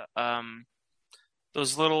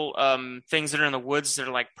little things that are in the woods that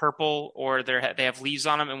are like purple, or they have leaves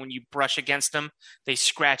on them, and when you brush against them, they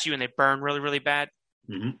scratch you and they burn really, really bad.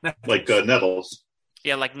 Mm-hmm. Like nettles.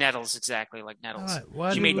 Yeah, like nettles, exactly, like nettles.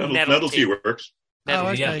 Right, you made nettle tea works.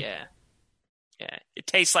 Okay. Yeah. It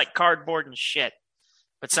tastes like cardboard and shit,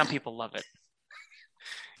 but some people love it.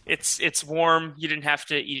 It's warm. You didn't have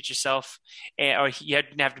to eat it yourself, or you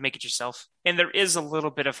didn't have to make it yourself. And there is a little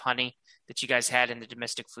bit of honey that you guys had in the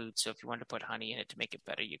domestic food. So if you wanted to put honey in it to make it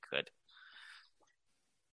better, you could.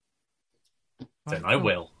 Then I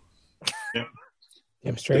will. Yeah.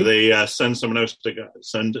 Do they send someone out to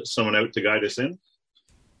guide us in?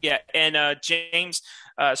 Yeah, and James,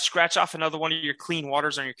 scratch off another one of your clean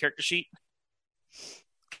waters on your character sheet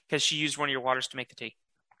because she used one of your waters to make the tea.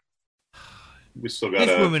 We still got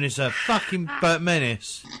this woman is a fucking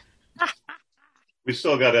menace. We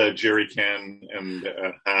still got a jerry can and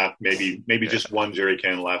a half, maybe just 1 jerry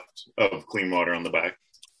can left of clean water on the back.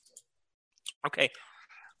 Okay,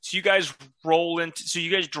 so you guys roll into. So you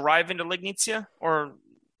guys drive into Lignitia or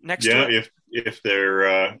next to it? Yeah, if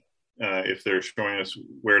they're if they're showing us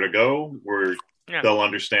where to go, they'll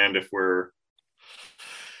understand if we're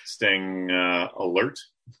staying alert.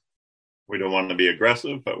 We don't want to be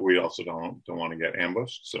aggressive, but we also don't want to get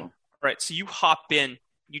ambushed. So right. So you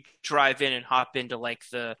drive in and hop into like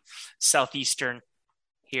the southeastern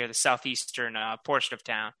portion of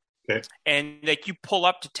town. Okay. And like you pull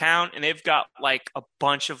up to town and they've got like a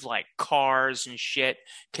bunch of like cars and shit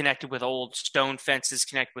connected with old stone fences,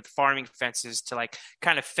 connected with farming fences to like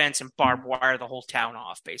kind of fence and barbed wire the whole town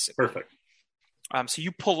off, basically. Perfect. So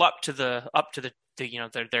you pull up to the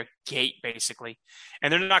their gate basically,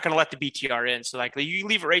 and they're not going to let the BTR in. So like you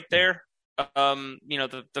leave it right there.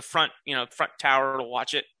 The front tower will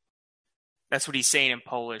watch it. That's what he's saying in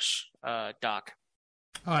Polish, Doc.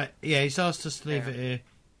 All right. Yeah, he's asked us to leave it here.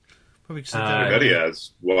 Probably because I bet he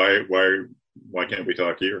has. Why can't we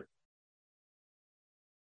talk here?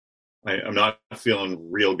 I'm not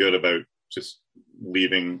feeling real good about just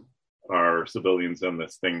leaving our civilians on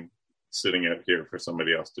this thing sitting out here for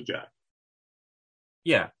somebody else to jack.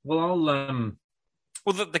 Yeah. Well, I'll.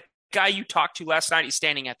 Well, the guy you talked to last night, he's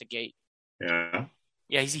standing at the gate. Yeah.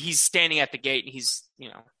 Yeah, he's standing at the gate, and he's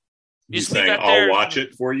He's saying, "I'll watch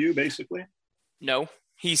it for you," basically. No,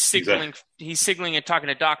 he's signaling. Exactly. He's signaling and talking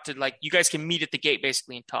to Doc to like, you guys can meet at the gate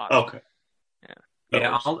basically and talk. Okay.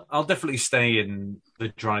 Yeah, I'll definitely stay in the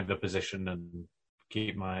driver position and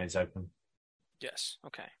keep my eyes open. Yes.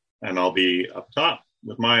 Okay. And I'll be up top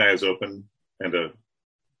with my eyes open and a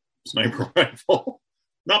sniper rifle,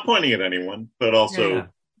 not pointing at anyone, but also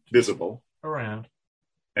visible around.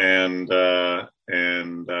 And I'll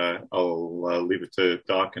leave it to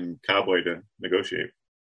Doc and Cowboy to negotiate.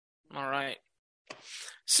 All right.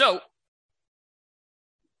 So,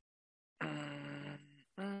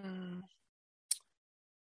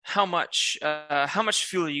 how much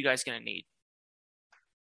fuel are you guys going to need?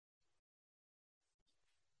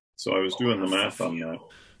 So I was doing the math on that.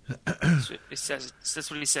 That's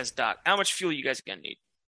what he says, Doc. How much fuel are you guys going to need?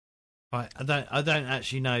 I don't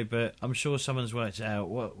actually know, but I'm sure someone's worked it out.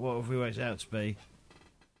 What have we worked it out to be?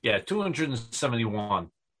 Yeah,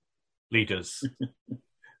 271 liters.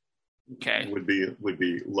 Okay, would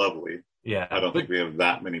be lovely. Yeah, I don't think we have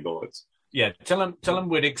that many bullets. Yeah, tell them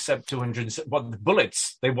we'd accept 200. What the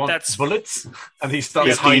bullets? They want bullets, and he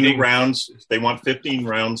starts 15 hiding rounds. They want 15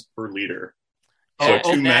 rounds per liter. So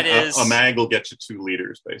a mag will get you 2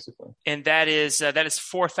 liters, basically. And that is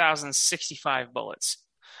 4,065 bullets.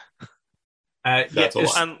 That's a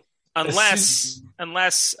lot.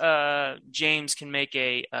 Unless James can make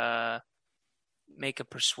a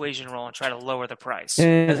persuasion roll and try to lower the price.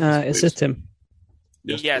 Assist him.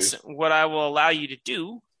 Yes. What I will allow you to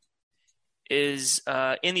do is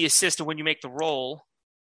in the assist when you make the roll.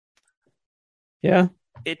 Yeah.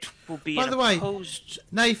 It will be. By the way,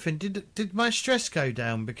 Nathan, did my stress go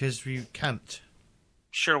down because we camped?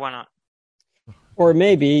 Sure, why not? Or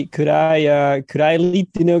maybe could I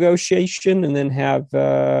lead the negotiation and then have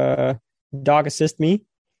Doc assist me?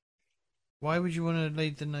 Why would you want to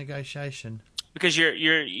lead the negotiation? Because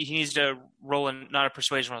he needs to roll not a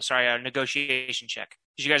persuasion roll, sorry, a negotiation check.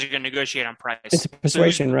 Because you guys are going to negotiate on price. It's a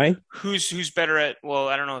persuasion, right? Who's better at? Well,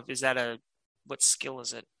 I don't know. Is that what skill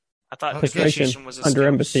is it? I thought persuasion negotiation was under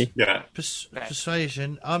embassy. Yeah,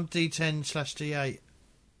 persuasion. I'm D10/D8.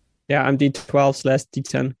 Yeah, I'm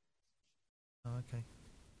D12/D10. Oh, okay.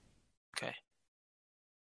 Okay.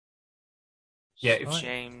 Yeah,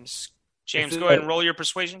 James, go ahead and roll your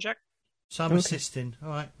persuasion check. So I'm assisting. All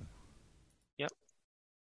right. Yep.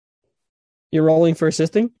 You're rolling for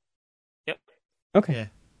assisting? Yep. Okay. Yeah.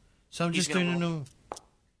 So I'm just doing a normal.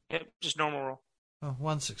 Yep, just normal roll. Oh,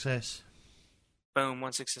 1 success. Boom,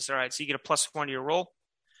 1 success. All right, so you get a +1 to your roll.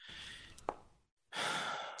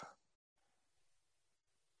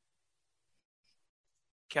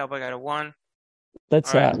 Cowboy got a 1.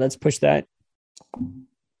 Let's push that.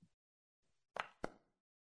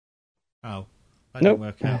 Oh, that didn't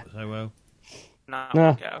work out so well.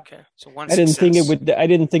 No. Okay. So 1 success. I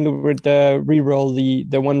didn't think it would re-roll the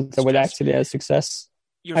ones that would actually have success.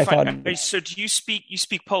 You're fine. So do you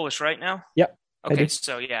speak Polish right now? Yep. Okay.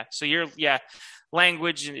 So your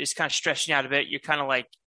language is kind of stretching out a bit. You're kind of like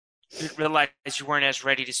you realize you weren't as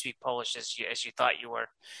ready to speak Polish as you thought you were.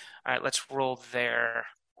 All right. Let's roll there.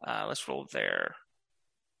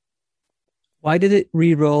 Why did it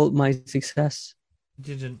re-roll my success? It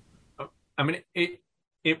didn't. I mean, it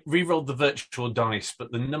re-rolled the virtual dice,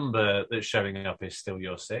 but the number that's showing up is still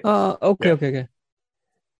your 6. Okay.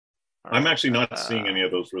 I'm actually not seeing any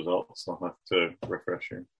of those results. I'll have to refresh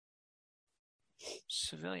here.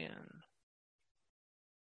 Civilian.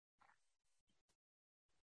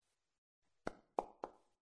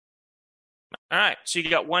 All right, so you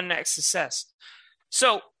got one max success.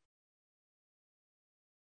 So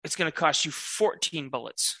it's going to cost you 14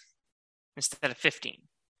 bullets instead of 15,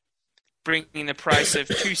 bringing the price of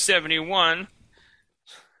 271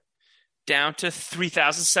 down to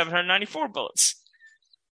 3,794 bullets.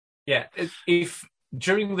 Yeah, if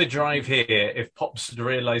during the drive here, if Pops had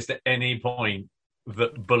realised at any point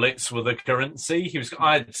that bullets were the currency, he was.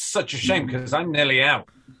 It's such a shame because I'm nearly out.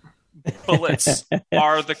 Bullets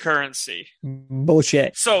are the currency.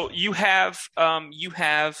 Bullshit. So you have how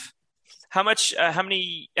much? How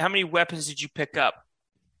many weapons did you pick up?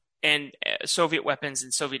 And Soviet weapons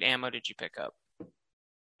and Soviet ammo did you pick up?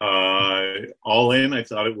 All in, I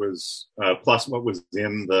thought it was plus what was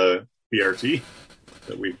in the BRT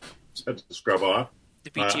that we had to scrub off. The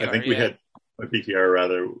BTR, I think we had a BTR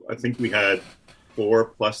rather. I think we had 4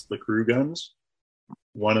 plus the crew guns,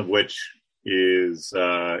 one of which is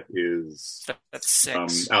that's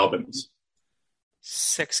 6. Albin's.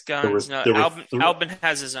 6 guns. Albin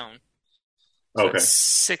has his own. So okay.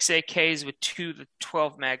 6 AKs with 2 to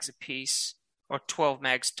 12 mags apiece, or 12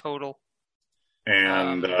 mags total.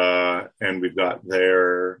 And we've got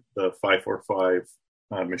the 5.45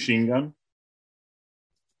 machine gun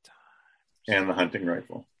and the hunting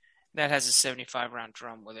rifle. That has a 75 round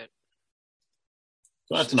drum with it.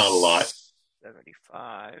 So that's not a lot.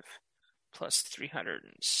 75 plus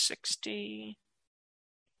 360.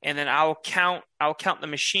 And then I'll count the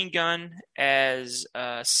machine gun as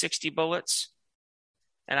 60 bullets.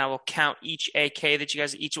 And I will count each AK that you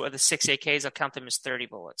guys, each of the 6 AKs, I'll count them as 30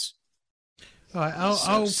 bullets. All right,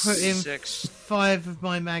 I'll put in 5 of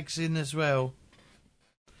my mags in as well.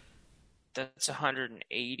 That's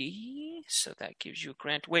 180. So that gives you a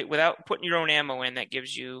grand. Wait, without putting your own ammo in, that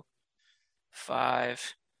gives you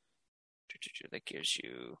 5. That gives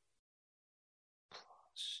you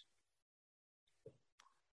plus.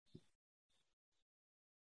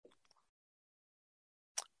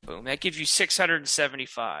 Boom. That gives you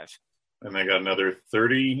 675. And I got another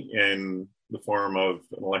 30 in the form of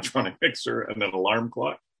an electronic mixer and an alarm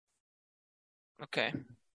clock. Okay.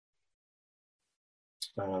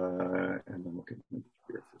 And then look at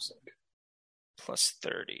here for a sec. Plus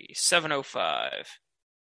 30. 705.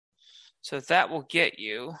 So that will get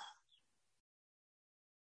you.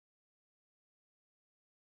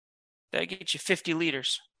 That'll get you 50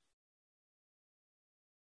 liters.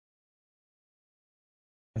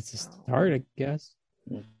 That's a start, I guess.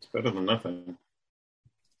 It's better than nothing.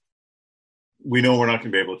 We know we're not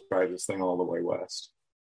going to be able to drive this thing all the way west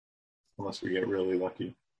unless we get really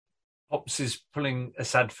lucky. Pops is pulling a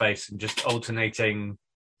sad face and just alternating.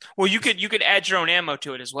 Well, you could add your own ammo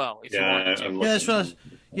to it as well if you wanted to. Yeah, that's right.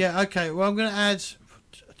 Yeah, okay. Well, I'm going to add.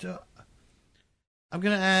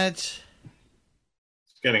 It's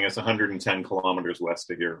getting us 110 kilometers west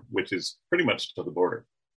of here, which is pretty much to the border.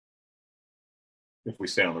 If we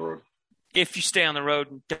stay on the road. If you stay on the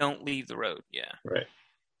road and don't leave the road, yeah. Right.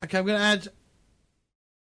 Okay, I'm going to add.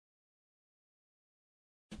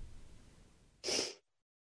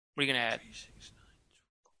 What are you going to add?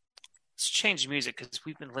 Let's change the music because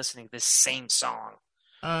we've been listening to this same song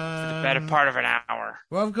for the better part of an hour.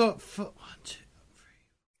 Well, I've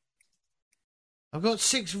got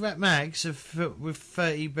 6 mags with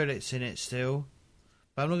 30 bullets in it still,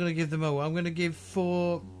 but I'm not going to give them all. I'm going to give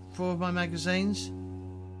 4 of my magazines.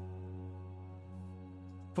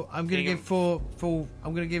 I'm going to give 4.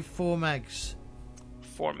 I'm going to give 4 mags.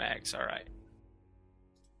 4 mags. All right.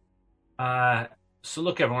 So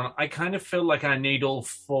look, everyone. I kind of feel like I need all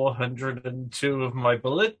 402 of my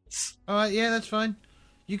bullets. All right. Yeah, that's fine.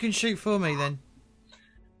 You can shoot for me then.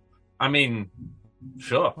 I mean,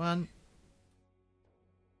 sure. 1,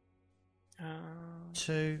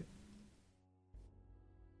 2,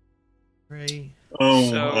 3.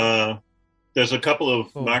 There's a couple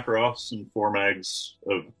of Makarovs and 4 mags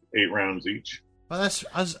of 8 rounds each. Well,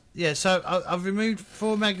 So I've removed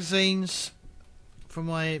 4 magazines from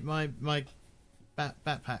my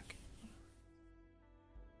backpack.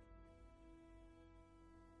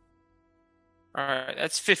 All right,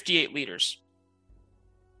 that's 58 liters.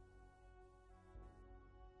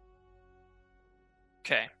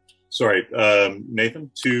 Okay. Sorry,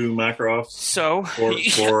 Nathan. 2 Makarovs. So 4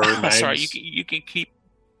 mags. Sorry, you can keep.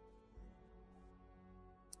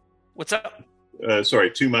 What's up? 2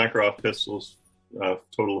 Makarov pistols,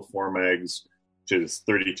 total of 4 mags, which is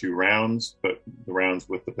 32 rounds, but the rounds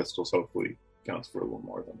with the pistols hopefully counts for a little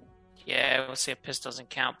more than that. Yeah, we'll say a pistol doesn't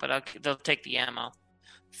count, but they'll take the ammo.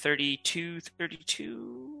 32.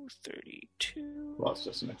 Well, it's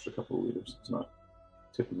just an extra couple of liters. It's not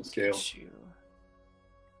tipping the scale. 2,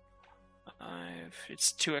 5.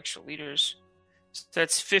 It's 2 extra liters. So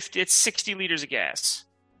that's 50. It's 60 liters of gas,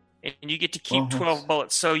 and you get to keep 12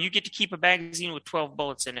 bullets. So you get to keep a magazine with 12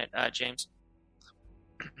 bullets in it, James.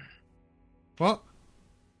 What?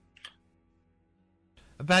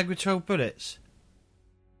 A bag with 12 bullets?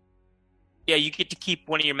 Yeah, you get to keep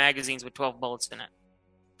one of your magazines with 12 bullets in it.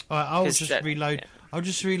 All right, I'll just reload. Yeah. I'll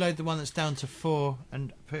just reload the one that's down to 4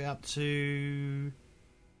 and put it up to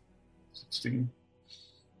 16.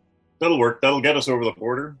 That'll work. That'll get us over the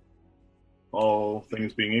border. All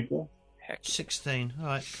things being equal. Heck. 16. All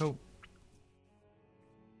right, cool.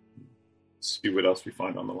 Let's see what else we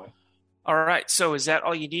find on the way. All right. So is that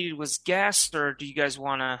all you needed was gas, or do you guys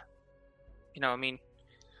want to? I mean,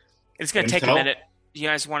 it's going to take a minute. You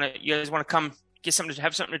guys want to come get something to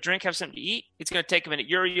have something to drink, have something to eat? It's going to take a minute.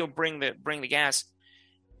 Yuri will bring the gas.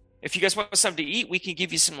 If you guys want something to eat, we can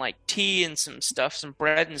give you some like tea and some stuff, some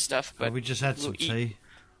bread and stuff. But we just had some tea.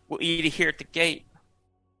 We'll eat it here at the gate.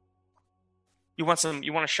 You want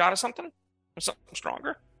a shot of something? Or something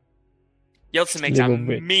stronger? Yeltsin makes a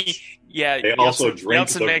mean. Yeah, they also drink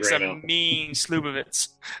Yeltsin makes a mean Slubovitz.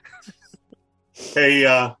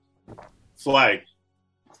 Hey, Flag.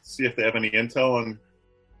 See if they have any intel on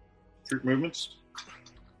troop movements.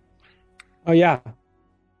 Oh yeah.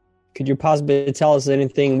 Could you possibly tell us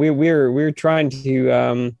anything? We're trying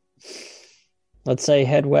to let's say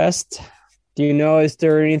head west. Do you know, is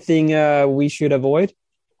there anything we should avoid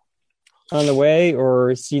on the way,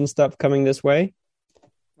 or seen stuff coming this way?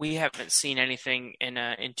 We haven't seen anything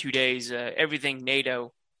in 2 days. Everything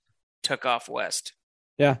NATO took off west.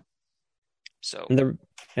 Yeah. So and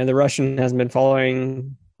the Russian has been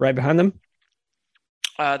following right behind them.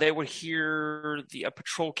 They were here. A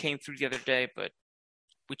patrol came through the other day, but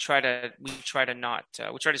we try to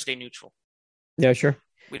stay neutral. Yeah, sure.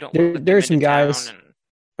 We don't. There's some guys.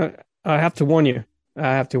 I have to warn you.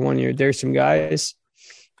 There's some guys.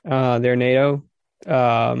 They're NATO.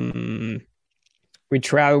 We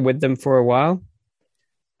traveled with them for a while.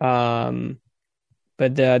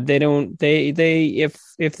 But they don't.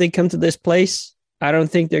 If they come to this place, I don't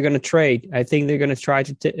think they're going to trade. I think they're going to try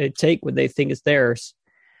to take what they think is theirs.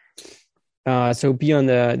 So be on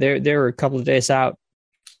the. They're a couple of days out.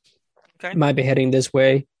 Okay. Might be heading this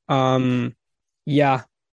way. Yeah,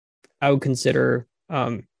 I would consider.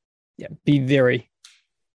 Be very,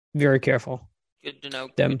 very careful. Good to know.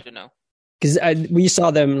 Them. Good to know. Because we saw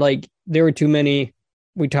them, like, there were too many.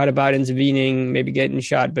 We talked about intervening, maybe getting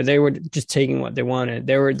shot, but they were just taking what they wanted.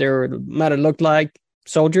 They were might have looked like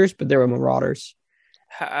soldiers, but they were marauders.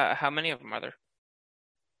 How many of them are there?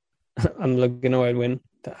 I'm looking at Edwin.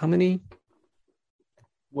 How many?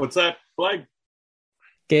 What's that, Flag?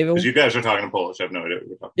 Gavel? Because you guys are talking in Polish. I have no idea what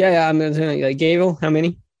you're talking Yeah, I'm saying, like, Gavel, how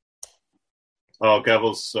many? Oh,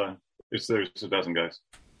 Gavel's, there's a dozen guys.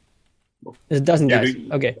 There's a dozen guys.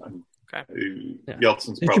 Okay.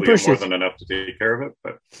 Yeltsin's probably got more than enough to take care of it,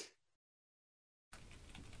 but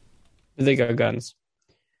they got guns.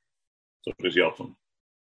 So does Yeltsin.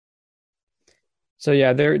 So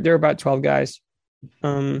yeah, they're about 12 guys,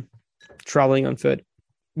 traveling on foot,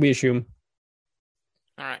 we assume.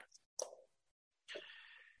 All right.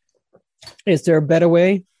 Is there a better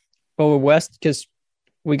way over west? Because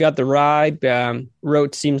we got the ride.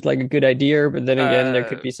 Road seems like a good idea, but then again, there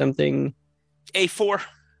could be something. A4.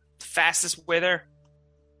 Fastest way there.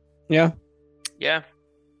 Yeah.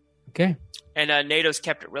 Okay. And NATO's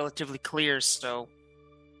kept it relatively clear, so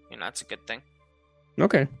that's a good thing.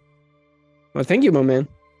 Okay. Well, thank you, my man.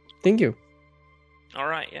 Thank you. All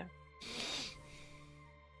right, yeah.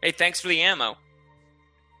 Hey, thanks for the ammo.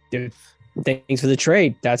 Dude, thanks for the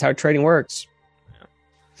trade. That's how trading works. Yeah.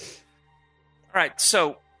 All right,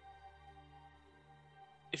 so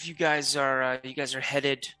if you guys are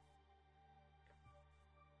headed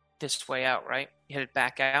this way out, right? You headed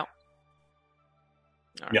back out?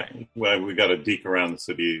 All right. Well, we got to deke around the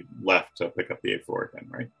city left to pick up the A4 again,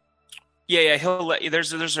 right? Yeah. He'll let you.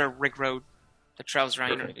 There's a rig road that travels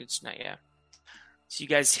around. Perfect. It's not, yeah. So you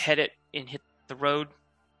guys head it and hit the road.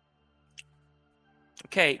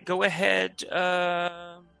 Okay, go ahead.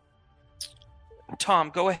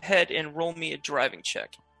 Tom, go ahead and roll me a driving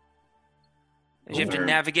check. You have to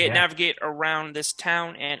navigate around this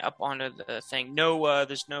town and up onto the thing. No,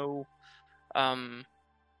 there's no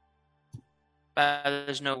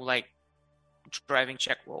like driving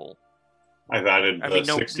check roll. I've added.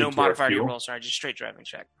 No modifier roll. Sorry, just straight driving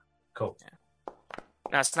check. Cool. Yeah.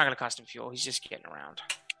 No, it's not going to cost him fuel. He's just getting around.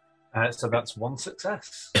 So that's one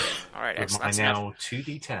success. All right, excellent. That's now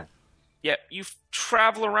 2d10. Yep, you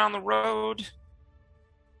travel around the road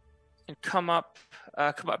and come up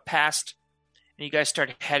past. And you guys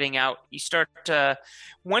start heading out. You start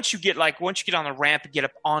once you get on the ramp and get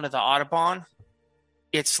up onto the Autobahn,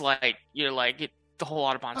 it's like the whole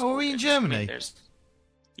Autobahn's. Oh, are we in Germany?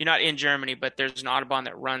 You're not in Germany, but there's an Autobahn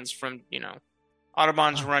that runs from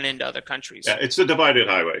Autobahns run into other countries. Yeah, it's a divided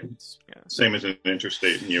highway. It's same as an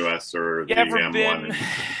interstate in the U.S. or the M1.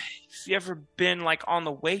 Have you ever been like on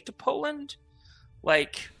the way to Poland?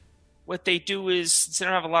 Like, what they do is they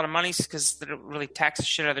don't have a lot of money because they don't really tax the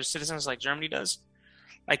shit out of their citizens like Germany does.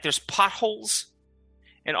 Like, there's potholes,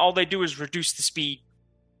 and all they do is reduce the speed.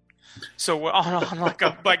 So on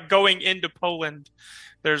like going into Poland,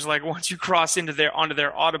 there's like once you cross onto their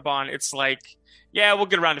Autobahn, it's like, yeah, we'll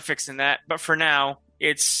get around to fixing that. But for now,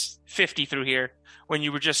 it's 50 through here when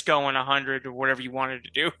you were just going 100 or whatever you wanted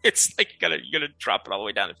to do. It's like you gotta drop it all the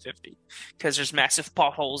way down to 50 because there's massive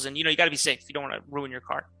potholes, and you got to be safe. You don't want to ruin your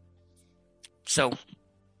car. So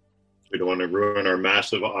we don't want to ruin our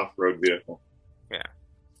massive off-road vehicle. Yeah.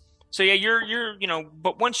 So yeah, you're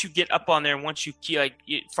but once you get up on there, once you get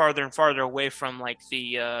farther and farther away from like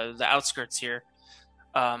the outskirts here,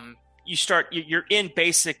 you're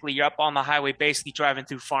up on the highway, basically driving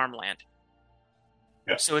through farmland.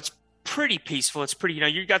 Yeah. So it's pretty peaceful. It's pretty,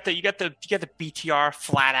 you got the BTR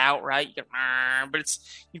flat out, right? But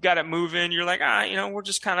you've got it moving. You're like, we're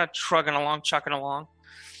just kind of chugging along.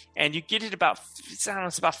 And you get it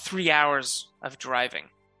it's about 3 hours of driving.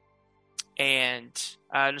 And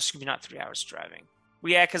excuse me, not 3 hours driving.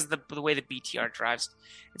 Well, yeah, because the way the BTR drives,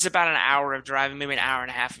 it's about an hour of driving, maybe an hour and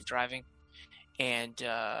a half of driving. And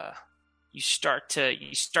you start to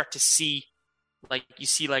see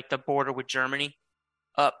the border with Germany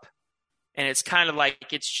up, and it's kind of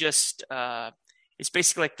like it's just it's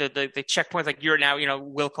basically like the checkpoint. Like you're now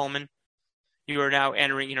Willkommen, you are now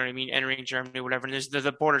entering entering Germany, whatever. And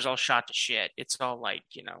the border's all shot to shit. It's all like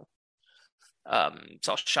it's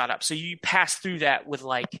all shot up. So you pass through that with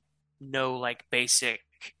like no like basic,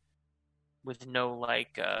 with no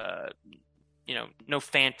like no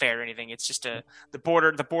fanfare or anything. It's just the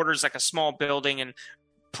border's like a small building and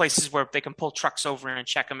places where they can pull trucks over and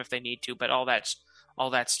check them if they need to, but all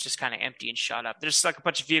that's just kind of empty and shot up. There's like a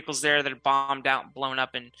bunch of vehicles there that are bombed out and blown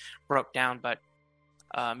up and broke down, but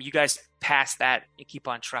you guys pass that and keep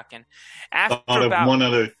on trucking. One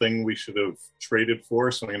other thing we should have traded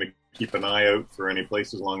for, so I'm going to keep an eye out for any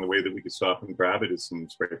places along the way that we could stop and grab it, is some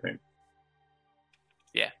spray paint.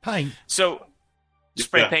 Yeah. Paint. So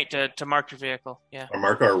spray paint to mark your vehicle. Yeah. Or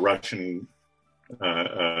mark our Russian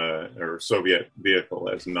or Soviet vehicle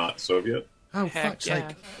as not Soviet. Oh, fuck's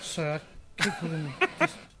sake. Sorry, I keep on...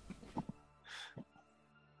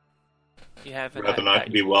 You have rather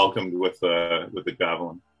not be welcomed with a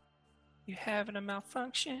javelin. You having a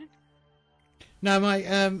malfunction? No,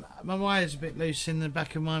 my wire's a bit loose in the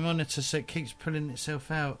back of my monitor, so it keeps pulling itself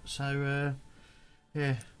out. So, yeah,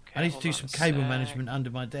 okay, I need to do some cable management under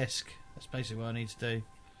my desk. That's basically what I need to do,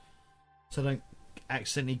 so I don't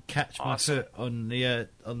accidentally catch my foot on the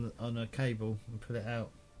on a cable and pull it out.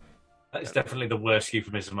 That is definitely the worst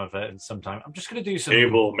euphemism I've heard in some time. I'm just going to do some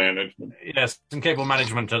cable management. Yes, some cable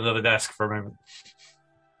management under the desk for a moment.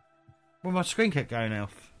 Well, my screen kept going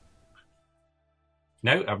off.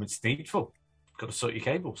 No, it's needful. Got to sort your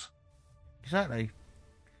cables. Exactly.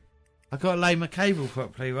 I've got to lay my cable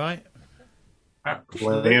properly, right?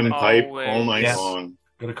 Laying pipe all night long.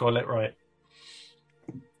 Got to call it right.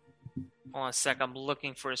 Hold on a sec. I'm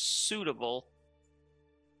looking for a suitable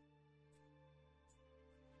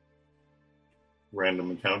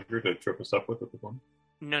random encounter to trip us up with at the point.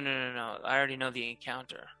 No. I already know the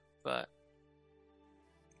encounter, but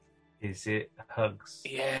is it hugs?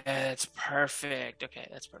 Yeah, it's perfect. Okay,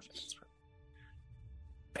 that's perfect.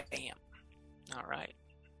 Bam. All right.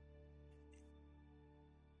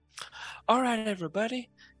 All right, everybody,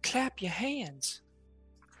 clap your hands.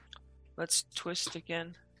 Let's twist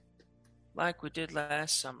again, like we did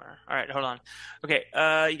last summer. All right, hold on. Okay,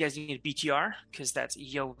 you guys need a BTR because that's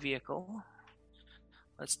your vehicle.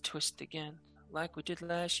 Let's twist again, like we did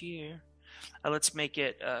last year. Let's make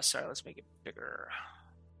it. Let's make it bigger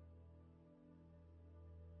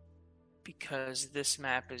because this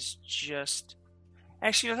map is just.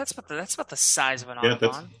 Actually, that's about the size of an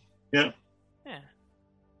Autobahn. Yeah.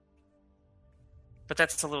 But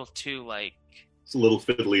that's a little too like. It's a little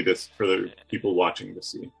fiddly for the people watching to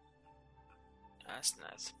see. That's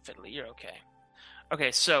fiddly. You're okay.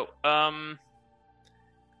 Okay, so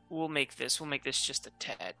we'll make this just a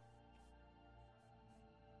tad.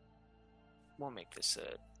 We'll make this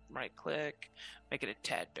a right click, make it a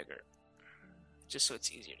tad bigger, just so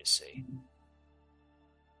it's easier to see.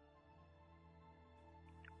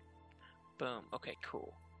 Boom. Okay,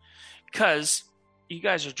 cool. Because you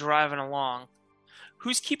guys are driving along.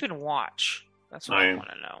 Who's keeping watch? That's what I want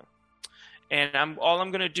to know. And all I'm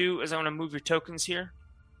going to do is I'm going to move your tokens here.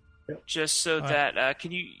 just so that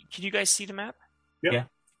can you guys see the map? Yeah.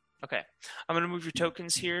 Okay, I'm gonna move your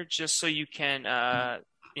tokens here just so you can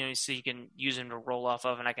so you can use them to roll off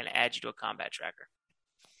of, and I can add you to a combat tracker.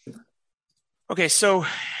 Okay, so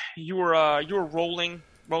you were rolling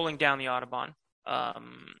down the Autobahn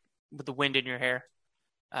with the wind in your hair,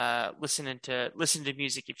 listening to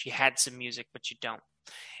music if you had some music, but you don't.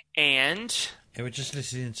 And we're just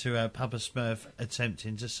listening to Papa Smurf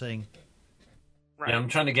attempting to sing. Right. Yeah, I'm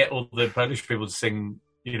trying to get all the Polish people to sing,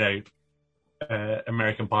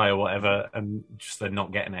 American Pie or whatever, and just they're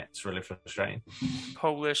not getting it. It's really frustrating.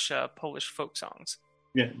 Polish folk songs.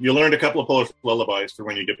 Yeah, you learned a couple of Polish lullabies for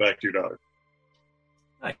when you get back to your daughter.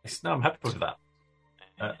 Nice. No, I'm happy with that.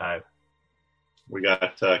 We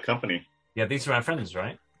got company. Yeah, these are our friends,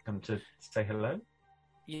 right? Come to say hello.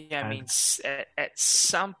 Yeah, I mean, at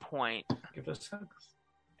some point, give us hugs.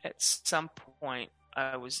 At some point,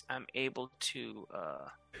 I'm able to.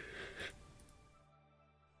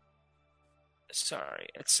 Sorry,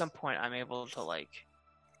 at some point, I'm able to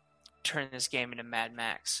turn this game into Mad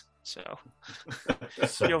Max. So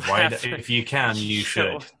if you can, you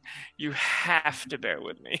should. You have to bear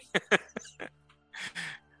with me.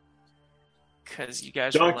 Because you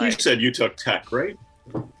guys Doc, you said you took tech, right?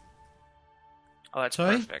 Oh, that's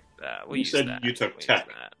perfect. You said you took tech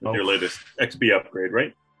with your latest XP upgrade,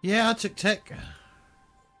 right? Yeah, I took tech.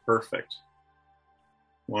 Perfect.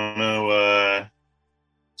 Want to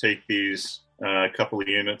take these couple of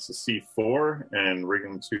units of C4 and rig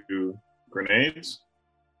them to grenades?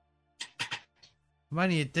 I'm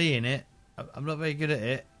only a D in it. I'm not very good at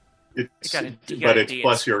it. It's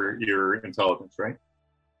plus your intelligence, right?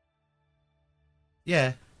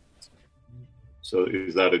 Yeah. So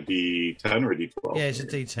is that a D10 or a D12? Yeah, it's a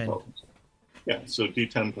D10. Yeah, so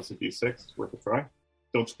D10 plus a D6 is worth a try.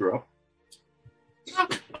 Don't screw up.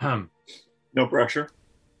 No pressure.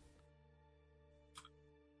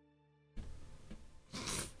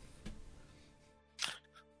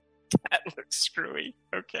 That looks screwy.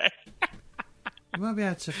 Okay. You might be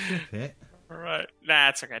able to flip it. All right. Nah,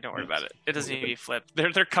 it's okay. Don't worry about it. It doesn't need to be flipped.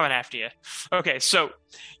 They're coming after you. Okay, so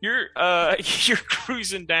you're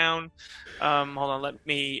cruising down. Hold on. Let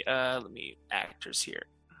me actors here.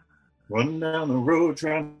 Running down the road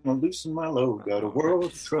trying to loosen my load. Got a world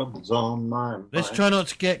of troubles on my mind. Let's try not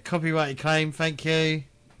to get copyright claim. Thank you.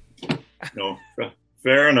 No,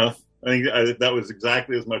 fair enough. I think that was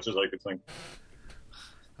exactly as much as I could think.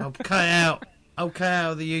 I'll cut it out. I'll cut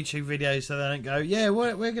out the YouTube videos so they don't go, yeah,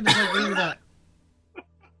 we're going to take all that.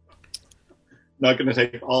 Not going to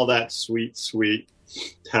take all that sweet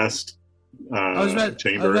test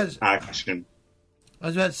chamber action. I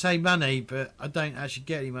was about to say money, but I don't actually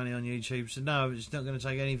get any money on YouTube, so no, it's not going to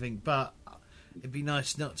take anything. But it'd be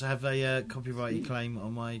nice not to have a copyright claim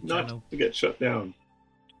on my channel. Not to get shut down.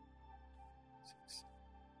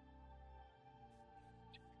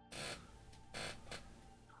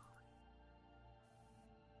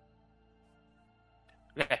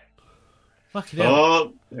 Fucking hell.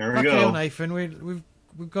 Oh, there we go. Hell, Nathan, we've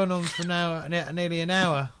gone on for now nearly an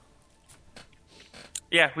hour.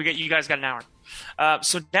 Yeah, you guys got an hour.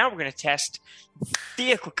 So now we're going to test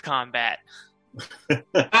vehicle combat.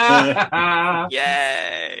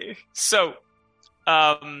 Yay! So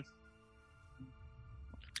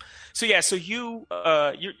you're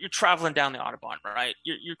traveling down the Autobahn, right?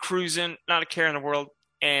 You're cruising, not a care in the world,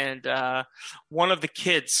 and one of the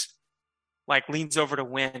kids leans over to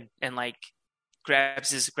Win and grabs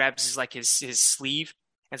his sleeve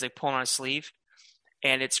and is pulling on his sleeve,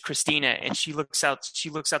 and it's Christina, and she looks out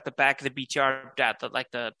the back of the BTR at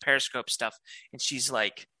the periscope stuff, and she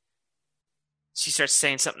starts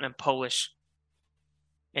saying something in Polish,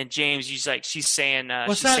 and James she's saying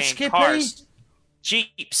what's that, Skippy? Cars,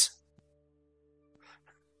 Jeeps.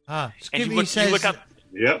 Skippy says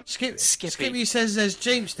yep. Skippy says there's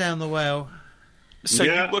Jeeps down the well. So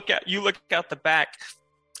yeah. you look out the back,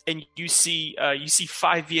 and you see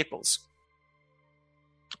 5 vehicles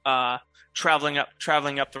traveling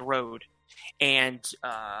up the road, and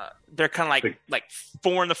they're kind of like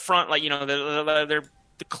 4 in the front, they're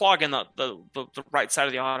clogging the right side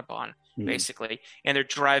of the Autobahn, basically, and they're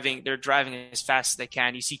driving as fast as they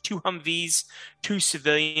can. You see 2 Humvees, 2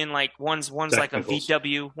 civilian, one's like a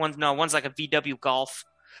VW, one's like a VW Golf,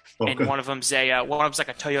 and one of them's like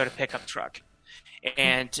a Toyota pickup truck.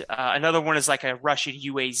 And another one is like a Russian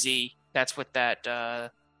UAZ. That's what that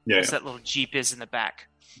that little Jeep is in the back.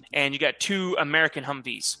 And you got 2 American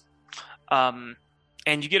Humvees. And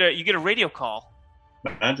you get a radio call.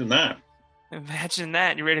 Imagine that.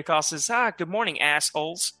 And your radio call says, good morning,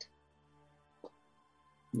 assholes.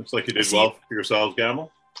 Looks like you did well for yourselves,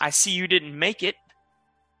 Gamble. I see you didn't make it.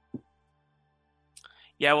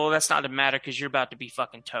 Yeah, well, that's not a matter because you're about to be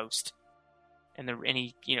fucking toast, and the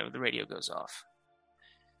radio goes off.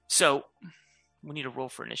 So we need a roll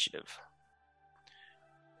for initiative.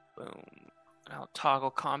 Boom. I'll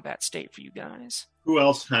toggle combat state for you guys. Who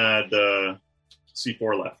else had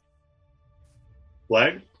C4 left?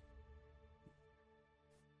 Flag?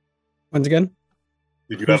 Once again?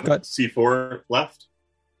 Did you Who's have got- C4 left?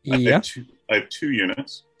 Yeah. I have 2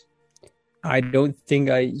 units. I don't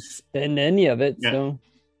think I spend any of it, Yeah. so...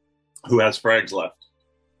 Who has frags left?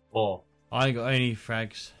 4. I ain't got any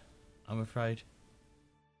frags, I'm afraid.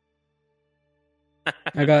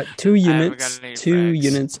 I got 2 haven't units, got any 2 frags.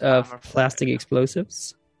 units I'm of afraid. plastic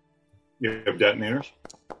explosives. You have detonators?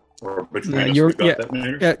 Or which Yeah, one of us you're- got yeah.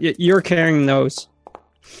 detonators? Yeah, you're carrying those.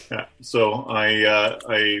 Yeah. So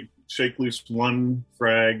I shake loose 1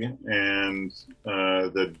 frag and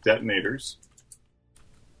the detonators,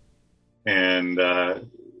 and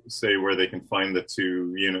say where they can find the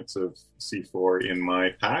 2 units of C4 in my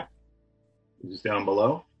pack, which is down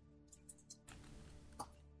below,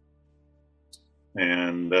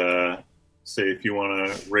 and say if you want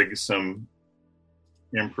to rig some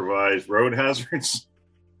improvised road hazards,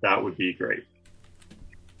 that would be great.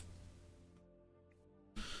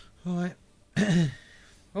 All right.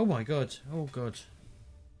 Oh my god. Oh god.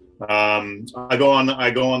 I go on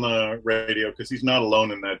the radio because he's not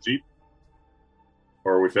alone in that Jeep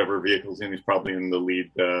or whichever vehicle's in. He's probably in the lead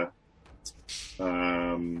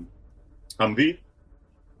Humvee.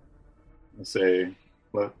 I say,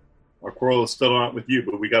 "Look, our quarrel is still not with you,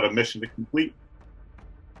 but we got a mission to complete."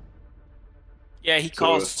 Yeah, he So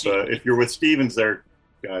calls if you're with Stevens there,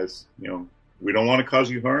 guys, we don't want to cause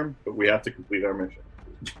you harm, but we have to complete our mission.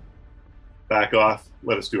 Back off.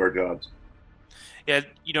 Let us do our jobs. Yeah,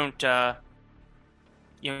 you don't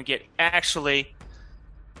get. Actually,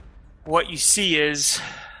 what you see is,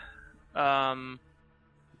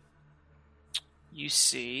 you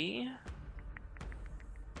see.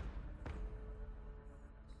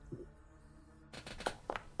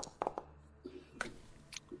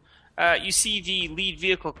 You see the lead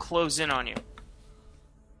vehicle close in on you.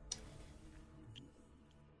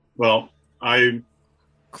 Well, I can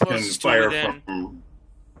Closes to fire within. from.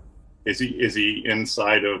 Is he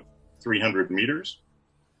inside of 300 meters?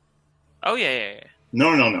 Oh yeah.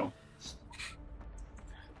 No.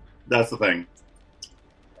 That's the thing.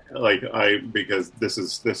 Because this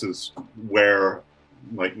is where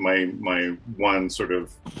like my one sort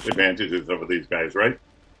of advantage is over these guys, right?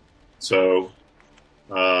 So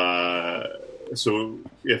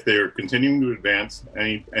if they're continuing to advance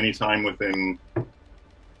any time within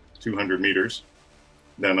 200 meters,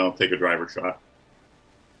 then I'll take a driver shot.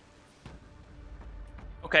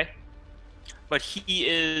 Okay. But he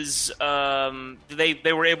is.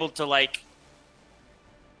 They were able to like.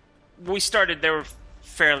 We started. They were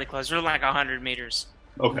fairly close. They're like 100 meters.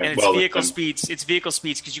 Okay. And it's well, vehicle then- speeds. It's vehicle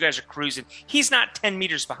speeds because you guys are cruising. He's not 10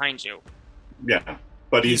 meters behind you. Yeah,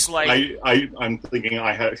 but He's like- I'm thinking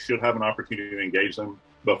should have an opportunity to engage them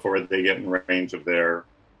before they get in range of their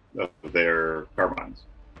carbines.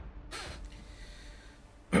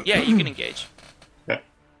 Yeah, you can engage. Okay.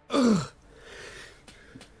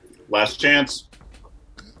 Last chance.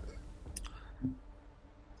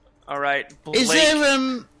 All right, Blake.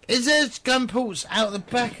 Is there gun ports out the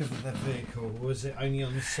back of the vehicle, or is it only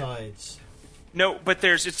on the sides? No, but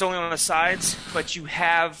it's only on the sides. But you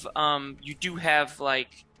do have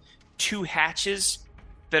like 2 hatches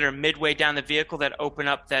that are midway down the vehicle that open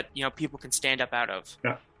up that people can stand up out of.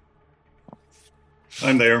 Yeah.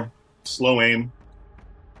 I'm there. Slow aim.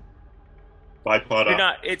 Bipod You're up.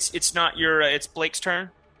 not. It's not your. It's Blake's turn.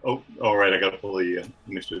 Oh, all right. I got to pull the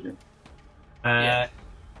initiative here.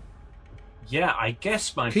 Yeah, I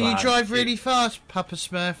guess my Can plan... you drive really fast, Papa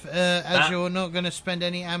Smurf, as you're not going to spend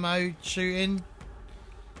any ammo shooting?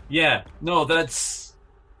 Yeah, no, that's...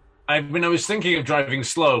 I mean, I was thinking of driving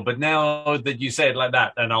slow, but now that you say it like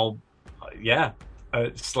that, then I'll,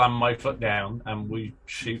 slam my foot down and we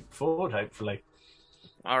shoot forward, hopefully.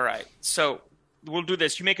 All right. So we'll do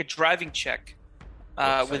this. You make a driving check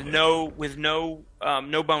with no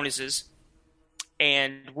bonuses.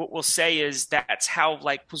 And what we'll say is that's how,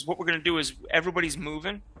 because what we're going to do is everybody's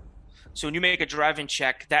moving. So when you make a driving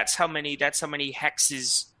check, that's how many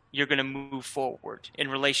hexes you're going to move forward in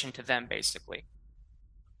relation to them, basically.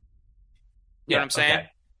 You know what I'm saying?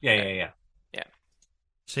 Okay. Yeah.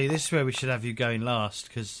 See, this is where we should have you going last,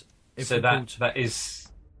 because So that is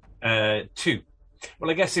 2.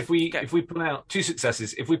 Well, I guess if we pull out 2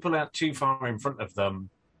 successes, if we pull out too far in front of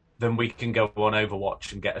them, then we can go on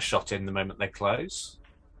Overwatch and get a shot in the moment they close.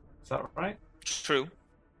 Is that right? True.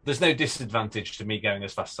 there's no disadvantage to me going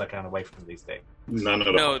as fast as I can away from these things. None at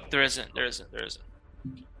all. No, there isn't.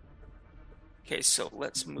 Okay, so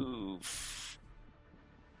let's move.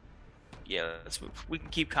 Yeah, let's move. We can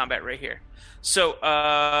keep combat right here. So,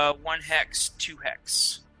 1 hex, 2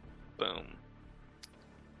 hex. Boom.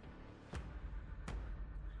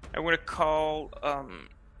 And we're going to call,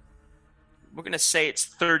 we're going to say it's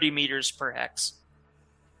 30 meters per hex.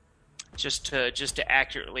 Just to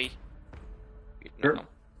accurately, Sure.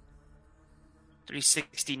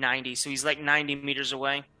 360, 90. So he's like 90 meters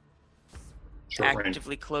away. Short range.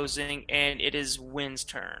 Actively closing, and it is Wynn's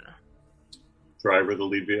turn. Driver, the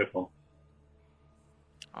lead vehicle.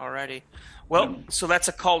 Alrighty. Well, so that's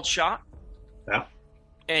a called shot. Yeah.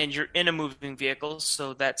 And you're in a moving vehicle,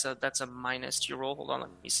 so that's a minus to your roll. Hold on, let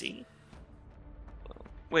me see.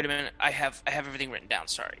 Wait a minute, I have everything written down.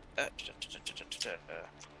 Sorry.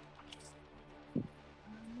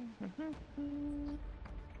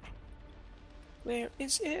 Where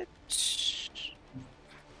is it?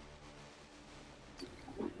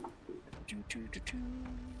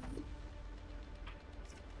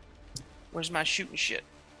 Where's my shooting shit?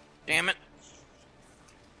 Damn it.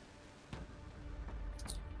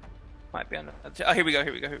 Might be on the... Oh, here we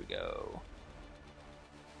go.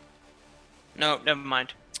 No, never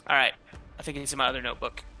mind. Alright. I think it's in my other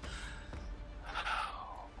notebook.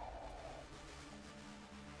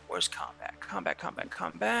 Where's combat? Combat.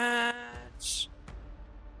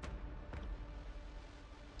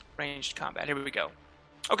 Ranged combat. Here we go.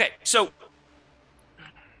 Okay, so...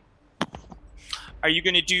 Are you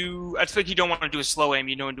going to do... I think you don't want to do a slow aim.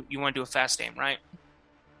 You want to do a fast aim, right?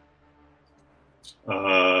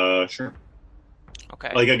 Sure.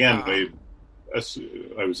 Okay. Like, again, I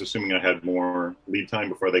was assuming I had more lead time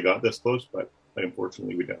before they got this close, but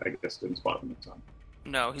unfortunately, I guess didn't spot them in time.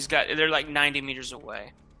 No, they're like 90 meters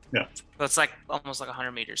away. Yeah. So it's like almost like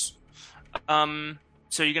 100 meters.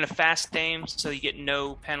 So you're going to fast aim, so you get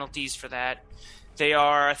no penalties for that.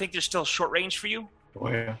 I think they're still short range for you. Oh,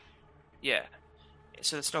 yeah. Yeah.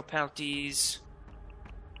 So there's no penalties.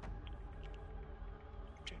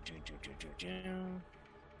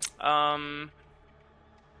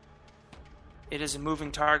 It is a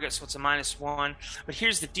moving target, so it's a -1. But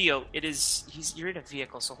here's the deal: you're in a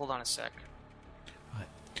vehicle, so hold on a sec. Right.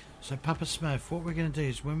 So Papa Smurf, what we're going to do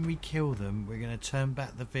is when we kill them, we're going to turn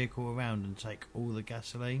back the vehicle around and take all the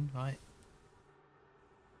gasoline, right?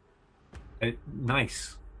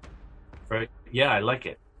 Nice. Yeah, I like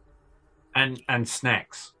it. And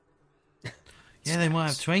snacks. Yeah, they might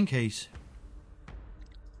have Twinkies.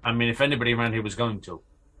 I mean, if anybody around here was going to.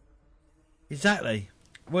 Exactly.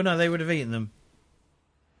 Well, no, they would have eaten them.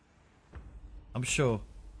 I'm sure.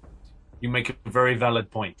 You make a very valid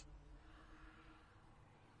point.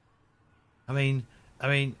 I mean,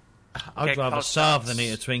 I'd rather starve than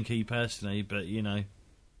eat a Twinkie personally, but you know.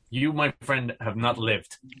 You, my friend, have not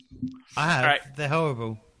lived. I have. Right. They're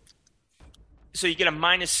horrible. So you get a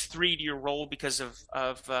 -3 to your roll because of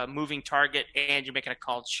moving target, and you're making a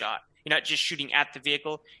called shot. You're not just shooting at the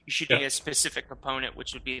vehicle; you're shooting at a specific component,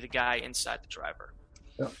 which would be the guy inside the driver.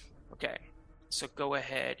 Yeah. Okay. So go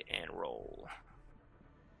ahead and roll.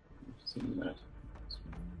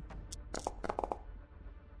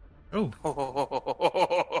 Oh,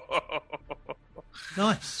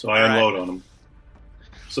 nice. So I unload on them.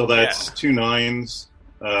 So that's 2 9s,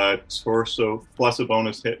 torso, plus a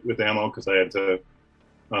bonus hit with ammo because I had to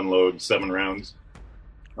unload 7 rounds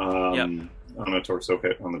on a torso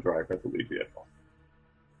hit on the driver at the lead vehicle.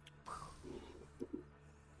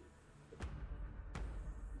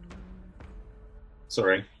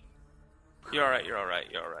 Sorry. You're all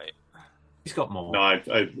right. He's got more. No,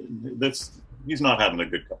 he's not having a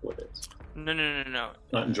good couple of days. No.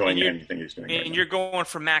 Not enjoying anything he's doing. And you're going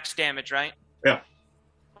for max damage, right? Yeah.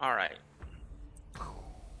 All right.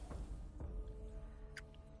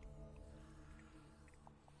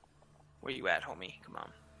 Where you at, homie? Come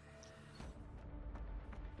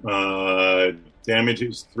on. Damage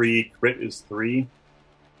is 3, crit is 3.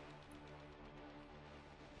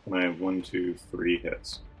 And I have 1, 2, 3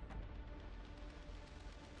 hits.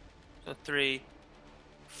 So 3,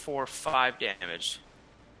 4, 5 damage.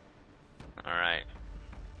 All right.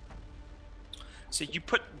 So you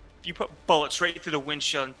put bullets right through the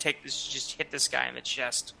windshield and just hit this guy in the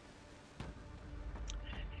chest.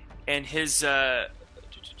 And his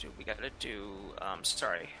we got to do.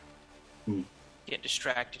 Sorry, getting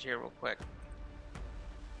distracted here real quick.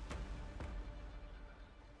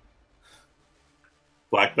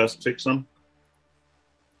 Black Vest take some?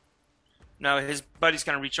 No, his buddy's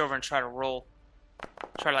gonna reach over and try to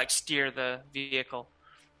like steer the vehicle.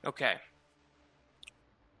 Okay.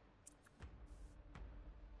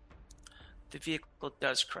 The vehicle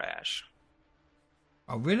does crash.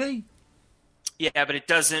 Oh, really? Yeah, but it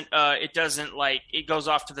doesn't. It doesn't like it goes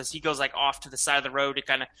off to this. He goes like off to the side of the road. It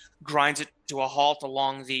kind of grinds it to a halt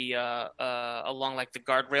along the along like the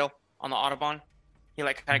guardrail on the Autobahn. He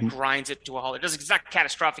like kind of grinds it to a halt. It's not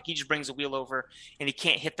catastrophic. He just brings the wheel over and he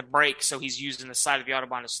can't hit the brake, so he's using the side of the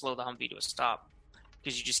Autobahn to slow the Humvee to a stop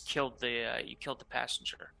because you just killed the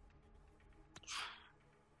passenger.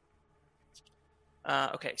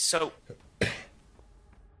 Okay, so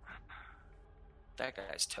that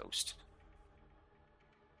guy's toast.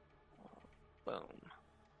 Boom.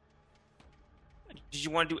 Did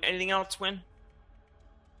you want to do anything else, Win?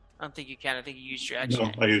 I don't think you can. I think you used your action.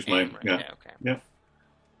 No, I used mine. Right? Yeah. Okay. Yeah.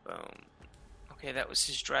 Boom. Okay, that was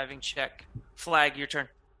his driving check. Flag, your turn.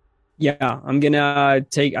 Yeah, I'm gonna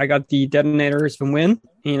take. I got the detonators from Win,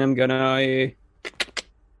 and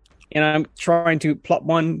I'm trying to plop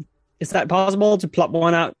one. Is that possible to plop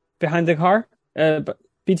one out behind the car?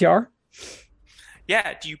 BTR.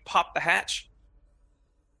 Yeah. Do you pop the hatch?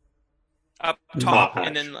 Up Top top, hatch.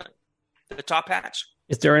 and then the top hatch.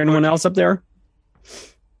 Is there anyone else up there?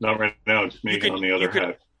 Not right now. Just me on the other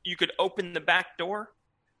hat. You could open the back door.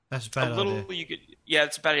 That's a bad idea. You could. Yeah,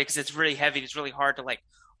 it's a bad idea because it's really heavy. It's really hard to like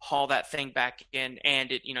haul that thing back in,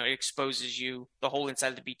 and it it exposes the whole inside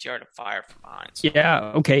of the BTR to fire from behind. So.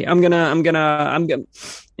 Yeah. Okay. I'm gonna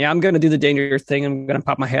do the dangerous thing. I'm gonna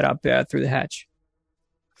pop my head up through the hatch.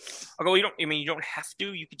 Although you don't have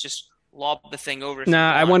to. You could just lob the thing over.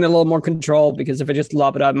 Nah, I want a little more control because if I just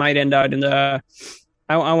lob it up, it might end out in the.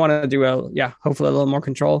 I want to do hopefully a little more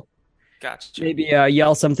control. Gotcha. Maybe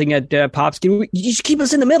yell something at Pops. You just keep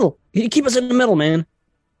us in the middle. You keep us in the middle, man.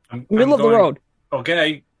 Middle of the road.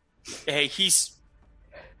 Okay. Hey, he's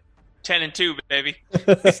 10-2, baby.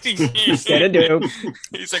 10-2.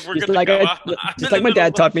 He's like, we're Just good like to go. just like my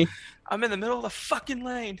dad taught me. I'm in the middle of the fucking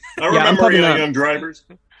lane. I remember popping yelling up. on drivers.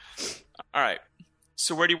 All right.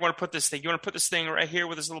 So where do you want to put this thing? You want to put this thing right here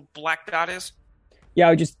where this little black dot is?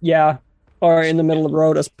 Or in the middle of the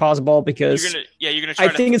road as possible because you're gonna. Try I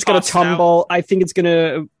think it's gonna tumble. I think it's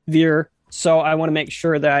gonna veer. So I want to make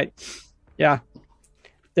sure that,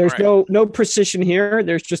 there's no precision here.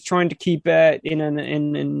 There's just trying to keep it in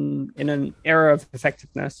an era of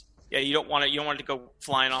effectiveness. Yeah, you don't want it to go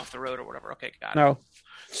flying off the road or whatever. Okay, got it. No.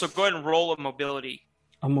 So go ahead and roll a mobility.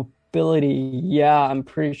 A mobility, yeah, I'm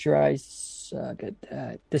pretty sure I suck at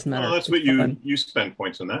that. Doesn't matter. Well, that's what you spend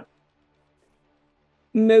points on that.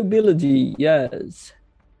 Mobility, yes.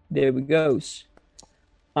 There we goes.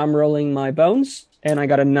 I'm rolling my bones, and I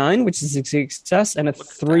got a 9, which is a success, and a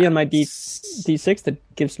 3 on my D6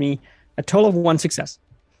 that gives me a total of 1 success.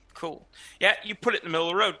 Cool. Yeah, you put it in the middle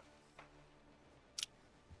of the road.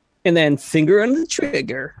 And then finger on the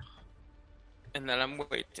trigger. And then I'm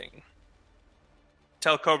waiting.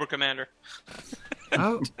 Tell Cobra Commander. I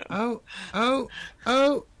got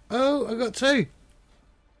 2.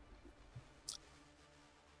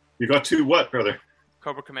 You got 2 what, brother?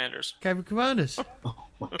 Cobra Commanders. Cobra Commanders. Oh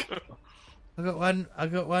my God. I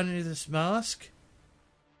got one with this mask.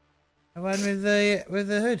 And one with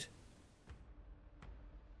the hood.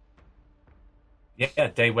 Yeah,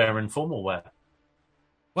 day wear and formal wear.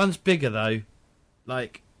 One's bigger though,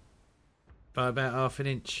 like by about half an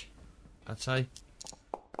inch, I'd say.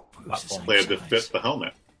 They had to fit the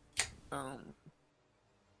helmet. Oh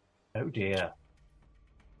dear.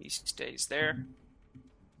 He stays there.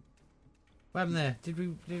 What happened there? Did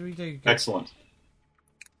we do good? Excellent.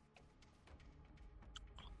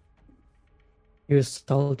 You're a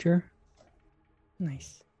soldier.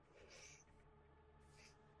 Nice.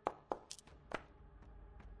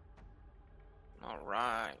 All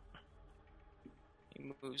right.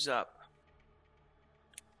 He moves up.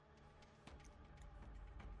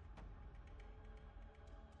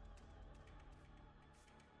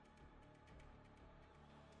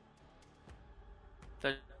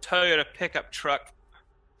 The Toyota pickup truck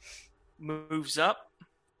moves up.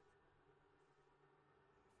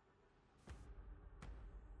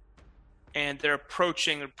 And they're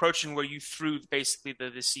approaching where you threw basically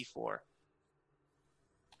the C4.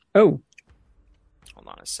 Oh. Hold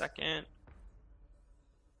on a second.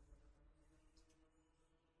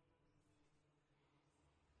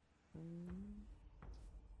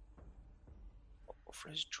 Go for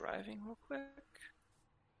his driving real quick.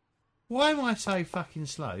 Why am I so fucking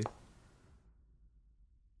slow?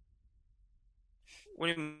 What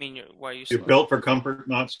do you mean? Why are you You're slow? built for comfort,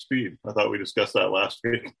 not speed. I thought we discussed that last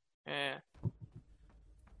week. Yeah.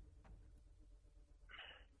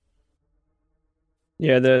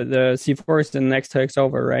 Yeah, the C4 is the next takes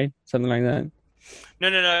over, right? Something like that.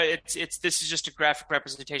 No. It's this is just a graphic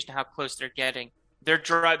representation of how close they're getting. They're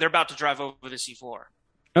about to drive over the C4.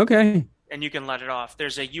 Okay. And you can let it off.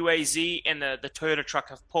 There's a UAZ and the Toyota truck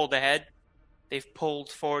have pulled ahead. They've pulled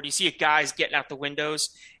forward. You see a guy's getting out the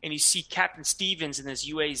windows, and you see Captain Stevens in his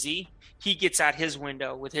UAZ. He gets out his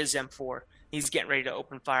window with his M4. He's getting ready to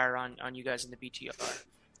open fire on you guys in the BTR.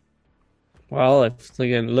 Well, if it's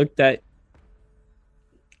going to look that,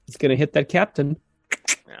 it's going to hit that captain.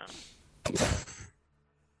 Yeah.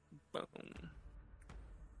 Boom.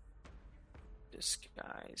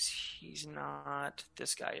 He's not.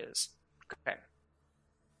 This guy is. Okay.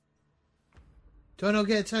 Do I not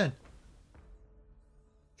get a turn?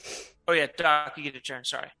 Oh yeah, Doc, you get a turn.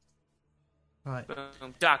 Sorry. Right.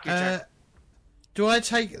 Boom. Doc, your turn. Do I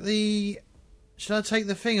take the? Should I take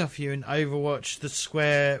the thing off you and overwatch the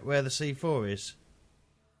square where the C4 is?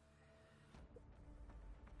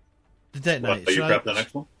 The detonator. You grab the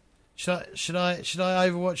next one. Should I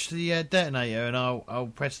overwatch the detonator and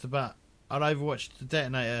I'll press the button. I'll overwatch the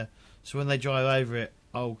detonator, so when they drive over it,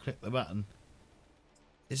 I'll click the button.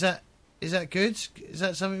 Is that good? Is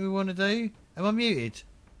that something we want to do? Am I muted?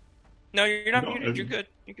 No, you're not muted. You're good.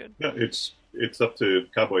 You're good. Yeah, it's up to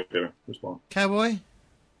Cowboy to respond. Cowboy?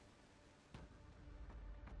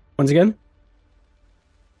 Once again?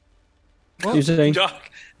 What? You're saying? Doc.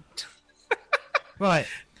 Right.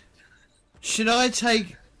 Should I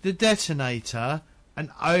take the detonator and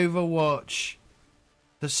overwatch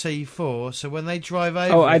the C4, so when they drive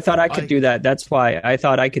over... Oh, I thought I could do that. That's why I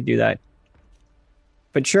thought I could do that.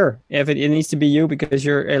 But sure, if it needs to be you because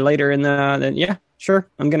you're later in the... Then yeah, sure.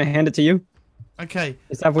 I'm going to hand it to you. Okay.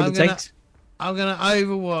 Is that what it takes? I'm going to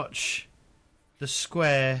overwatch the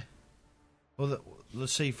square or the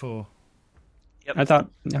C4. Yep. I thought...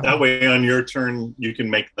 That way, on your turn, you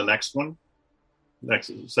can make the next one.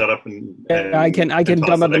 Next setup and I can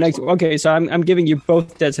dump out the next one. Okay, so I'm giving you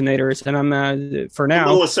both detonators, and I'm for now. A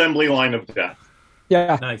little assembly line of death.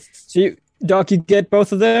 Yeah. Nice. So Doc, you get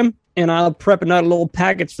both of them, and I'll prep another little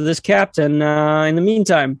package for this captain in the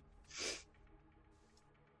meantime.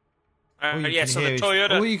 Yeah, so the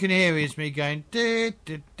Toyota... All you can hear is me going...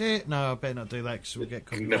 No, I better not do that because we'll get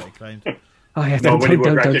copyright claimed. Oh, yeah, Nobody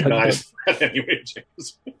would recognize that anyway,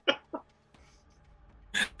 James.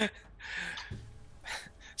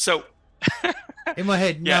 So, in my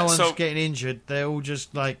head, Yeah, no one's so- getting injured. They're all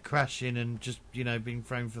just like crashing and just being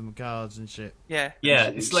thrown from cars and shit. yeah. Yeah,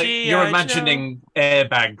 it's like Gee, you're I imagining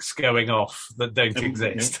airbags going off that don't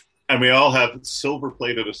exist. And we all have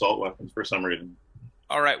silver-plated assault weapons for some reason.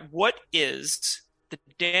 All right, what is the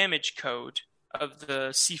damage code of the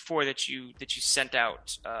C4 that you sent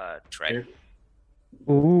out, Trey?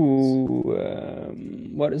 Ooh,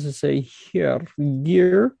 what does it say here?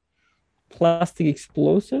 Gear, plastic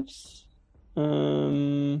explosives,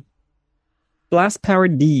 blast power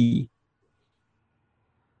D.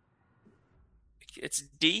 It's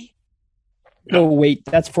D? Oh, wait,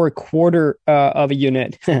 that's for a quarter of a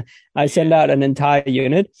unit. I send out an entire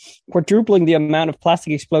unit. Quadrupling the amount of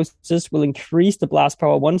plastic explosives will increase the blast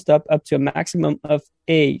power one step up to a maximum of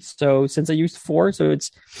A. So since I used 4, so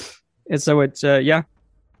it's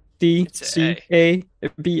D, It's C, A,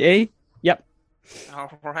 B, A. Yep.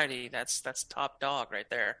 Alrighty, that's top dog right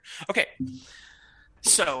there. Okay,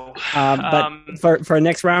 so But for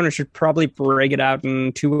next round, I should probably break it out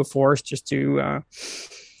in 2 or 4s just to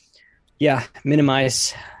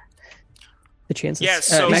minimize the chances. Yeah,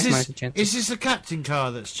 so maximize the chances. Is this the captain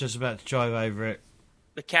car that's just about to drive over it?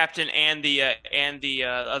 the captain and the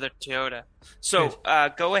other Toyota. So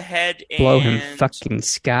go ahead and blow him fucking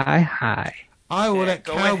sky high. I will let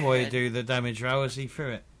go Cowboy ahead. do the damage roll as he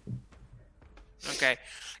threw it. Okay,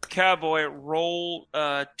 Cowboy, roll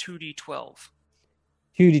 2d12.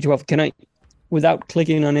 2d12. Can I, without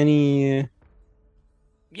clicking on any?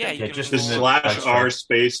 Yeah, you can just Just in the- slash R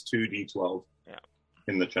space 2d12. Yeah.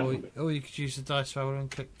 In the chat. Or you could use the dice roller and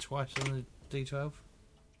click twice on the D12.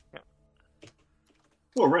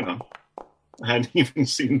 Oh, right on. I hadn't even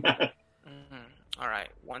seen that. All right,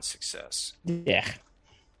 1 success. Yeah,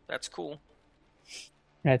 That's cool.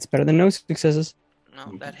 that's better than no successes.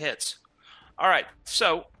 No, that hits. All right,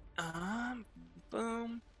 so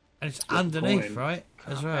boom. And it's underneath, coin. right?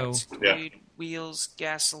 As well. Compact squid, wheels,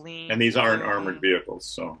 gasoline. And these aren't boom. armored vehicles,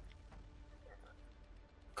 so.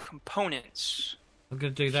 Components. I'm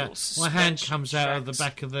going to do that. Fuel My hand suspension, comes out of the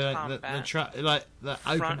tracks, back of the combat, truck, like the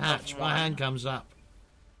open front of hatch. My one. hand comes up.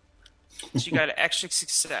 So you got an extra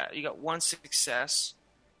success. You got 1 success.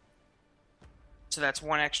 So that's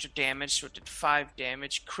 1 extra damage. So it did 5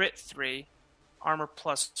 damage. Crit 3. Armor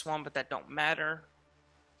 +1, but that don't matter.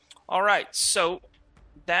 All right. So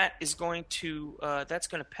that is going to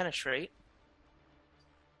penetrate.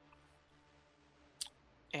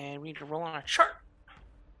 And we need to roll on a chart.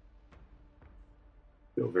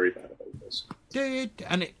 feel very bad about this.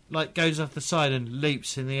 And it like goes off the side and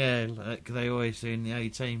leaps in the air like they always do in the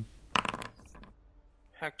A-Team.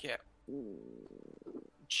 Heck yeah. Ooh,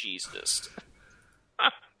 Jesus.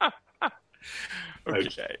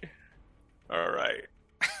 Okay. All right.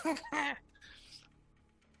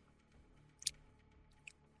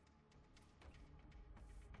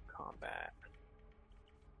 Combat.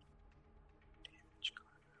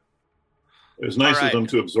 It was nice All right. of them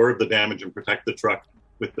to absorb the damage and protect the truck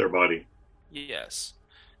with their body. Yes.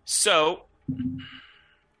 So,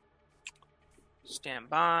 stand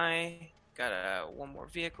by. Got one more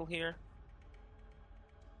vehicle here.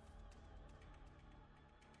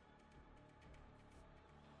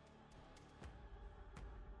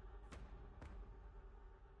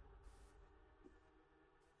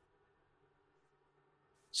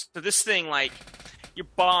 So this thing, like, your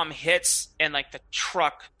bomb hits and like the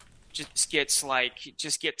truck just gets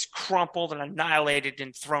crumpled and annihilated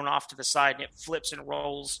and thrown off to the side, and it flips and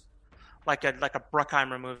rolls like a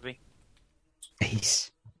Bruckheimer movie.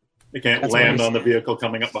 Peace. It can't That's land nice. on the vehicle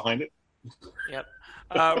coming up behind it. Yep.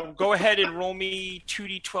 Go ahead and roll me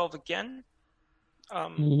 2d12 again.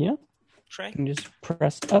 Yeah. Trey. You can just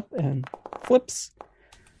press up and flips.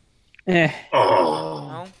 Oh,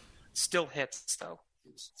 No, still hits though.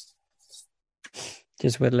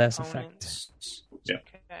 Just with less effect. Opponents. Yeah.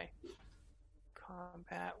 Okay.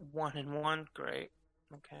 Combat 1 and 1. Great.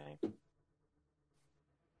 Okay.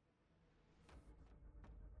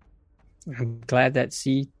 I'm glad that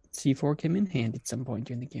C4 came in handy at some point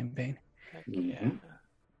during the campaign. Heck yeah. Mhm.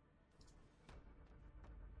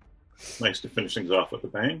 Nice to finish things off with a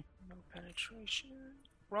bang. No penetration.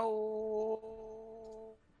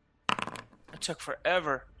 Roll. It took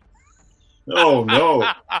forever. Oh no!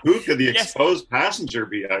 Who could the Yes. exposed passenger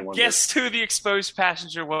be? I wonder. Guess who the exposed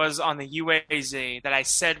passenger was on the UAZ that I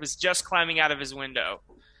said was just climbing out of his window?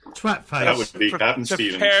 Twat That face. would be Captain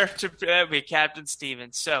Stevens. That would be Captain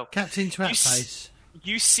Stevens. So Captain Twat You s- face.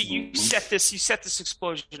 you see, you set this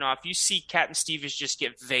explosion off. You see Captain Stevens just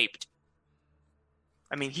get vaped.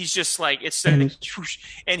 I mean, he's just like it's and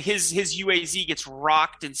his UAZ gets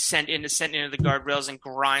rocked and sent into the guardrails and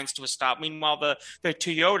grinds to a stop. Meanwhile, the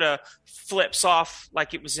Toyota flips off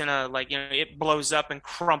like it was in a it blows up and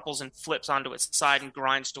crumples and flips onto its side and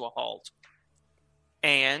grinds to a halt.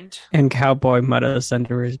 And Cowboy mutters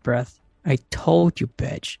under his breath, "I told you,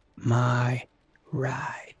 bitch, my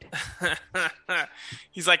ride."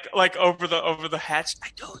 he's like over the hatch. I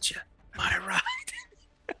told you, my ride.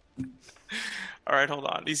 All right, hold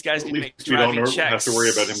on. These guys At need to make least we don't driving checks. have to worry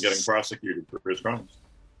about him getting prosecuted for his crimes.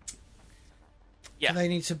 Yeah. Do they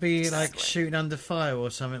need to be like Exactly. shooting under fire or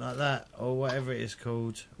something like that, or whatever it is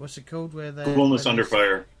called? What's it called? Where they Coolness under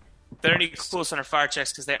fire. They don't need coolness under fire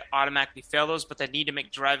checks because they automatically fail those, but they need to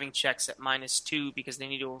make driving checks at -2 because they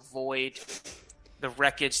need to avoid the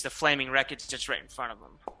wreckage, the flaming wreckage that's right in front of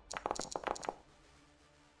them.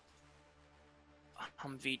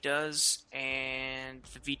 Humvee does, and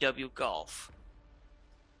the VW Golf.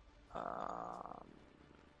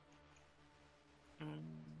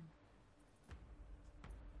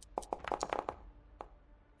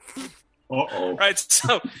 Uh-oh. Right,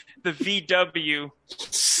 so the VW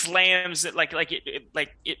slams it like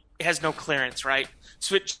it has no clearance, right?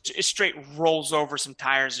 So it straight rolls over some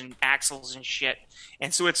tires and axles and shit,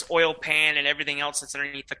 and so its oil pan and everything else that's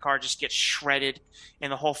underneath the car just gets shredded,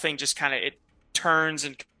 and the whole thing just kind of it turns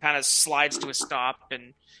and kind of slides to a stop,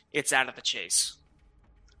 and it's out of the chase.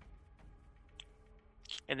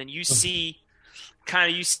 And then you see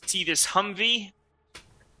this Humvee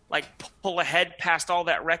like pull ahead past all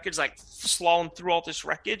that wreckage, like slalom through all this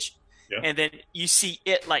wreckage, Yeah. and then you see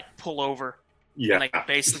it like pull over Yeah. and like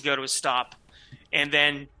basically go to a stop, and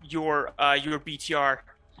then your BTR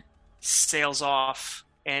sails off.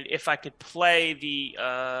 And if I could play the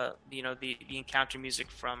encounter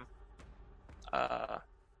music from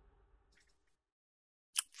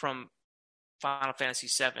Final Fantasy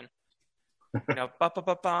VII,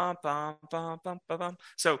 ba-ba-ba-bum-bum-bum-bum-bum.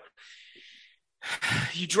 So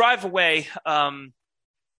you drive away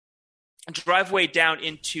down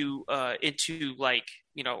into across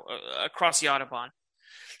the Autobahn,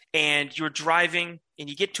 and you're driving and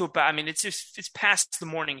you get to about, it's past the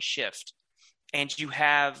morning shift, and you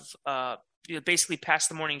have basically past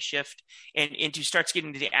the morning shift and into starts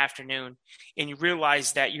getting to the afternoon, and you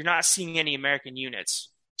realize that you're not seeing any American units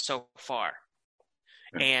so far.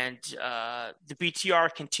 And the BTR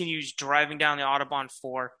continues driving down the Autobahn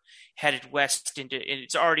 4, headed west and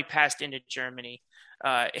it's already passed into Germany,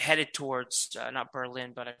 headed towards not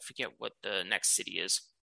Berlin, but I forget what the next city is.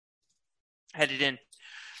 Headed in,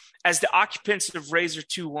 as the occupants of Razor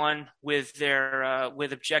 2-1 with their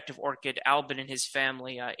with Objective Orchid, Albin and his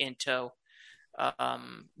family in tow,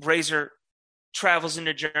 Razor travels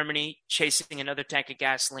into Germany, chasing another tank of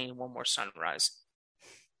gasoline and one more sunrise.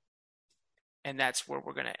 And that's where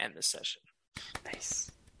we're going to end the session.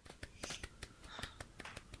 Nice.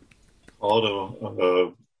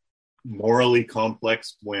 A morally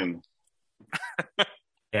complex win.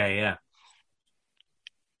 Yeah.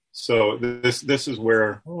 So this is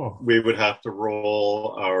where we would have to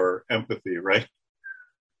roll our empathy, right?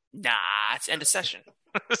 Nah, it's end of session.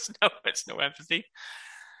 It's no empathy.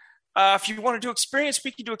 If you want to do experience,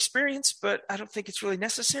 we can do experience, but I don't think it's really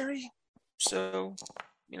necessary. So,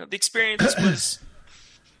 the experience was.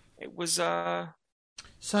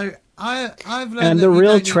 So I've learned. And that the you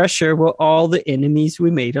real don't need- treasure were all the enemies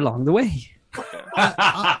we made along the way.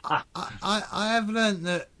 I have learned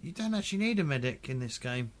that you don't actually need a medic in this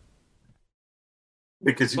game.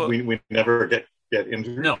 Because we never get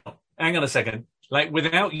injured. No, hang on a second. Like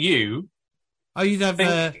without you, Oh, you'd have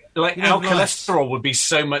our lights. cholesterol would be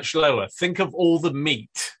so much lower. Think of all the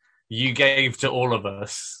meat you gave to all of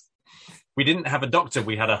us. We didn't have a doctor;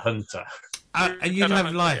 we had a hunter. And you'd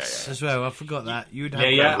have lights as well. I forgot that. You'd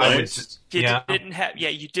have Yeah. Lights. You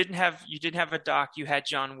didn't have a doc. You had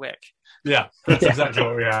John Wick. Yeah, that's exactly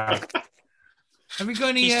what we had. Have we got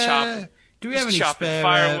any? He's chopping. Do we He's have any chopping spare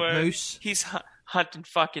firewood. moose? He's hunting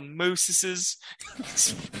fucking mooses.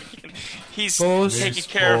 He's Boars. taking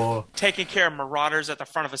care of marauders at the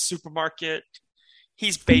front of a supermarket.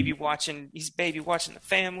 He's baby watching the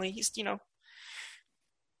family. He's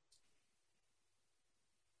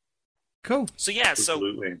Cool. So yeah,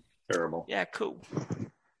 Absolutely terrible. yeah, cool.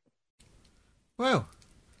 Well,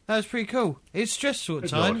 that was pretty cool. It's stressful at Good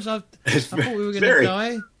times. I It's thought we were going very- to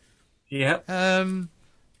die. Yeah.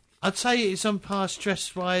 I'd say it's on par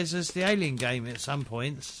stress-wise as the Alien game at some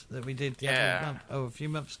points that we did a few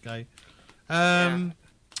months ago.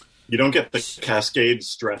 You don't get the cascade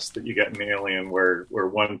stress that you get in Alien, where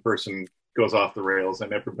one person goes off the rails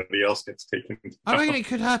and everybody else gets taken down. I reckon it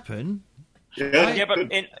could happen. Yeah, but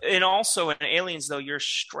good. and also in Aliens though, your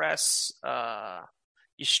stress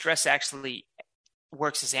actually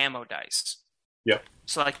works as ammo dice. Yep.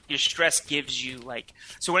 So like your stress gives you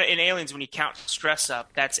in Aliens when you count stress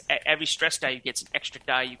up, that's every stress die you get's an extra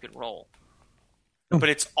die you can roll. But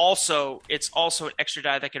it's also an extra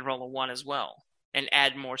die that can roll a 1 as well and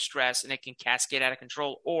add more stress, and it can cascade out of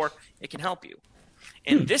control or it can help you.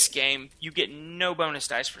 In this game, you get no bonus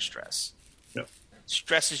dice for stress. Yep.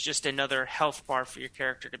 Stress is just another health bar for your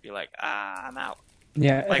character to be like, I'm out.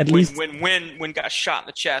 Yeah, Like at when least when got shot in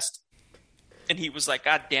the chest, and he was like,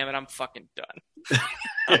 God damn it, I'm fucking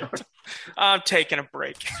done. I'm taking a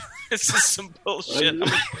break. This is some bullshit.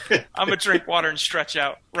 I'm gonna drink water and stretch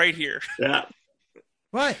out right here. Yeah.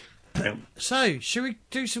 Right. Yeah. So, should we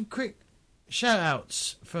do some quick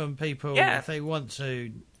shout-outs from people if they want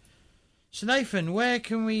to? So, Nathan, where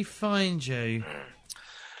can we find you?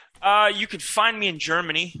 You can find me in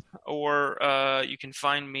Germany, or you can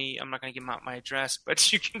find me. I'm not going to give out my address,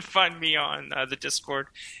 but you can find me on the Discord.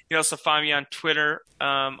 You can also find me on Twitter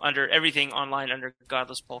under everything online under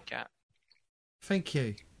Godless Polecat. Thank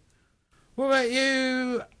you. What about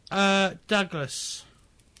you, Douglas?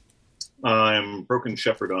 I'm Broken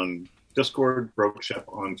Shepherd on Discord, Broke Shep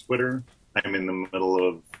on Twitter. I'm in the middle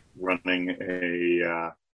of running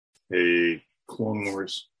a Clone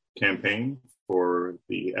Wars campaign for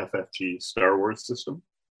the FFG Star Wars system.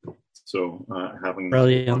 So having a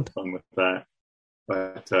lot of fun with that.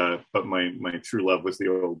 But my true love was the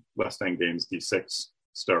old West End Games D6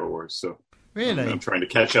 Star Wars. So Really? I'm trying to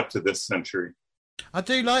catch up to this century. I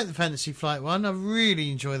do like the Fantasy Flight one. I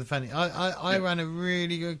really enjoy the Fantasy. I ran a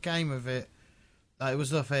really good game of it. It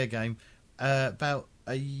was a fair game. About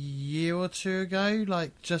a year or two ago,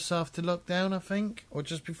 like just after lockdown, I think, or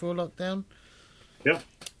just before lockdown. Yeah.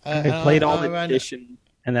 I played all the edition,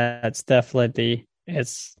 and that's definitely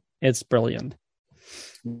it's brilliant.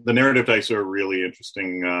 The narrative dice are a really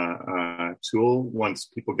interesting tool once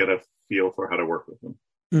people get a feel for how to work with them.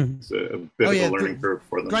 Mm-hmm. It's a bit of a learning curve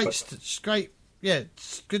for them. It's great. Yeah,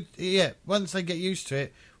 it's good. Yeah, once they get used to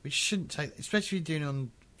it, which shouldn't take, especially if you're doing it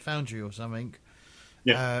on Foundry or something.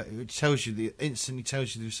 Yeah, it tells you instantly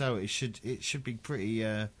tells you the result. It should be pretty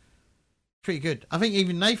good. I think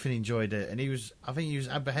even Nathan enjoyed it, and he was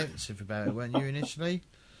apprehensive about it, weren't you initially?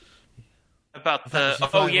 About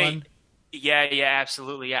yeah,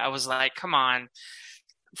 absolutely. Yeah, I was like, come on,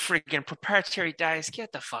 freaking proprietary dice,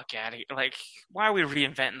 get the fuck out of here! Like, why are we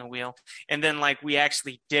reinventing the wheel? And then like we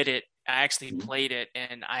actually did it. I actually played it,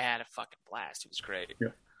 and I had a fucking blast. It was great. Yeah,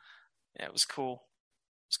 it was cool.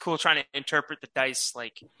 It's cool trying to interpret the dice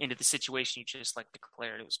like into the situation you just like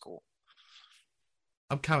declared. It was cool.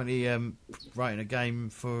 I'm currently writing a game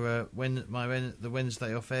for the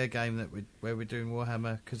Wednesday off air game where we're doing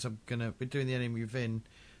Warhammer, because we're doing the Enemy Within.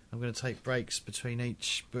 I'm going to take breaks between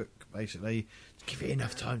each book, basically, to give it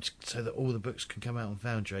enough time so that all the books can come out on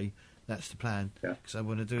Foundry. That's the plan, because I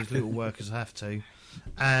want to do as little work as I have to.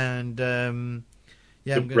 And I'm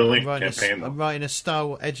writing a Star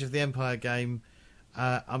Wars Edge of the Empire game.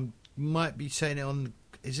 I might be setting it on.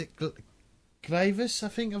 Is it Glavis? I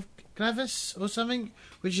think of Glavis or something,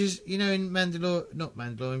 which is in in Book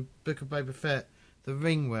of Boba Fett, the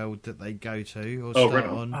ring world that they go to or start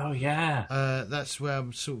on. Oh yeah. That's where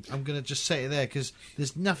I'm going to just set it there, because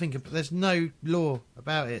there's no lore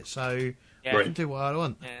about it, so I can do what I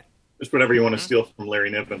want. Yeah. Just whatever you want to steal from Larry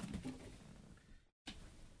Niven.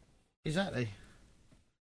 Exactly.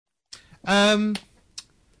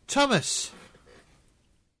 Thomas.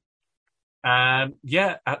 At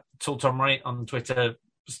Tall Tom Wright on Twitter,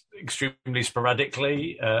 extremely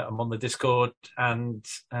sporadically. I'm on the Discord, and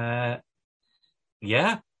I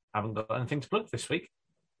haven't got anything to plug this week.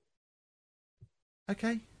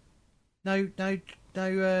 Okay. No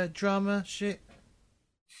drama shit.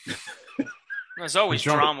 There's always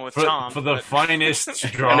drama with Tom. For the finest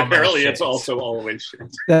drama. And apparently shit. it's also always shit.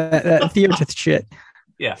 Theater shit.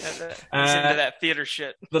 Yeah. He's into that theater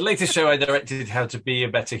shit. The latest show I directed, How to Be a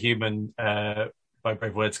Better Human, by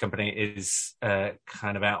Brave Words Company, is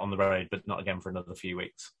kind of out on the road, but not again for another few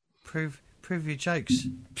weeks. Prove your jokes.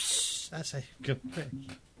 Psst, that's a good thing.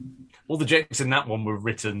 All the jokes in that one were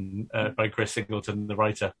written by Chris Singleton, the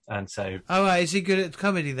writer, and so. Oh, right. Is he good at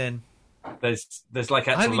comedy then? There's like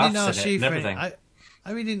actual laughs in it and everything. I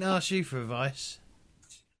hope he didn't ask you for advice.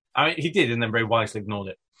 I mean, he did, and then very wisely ignored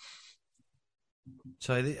it.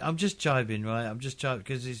 So I'm just jibing, right? I'm just jibing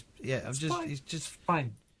because he's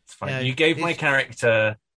fine. It's fine. Yeah, you gave my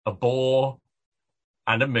character a boar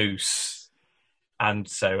and a moose, and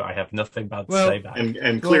so I have nothing bad to say about it.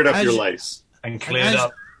 And cleared up your lice. And cleared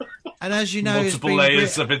up. And as you know, multiple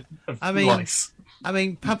layers of lice. I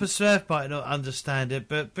mean, Papa Surf might not understand it,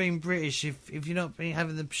 but being British, if you're not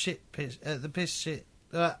having the piss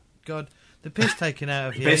taken out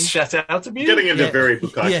of you, piss shut out of you, getting into very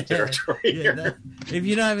Bukkake territory. No. If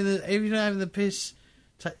you're not having the piss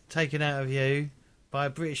taken out of you by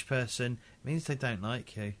a British person, it means they don't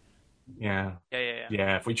like you. Yeah.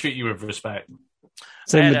 If we treat you with respect.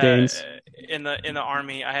 Same with Danes. In the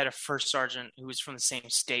army, I had a first sergeant who was from the same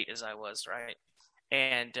state as I was, right?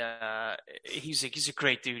 And he's a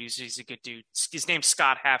great dude. He's a good dude. His name's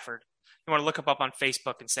Scott Hafford. You want to look him up on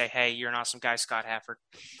Facebook and say, hey, you're an awesome guy, Scott Hafford.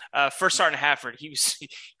 First Sergeant Hafford, he was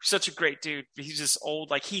such a great dude. He's this old,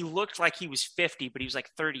 like he looked like he was 50, but he was like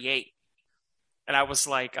 38. And I was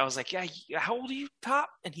like, yeah, how old are you, Top?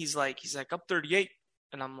 And he's like, I'm 38.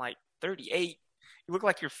 And I'm like, 38? You look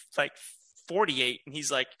like you're like 48. And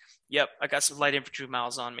he's like, yep, I got some light infantry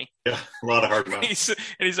miles on me. Yeah, a lot of hard miles. And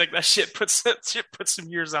he's like, that shit puts some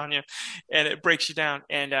years on you, and it breaks you down.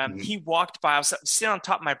 And he walked by. I was sitting on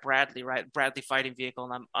top of my Bradley fighting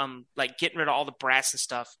vehicle, and I'm like getting rid of all the brass and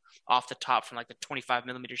stuff off the top from like the 25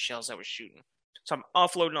 millimeter shells I was shooting. So I'm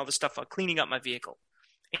offloading all the stuff, cleaning up my vehicle.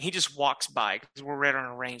 And he just walks by because we're right on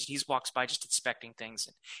a range. He just walks by just inspecting things.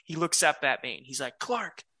 And he looks up at me and he's like,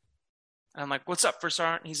 Clark. And I'm like, what's up, First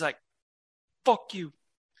Sergeant? And he's like, fuck you.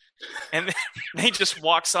 And then he just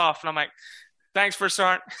walks off. And I'm like, thanks, First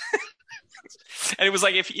Sergeant. And it was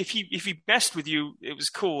like, if he messed with you, it was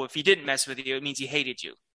cool. If he didn't mess with you, it means he hated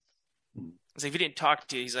you. It's like, if he didn't talk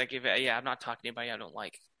to you, he's like, I'm not talking to anybody I don't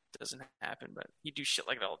like. It doesn't happen. But he do shit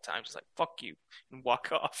like that all the time. Just like, fuck you. And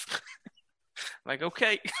walk off. I'm like,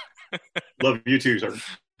 okay. Love you too, sir.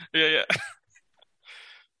 Yeah.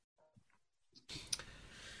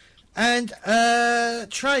 And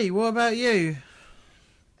Trey, what about you?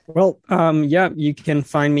 Well, you can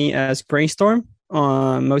find me as Greystorm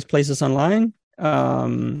on most places online.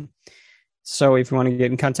 So if you want to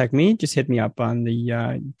get in contact with me, just hit me up on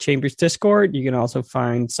the Chambers Discord. You can also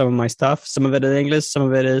find some of my stuff. Some of it in English, some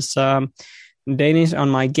of it is Danish on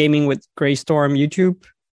my Gaming with Greystorm YouTube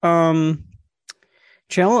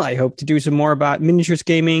channel. I hope to do some more about miniatures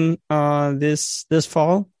gaming this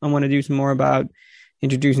fall. I want to do some more about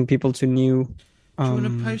introducing people to new. Do you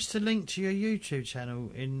want to post a link to your YouTube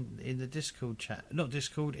channel in the Discord chat? Not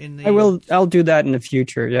Discord, in the. I will. I'll do that in the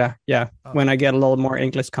future. Yeah. Oh. When I get a little more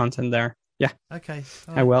English content there. Yeah. Okay.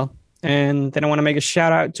 Right. I will. And then I want to make a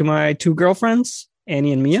shout out to my two girlfriends,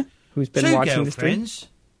 Annie and Mia, who's been watching the stream.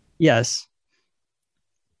 Yes.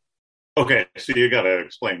 Okay, so you got to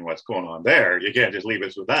explain what's going on there. You can't just leave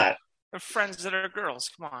us with that. They're friends that are girls.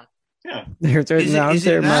 Come on. Yeah. They're Is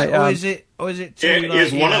it that, or is it too,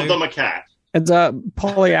 Is one of them a cat? It's a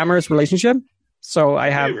polyamorous relationship. So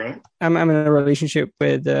Right. I'm in a relationship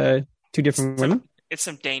with 2 different women. It's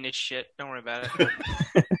some Danish shit. Don't worry about it.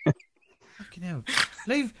 Fucking hell.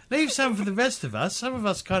 Leave some for the rest of us. Some of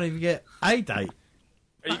us can't even get a date.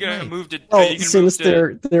 Are you going to move to? Oh, since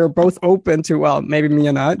they're both open to, well, maybe me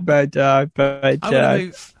or not, but I'm gonna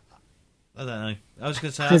move, I don't know. I was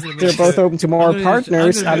going to say they're both open to more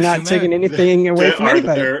partners. I'm not taking anything away from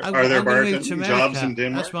anybody. Are there bartending jobs in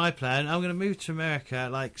Denmark? That's my plan. I'm going to move to America,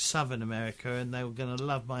 like Southern America, and they're going to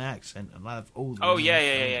love my accent and love all the. Oh yeah.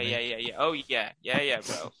 Oh yeah,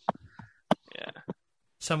 bro. Yeah.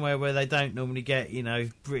 Somewhere where they don't normally get,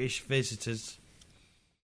 British visitors.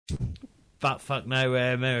 But fuck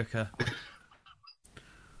nowhere, America.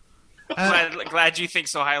 Glad you think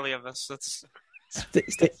so highly of us. Let's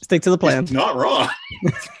stick to the plan. He's not wrong.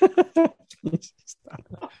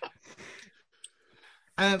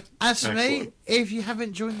 As for me, if you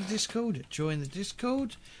haven't joined the Discord, join the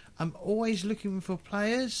Discord. I'm always looking for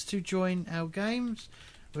players to join our games,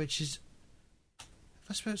 which is. If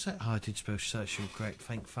I spelled so, I did spell social correct.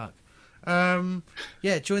 Thank fuck. Join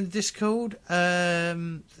the Discord.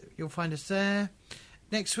 You'll find us there.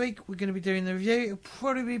 Next week we're going to be doing the review. It'll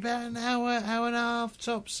probably be about an hour and a half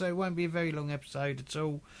tops, so it won't be a very long episode at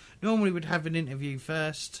all. Normally we'd have an interview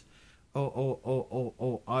first,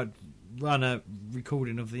 or I'd run a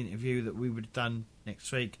recording of the interview that we would have done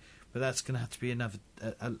next week, but that's going to have to be another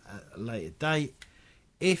a later date.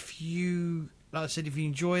 If you, like I said, if you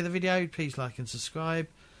enjoy the video, please like and subscribe.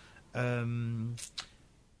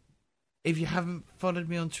 If you haven't followed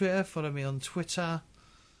me on Twitter, follow me on Twitter.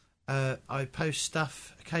 I post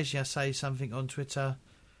stuff. Occasionally I say something on Twitter.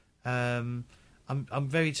 I'm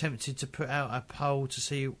very tempted to put out a poll to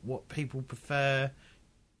see what people prefer.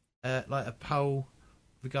 Like a poll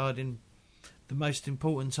regarding the most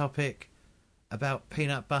important topic about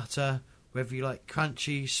peanut butter. Whether you like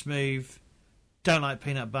crunchy, smooth, don't like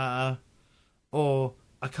peanut butter, or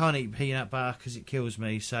I can't eat peanut butter because it kills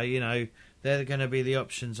me. So, they're going to be the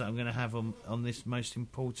options that I'm going to have on this most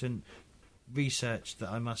important research that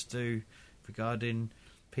I must do regarding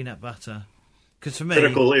peanut butter. Because for me,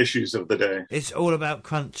 critical issues of the day. It's all about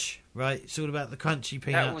crunch, right? It's all about the crunchy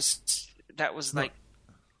peanut. That was like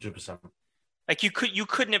 100%. Like you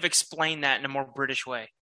couldn't have explained that in a more British way.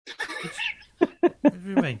 What do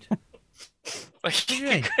you mean? Like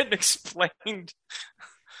you couldn't explain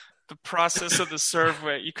the process of the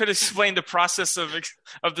survey. You could explain the process of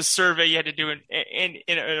the survey you had to do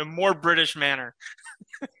in a more British manner.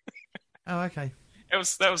 Oh, okay.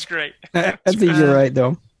 That was great. I think you're right,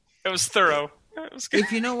 though. It was thorough. It was good.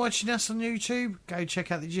 If you're not watching us on YouTube, go check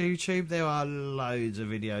out the YouTube. There are loads of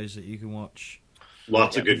videos that you can watch.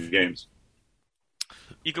 Lots of good games.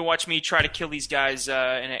 You can watch me try to kill these guys in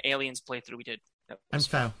an Aliens playthrough we did. And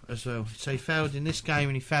fail as well. So he failed in this game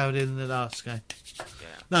and he failed in the last game. Yeah.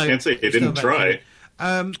 No, can't say he didn't try.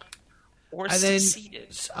 Or and succeeded.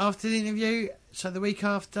 Then after the interview, so the week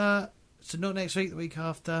after, so not next week, the week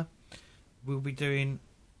after, we'll be doing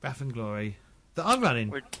Wrath and Glory that I'm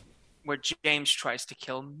running. Where James tries to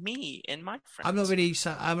kill me and my friends. I'm not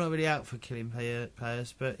really out for killing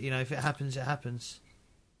players, but if it happens, it happens.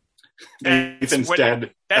 Nathan's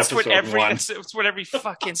dead. That's what every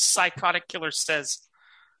fucking psychotic killer says.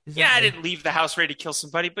 I didn't leave the house ready to kill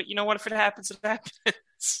somebody, but you know what? If it happens, it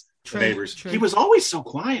happens. True, neighbors. True. He was always so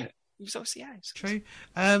quiet. He was always true.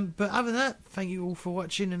 But other than that, thank you all for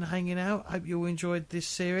watching and hanging out. Hope you all enjoyed this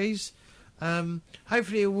series.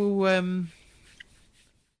 Hopefully it will.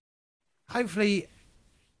 Hopefully,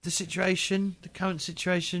 the current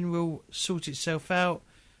situation, will sort itself out,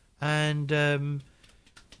 and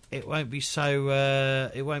it won't be so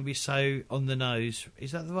on the nose.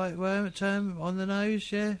 Is that the right term? On the nose?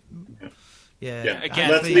 Yeah. Yeah.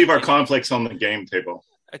 Again, let's leave our conflicts on the game table.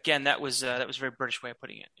 Again, that was a very British way of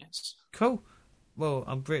putting it. Yes. Cool. Well,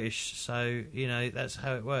 I'm British, so that's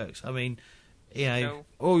how it works. I mean,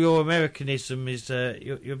 all your Americanism is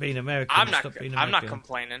you're being American. I'm not complaining.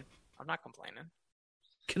 I'm not complaining.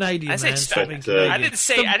 Canadian. I didn't say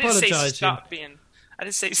stop being. I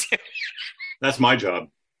didn't say. That's my job.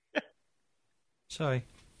 Sorry.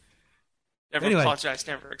 Never apologize,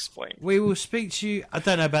 never explain. We will speak to you. I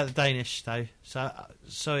don't know about the Danish though. So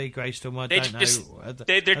sorry, Greystorm. I don't know.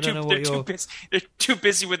 They're too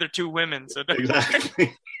busy with their 2 women. So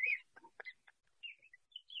exactly.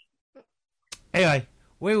 Anyway,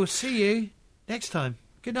 we will see you next time.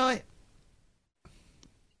 Good night.